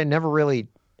taste that I never really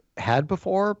had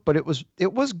before, but it was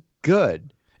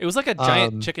good. It was like a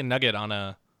giant chicken nugget on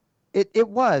a It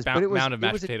was, Mound- but it was mound of it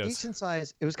mashed was a potatoes. decent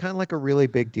size. It was kind of like a really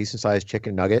big, decent sized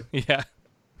chicken nugget, Yeah.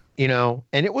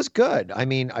 and it was good. I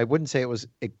mean, I wouldn't say it was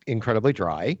incredibly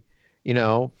dry,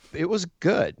 it was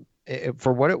good.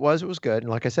 For what it was good. And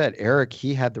like I said, Eric,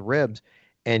 he had the ribs,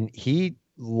 and he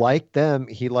liked them.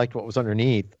 He liked what was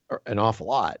underneath an awful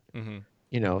lot,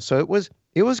 so it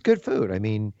was good food. I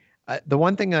mean, the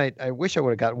one thing I wish I would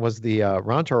have gotten was the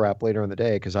Ronto wrap later in the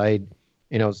day, because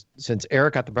since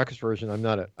Eric got the breakfast version, I'm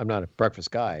not a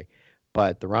breakfast guy,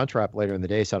 but the Ronto wrap later in the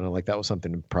day sounded like that was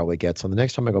something to probably get. So the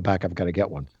next time I go back, I've got to get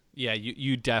one. Yeah,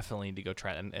 you definitely need to go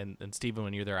try it. And Stephen,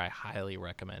 when you're there, I highly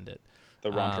recommend it. The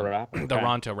Ronto wrap. The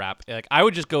Ronto wrap. Like, I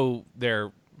would just go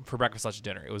there for breakfast, lunch, and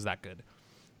dinner. It was that good.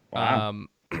 Wow.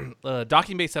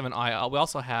 Docking Bay 7, we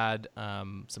also had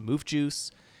some moof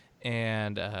juice,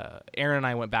 and Aaron and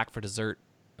I went back for dessert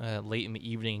late in the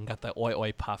evening and got the oi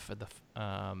oi puff at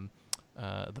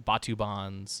the Batu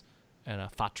Bonds and a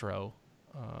Fatro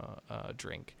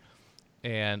drink.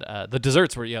 And the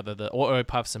desserts were, the oi oi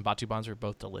puffs and Batu Bonds were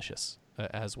both delicious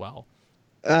as well.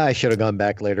 I should have gone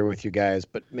back later with you guys,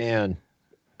 but man,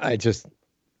 I just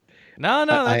No,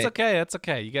 that's okay. That's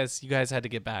okay. You guys had to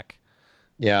get back.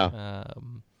 Yeah.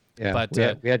 Yeah.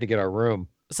 But we had to get our room.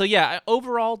 So yeah,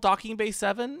 overall, Docking Bay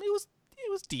 7, it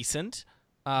was decent.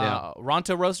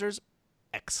 Ronto Roasters,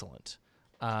 excellent.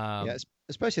 Yeah,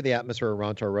 especially the atmosphere of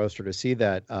Ronto Roaster, to see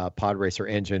that pod racer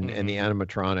engine and the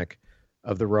animatronic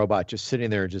of the robot just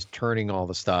sitting there, just turning all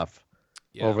the stuff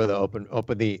over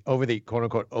the quote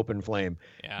unquote open flame.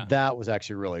 Yeah, that was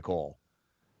actually really cool.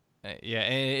 Yeah,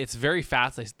 and it's very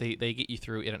fast. They get you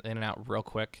through in and out real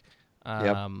quick.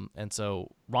 And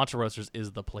so Ronto Roasters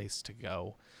is the place to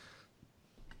go.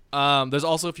 There's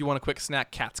also, if you want a quick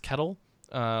snack, Cat's Kettle,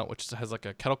 which has like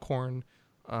a kettle corn,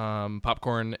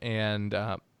 popcorn, and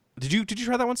did you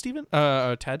try that one, Steven?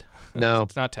 Ted? No,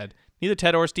 it's not Ted. Neither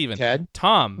Ted or Steven. Ted?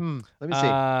 Tom. Let me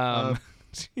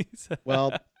see.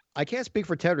 Well, I can't speak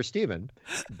for Ted or Steven,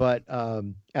 but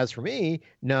as for me,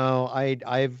 no,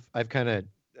 I've kind of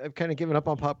given up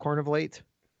on popcorn of late.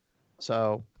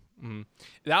 So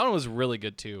that one was really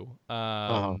good too.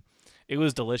 It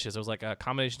was delicious. It was like a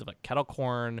combination of like kettle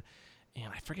corn,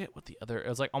 and I forget what the other. It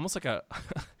was like almost like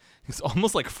it's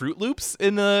almost like Fruit Loops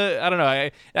in the. I don't know.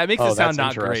 That makes it sound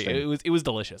not great. It was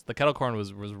delicious. The kettle corn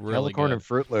was really kettle corn good. and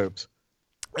Fruit Loops.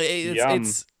 I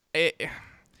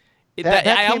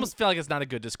almost feel like it's not a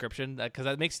good description because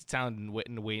that makes it sound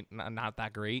not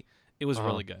that great. It was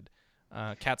really good.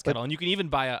 Cat's Kettle, and you can even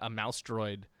buy a mouse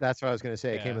droid. That's what I was going to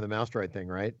say. It came with a mouse droid thing,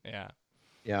 right? Yeah.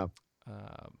 Yeah.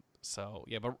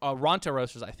 But Ronto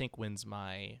Roasters I think wins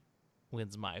my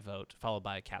vote, followed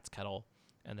by Cat's Kettle,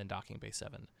 and then Docking Bay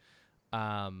 7.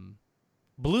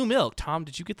 Blue milk. Tom,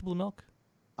 did you get the blue milk?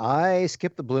 I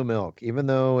skipped the blue milk, even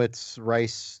though it's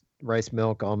rice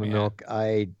milk, almond milk.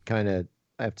 I have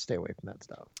to stay away from that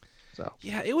stuff. So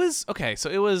yeah, it was okay. So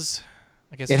it was.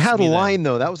 I guess it had a line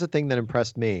though. That was the thing that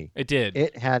impressed me. It did.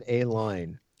 It had a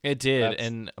line. It did,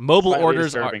 and mobile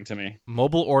orders are to me.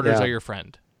 Mobile orders are your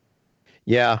friend.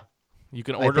 Yeah. You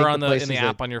can order in the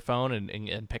app on your phone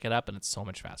and pick it up, and it's so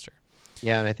much faster.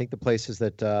 Yeah, and I think the places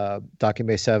that Docking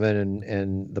Bay 7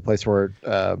 and the place where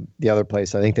the other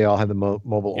place, I think they all have the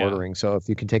mobile ordering. So if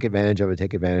you can take advantage of it,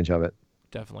 take advantage of it.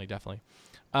 Definitely.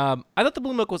 I thought the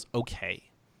blue milk was okay.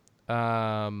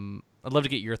 I'd love to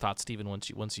get your thoughts, Stephen,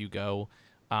 once you go.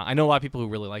 I know a lot of people who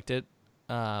really liked it.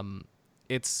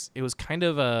 It was kind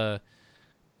of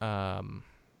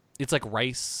it's like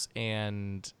rice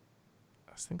and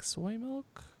I think soy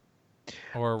milk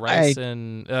or rice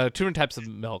and two different types of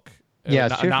milk. Yeah,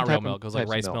 not real milk. It was like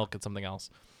rice milk and something else.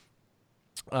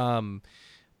 I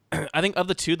think of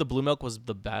the two, the blue milk was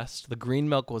the best. The green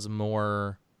milk was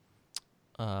more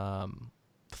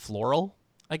floral,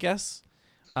 I guess.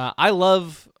 I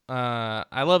love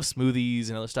smoothies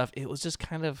and other stuff. It was just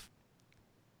kind of,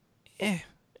 it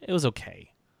was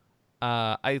okay.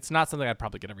 It's not something I'd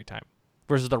probably get every time.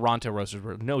 Versus the Ronto Roasters,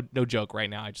 were no joke. Right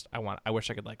now, I wish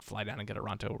I could like fly down and get a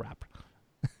Ronto wrap.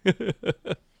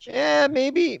 Yeah,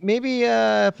 maybe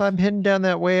if I'm heading down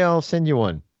that way, I'll send you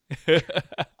one.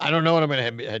 I don't know what I'm gonna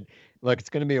head. Look, it's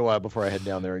gonna be a while before I head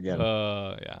down there again.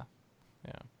 Yeah.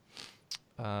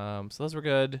 So those were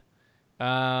good.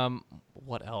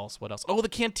 What else? Oh, the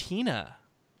cantina.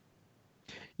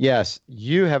 Yes,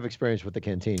 you have experience with the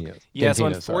cantina. Yeah, so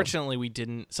unfortunately we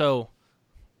didn't. So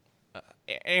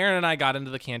Aaron and I got into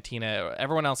the cantina.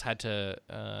 Everyone else had to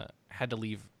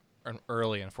leave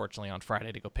early, unfortunately, on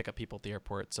Friday to go pick up people at the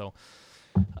airport. So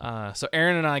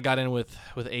Aaron and I got in with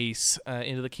Ace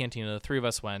into the cantina. The three of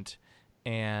us went,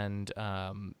 and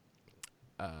I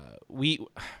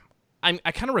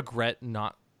kind of regret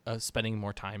not spending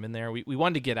more time in there. We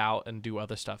wanted to get out and do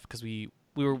other stuff because we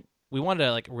wanted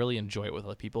to like really enjoy it with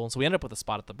other people. And so we ended up with a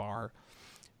spot at the bar,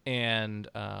 and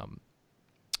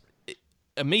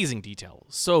amazing detail,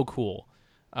 so cool.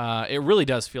 It really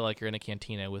does feel like you're in a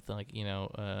cantina with like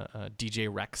DJ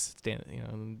Rex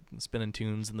spinning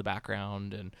tunes in the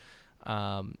background, and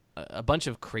a bunch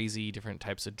of crazy different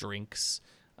types of drinks,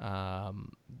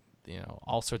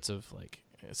 all sorts of like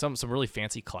some really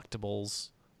fancy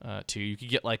collectibles too. You could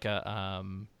get like a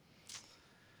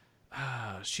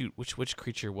which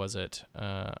creature was it?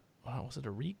 Was it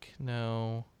a reek?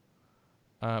 No,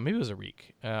 maybe it was a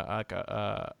reek.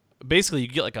 Basically, you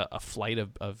get like a flight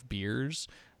of beers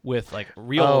with like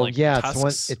real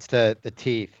tusks. It's the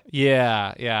teeth.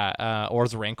 Yeah. Or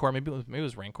it's Rancor. Maybe it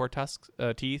was Rancor tusks,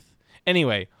 teeth.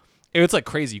 Anyway, it was like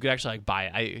crazy. You could actually like buy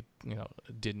it. I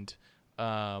didn't.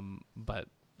 But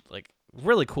like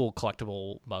really cool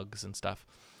collectible mugs and stuff.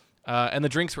 And the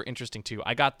drinks were interesting too.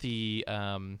 I got the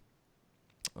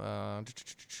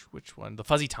which one? The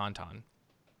Fuzzy Tauntaun,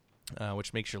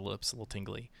 which makes your lips a little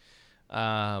tingly.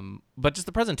 But just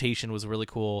the presentation was really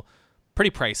cool.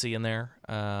 Pretty pricey in there,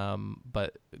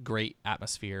 but great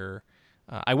atmosphere.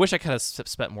 I wish I could have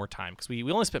spent more time because we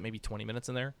only spent maybe 20 minutes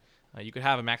in there. You could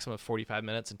have a maximum of 45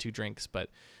 minutes and 2 drinks, but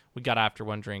we got after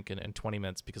 1 drink and 20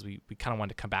 minutes because we kind of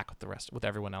wanted to come back with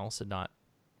everyone else and not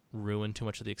ruin too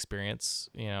much of the experience,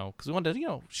 because we wanted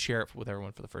to, share it with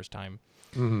everyone for the first time.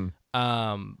 Mm-hmm.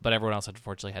 But everyone else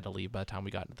unfortunately had to leave by the time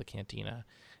we got into the cantina.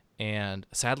 And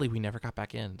sadly, we never got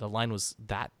back in. The line was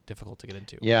that difficult to get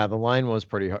into. Yeah, the line was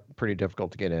pretty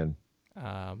difficult to get in.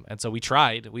 And so we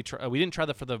tried. We didn't try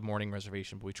for the morning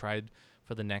reservation, but we tried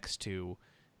for the next 2,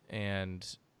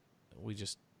 and we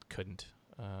just couldn't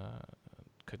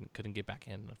get back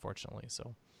in, unfortunately.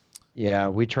 So. Yeah,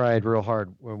 we tried real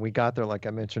hard. When we got there, like I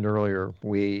mentioned earlier,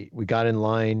 we got in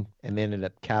line and they ended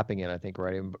up capping it, I think,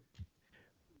 right?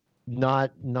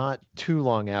 Not too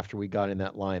long after we got in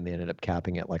that line, they ended up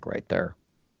capping it like right there.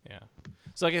 Yeah.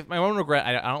 So like, if my one regret,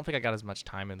 I don't think I got as much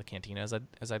time in the cantina as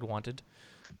I'd wanted.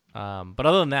 But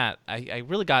other than that, I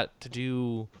really got to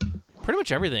do pretty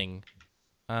much everything.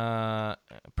 Pretty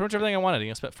much everything I wanted.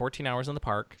 I spent 14 hours in the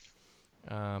park.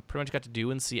 Pretty much got to do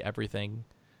and see everything.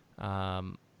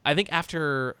 I think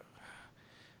after,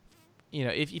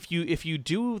 if you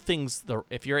do things,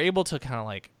 if you're able to kind of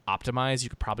like optimize, you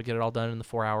could probably get it all done in the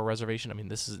 4-hour reservation. I mean,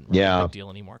 this isn't really a big deal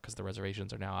anymore because the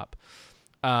reservations are now up.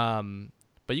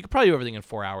 But you could probably do everything in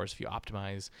 4 hours if you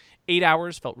optimize. 8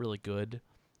 hours felt really good.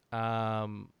 By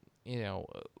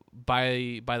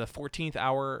the 14th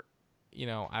hour,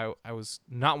 I was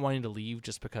not wanting to leave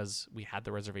just because we had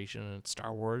the reservation and it's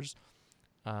Star Wars.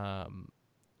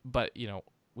 But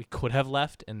we could have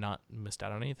left and not missed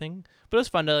out on anything. But it was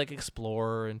fun to like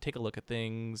explore and take a look at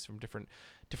things from different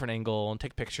angle and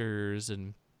take pictures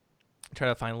and try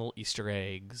to find little Easter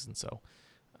eggs. And so,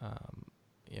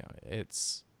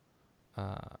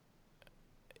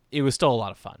 it was still a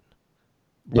lot of fun.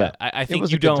 But yeah, I think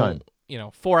you don't.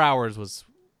 4 hours was,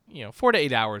 4 to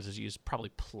 8 hours is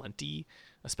probably plenty,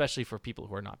 especially for people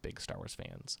who are not big Star Wars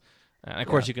fans. And of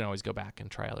course, you can always go back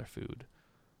and try other food.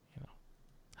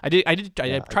 I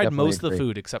tried most of the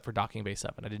food except for Docking Bay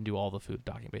 7. I didn't do all the food at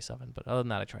Docking Bay 7, but other than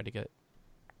that, I tried to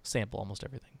sample almost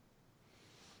everything.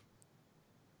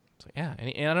 So yeah,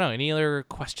 I don't know. Any other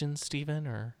questions, Steven,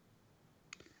 or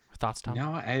thoughts, Tom?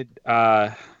 No,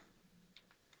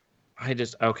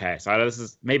 okay. So this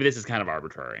is kind of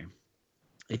arbitrary.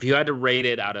 If you had to rate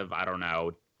it out of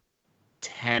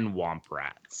 10 Womp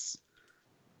Rats,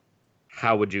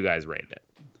 how would you guys rate it?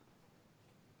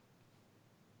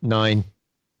 9.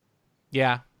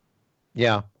 Yeah.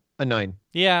 Yeah, a 9.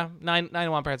 Yeah, 9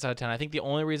 Womp Rats out of 10. I think the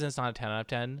only reason it's not a 10 out of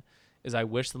 10 is I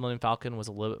wish the Millennium Falcon was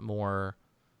a little bit more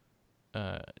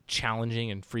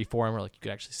challenging and freeform, or like you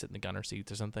could actually sit in the gunner seats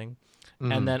or something.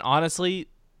 Mm-hmm. And then honestly,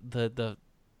 the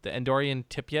Andorian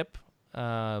Tip Yip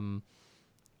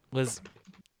was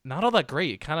not all that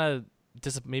great. It kind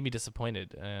of made me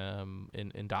disappointed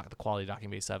in the quality of Docking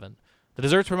Bay 7. The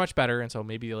desserts were much better, and so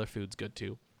maybe the other food's good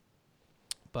too.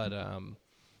 But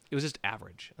it was just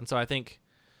average. And so I think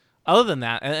other than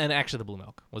that, and actually the blue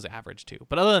milk was average too.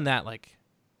 But other than that,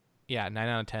 9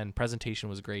 out of 10. Presentation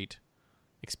was great.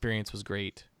 Experience was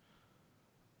great.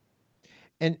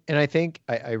 And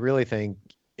I really think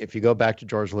if you go back to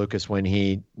George Lucas when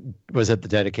he was at the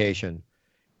dedication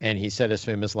and he said his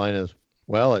famous line is,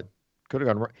 well, it could have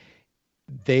gone wrong.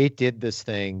 They did this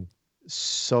thing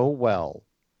so well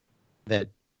that,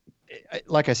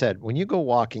 like I said, when you go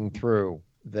walking through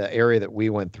the area that we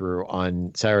went through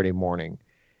on Saturday morning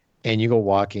and you go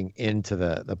walking into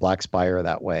the Black Spire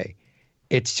that way,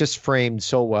 it's just framed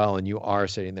so well, and you are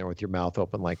sitting there with your mouth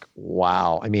open, like,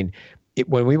 wow. I mean,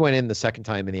 when we went in the second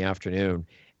time in the afternoon,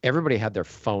 everybody had their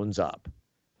phones up.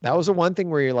 That was the one thing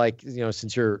where you're like,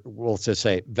 since you're, we'll just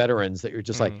say veterans, that you're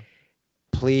just like,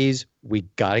 please, we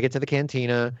got to get to the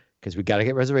cantina because we got to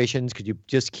get reservations. Could you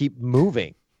just keep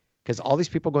moving? Because all these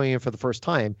people going in for the first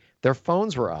time, their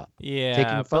phones were up. Yeah,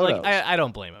 taking but photos. like I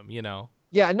don't blame them.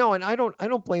 Yeah, no, and I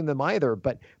don't blame them either.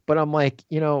 But I'm like,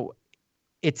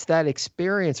 it's that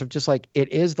experience of just like,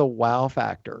 it is the wow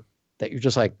factor that you're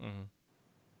just like,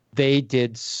 they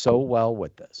did so well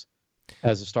with this.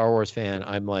 As a Star Wars fan,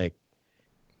 I'm like,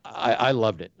 I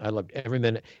loved it. I loved every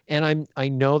minute. And I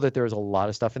know that there's a lot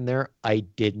of stuff in there I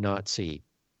did not see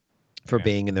for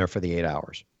being in there for the 8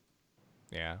 hours.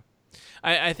 Yeah.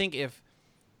 I think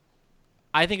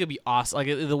it'd be awesome. Like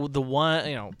the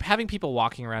one, having people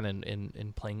walking around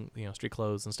in plain, street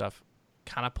clothes and stuff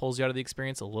kind of pulls you out of the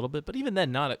experience a little bit, but even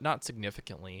then not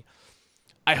significantly.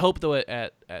 I hope though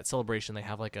at Celebration they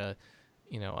have like an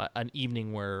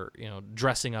evening where,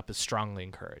 dressing up is strongly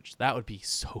encouraged. That would be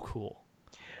so cool.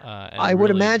 I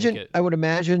would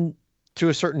imagine to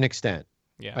a certain extent.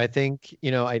 Yeah. I think,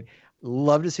 I'd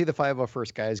love to see the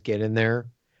 501st guys get in there,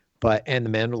 and the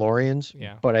Mandalorians.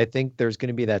 Yeah. But I think there's going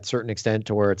to be that certain extent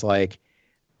to where it's like,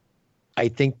 I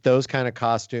think those kind of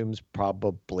costumes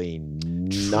probably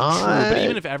not. True, but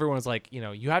even if everyone's like,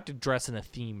 you have to dress in a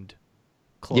themed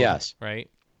clothing. Yes. Right?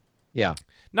 Yeah.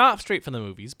 Not straight from the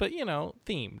movies, but,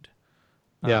 themed.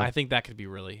 Yeah. I think that could be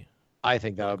really. I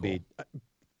think that really would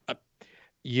cool. be.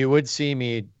 You would see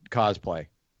me cosplay,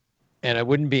 and I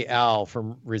wouldn't be Al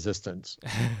from Resistance.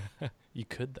 You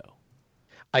could though.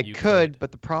 I could,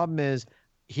 but the problem is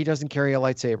he doesn't carry a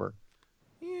lightsaber.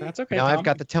 That's okay. Now Tom. I've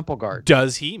got the Temple Guard.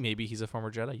 Does he? Maybe he's a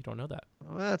former Jedi. You don't know that.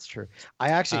 Well, that's true. I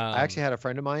actually had a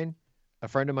friend of mine. A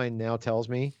friend of mine now tells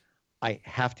me I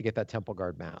have to get that Temple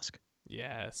Guard mask.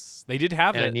 Yes, they did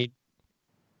have And it.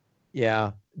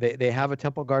 They have a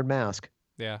Temple Guard mask.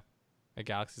 Yeah, at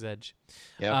Galaxy's Edge.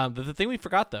 Yeah. The thing we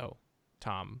forgot though,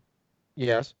 Tom.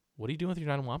 Yes. What are you doing with your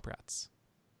 9 Womp Rats?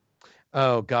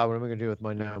 Oh God, what am I going to do with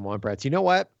my 9 Womp Rats? You know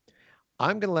what?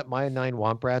 I'm going to let my 9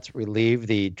 Womp Rats relieve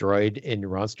the droid in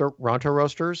Ronto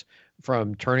roasters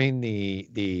from turning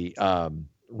the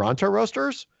Ronto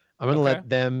roasters. I'm going to let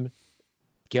them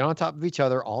get on top of each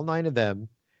other, all 9 of them,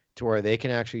 to where they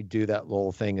can actually do that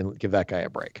little thing and give that guy a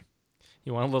break.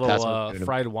 You want a little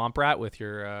fried Womp Rat with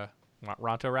your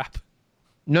Ronto wrap?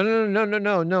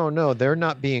 No. They're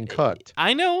not being cooked.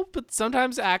 I know, but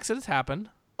sometimes accidents happen.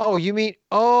 Oh, you mean?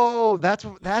 That's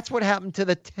what happened to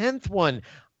the 10th one.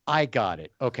 I got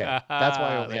it. Okay, that's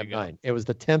why I only have 9. It was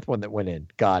the 10th one that went in.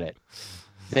 Got it.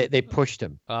 They pushed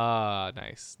him.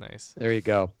 Nice. There you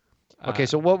go. Okay,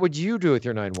 so what would you do with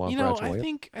your 9 Womp Rats,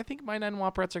 William? I think my 9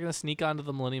 Womp Rats are going to sneak onto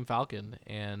the Millennium Falcon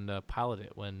and pilot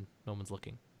it when no one's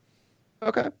looking.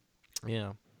 Okay.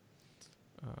 Yeah.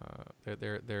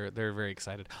 They're very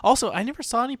excited. Also, I never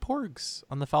saw any Porgs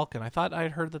on the Falcon. I thought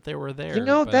I'd heard that they were there.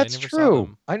 But that's I never true. Saw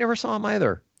them. I never saw them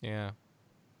either. Yeah.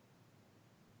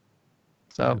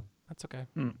 So that's okay.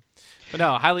 But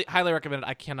no, highly recommended.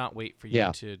 I cannot wait for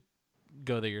you to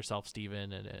go there yourself,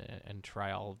 Steven, and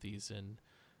try all of these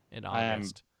in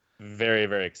August. I am very,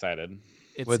 very excited.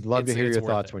 Would love to hear your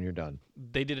thoughts when you're done.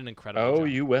 They did an incredible job.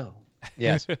 You will.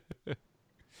 Yes.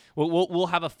 We'll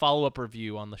have a follow-up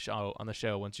review on the show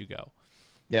once you go.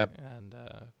 Yep.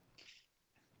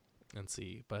 And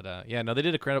see. But no, they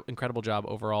did an incredible job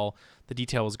overall. The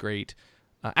detail was great.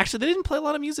 Actually, they didn't play a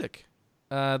lot of music.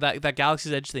 That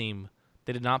Galaxy's Edge theme,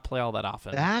 they did not play all that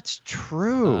often. That's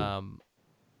true.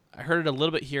 I heard it a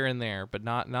little bit here and there, but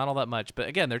not all that much. But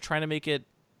again, they're trying to make it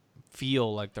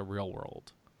feel like the real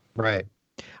world. Right.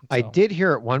 So. I did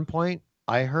hear at one point,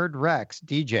 I heard Rex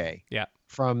DJ. Yeah.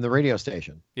 From the radio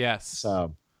station. Yes.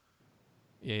 So.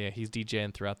 Yeah, he's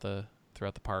DJing throughout the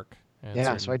park.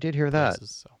 So I did hear that.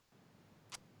 So.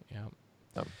 Yeah.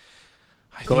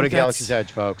 Go to Galaxy's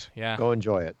Edge, folks. Yeah. Go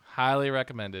enjoy it. Highly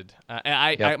recommended.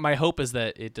 My hope is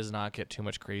that it does not get too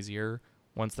much crazier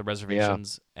once the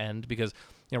reservations end, because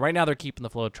right now they're keeping the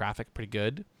flow of traffic pretty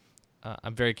good.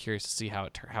 I'm very curious to see how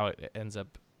it ends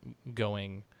up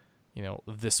going,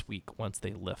 this week once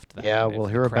they lift that. Yeah, we'll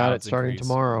hear about it starting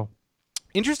tomorrow.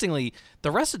 Interestingly,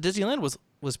 the rest of Disneyland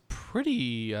was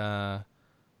pretty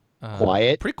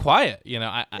quiet. Pretty quiet.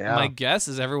 My guess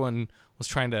is everyone was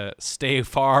trying to stay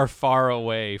far, far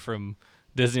away from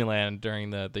Disneyland during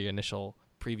the initial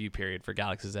preview period for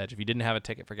Galaxy's Edge. If you didn't have a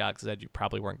ticket for Galaxy's Edge, you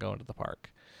probably weren't going to the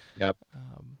park. Yep.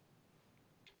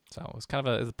 So it was kind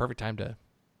of a perfect time to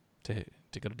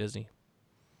go to Disney.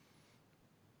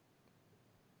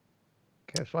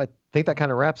 Okay, so I think that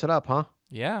kind of wraps it up, huh?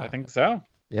 Yeah. I think so.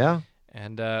 Yeah.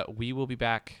 And we will be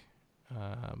back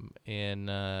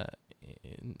in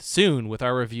soon with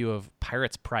our review of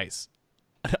Pirate's Price.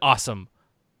 An awesome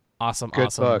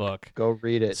Good book. Go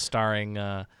read it. Starring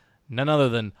none other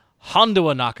than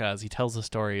Hondo Ohnaka as he tells the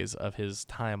stories of his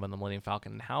time on the Millennium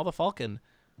Falcon and how the Falcon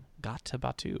got to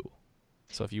Batuu.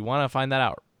 So if you want to find that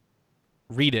out,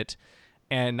 read it.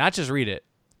 And not just read it,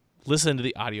 listen to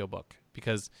the audiobook.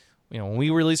 Because when we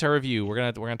release our review, we're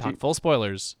gonna talk full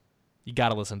spoilers. You got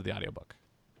to listen to the audiobook.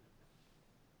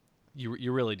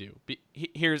 You really do.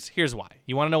 Here's why.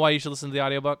 You want to know why you should listen to the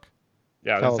audiobook?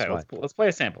 Yeah, I was gonna say, let's play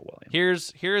a sample, William.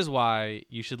 Here's why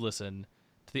you should listen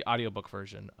to the audiobook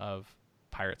version of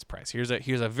Pirate's Price. Here's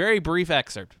a very brief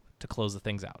excerpt to close the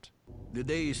things out. The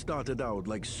day started out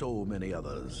like so many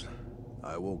others.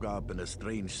 I woke up in a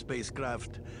strange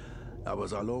spacecraft. I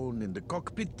was alone in the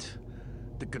cockpit.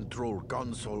 The control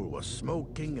console was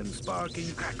smoking and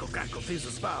sparking. Crackle, crackle,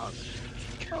 fizzle, spark.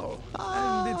 Oh,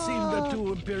 and it seemed that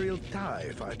 2 Imperial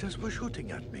TIE fighters were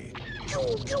shooting at me.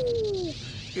 Choo, choo.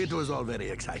 It was all very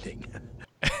exciting.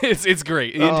 It's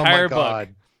great.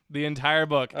 The entire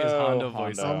book is Hondo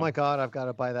voice. Oh my God, I've got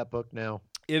to buy that book now.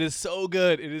 It is so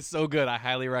good. I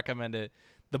highly recommend it.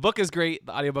 The book is great.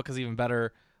 The audiobook is even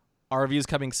better. Our review's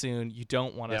coming soon. You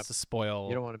don't want us to spoil.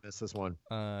 You don't want to miss this one.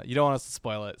 You don't want us to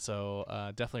spoil it, so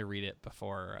definitely read it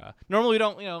before. Normally we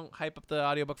don't hype up the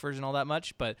audiobook version all that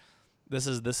much, but this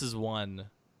is one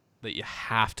that you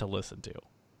have to listen to.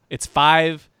 It's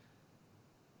 5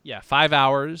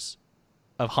 hours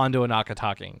of Hondo Ohnaka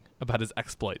talking about his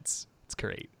exploits. It's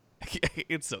great.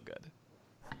 It's so good.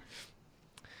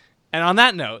 And on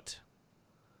that note,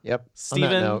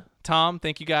 Steven, Tom,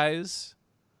 thank you guys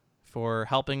for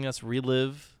helping us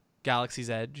relive Galaxy's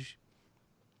Edge.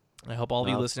 I hope all of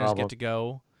you listeners get to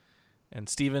go. And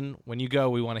Steven, when you go,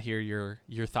 we want to hear your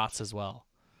thoughts as well.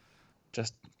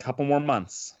 Just a couple more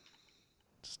months.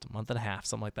 Just a month and a half,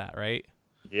 something like that, right?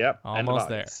 Yep. Almost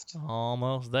there.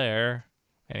 Almost there.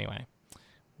 Anyway,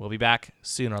 we'll be back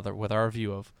soon with our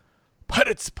review of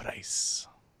Pirate's Price.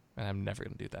 And I'm never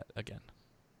going to do that again.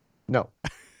 No.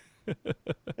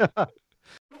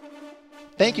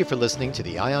 Thank you for listening to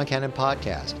the Ion Cannon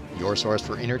Podcast, your source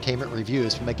for entertainment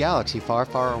reviews from a galaxy far,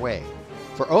 far away.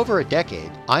 For over a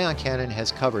decade, Ion Cannon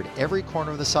has covered every corner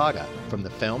of the saga, from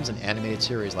the films and animated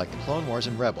series like The Clone Wars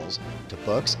and Rebels, to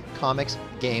books, comics,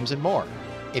 games, and more.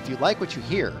 If you like what you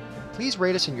hear, please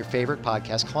rate us in your favorite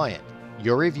podcast client.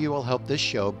 Your review will help this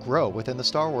show grow within the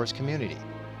Star Wars community.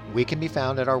 We can be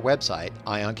found at our website,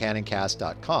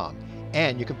 ioncanoncast.com,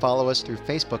 and you can follow us through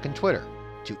Facebook and Twitter.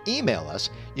 To email us,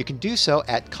 you can do so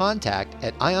at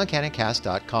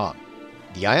contact@ioncanoncast.com.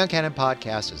 The Ion Cannon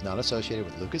Podcast is not associated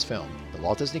with Lucasfilm, the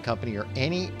Walt Disney Company, or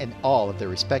any and all of their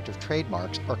respective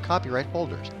trademarks or copyright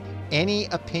holders. Any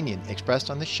opinion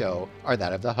expressed on the show are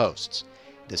that of the hosts.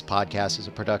 This podcast is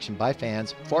a production by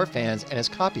fans, for fans, and is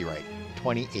copyright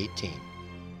 2018.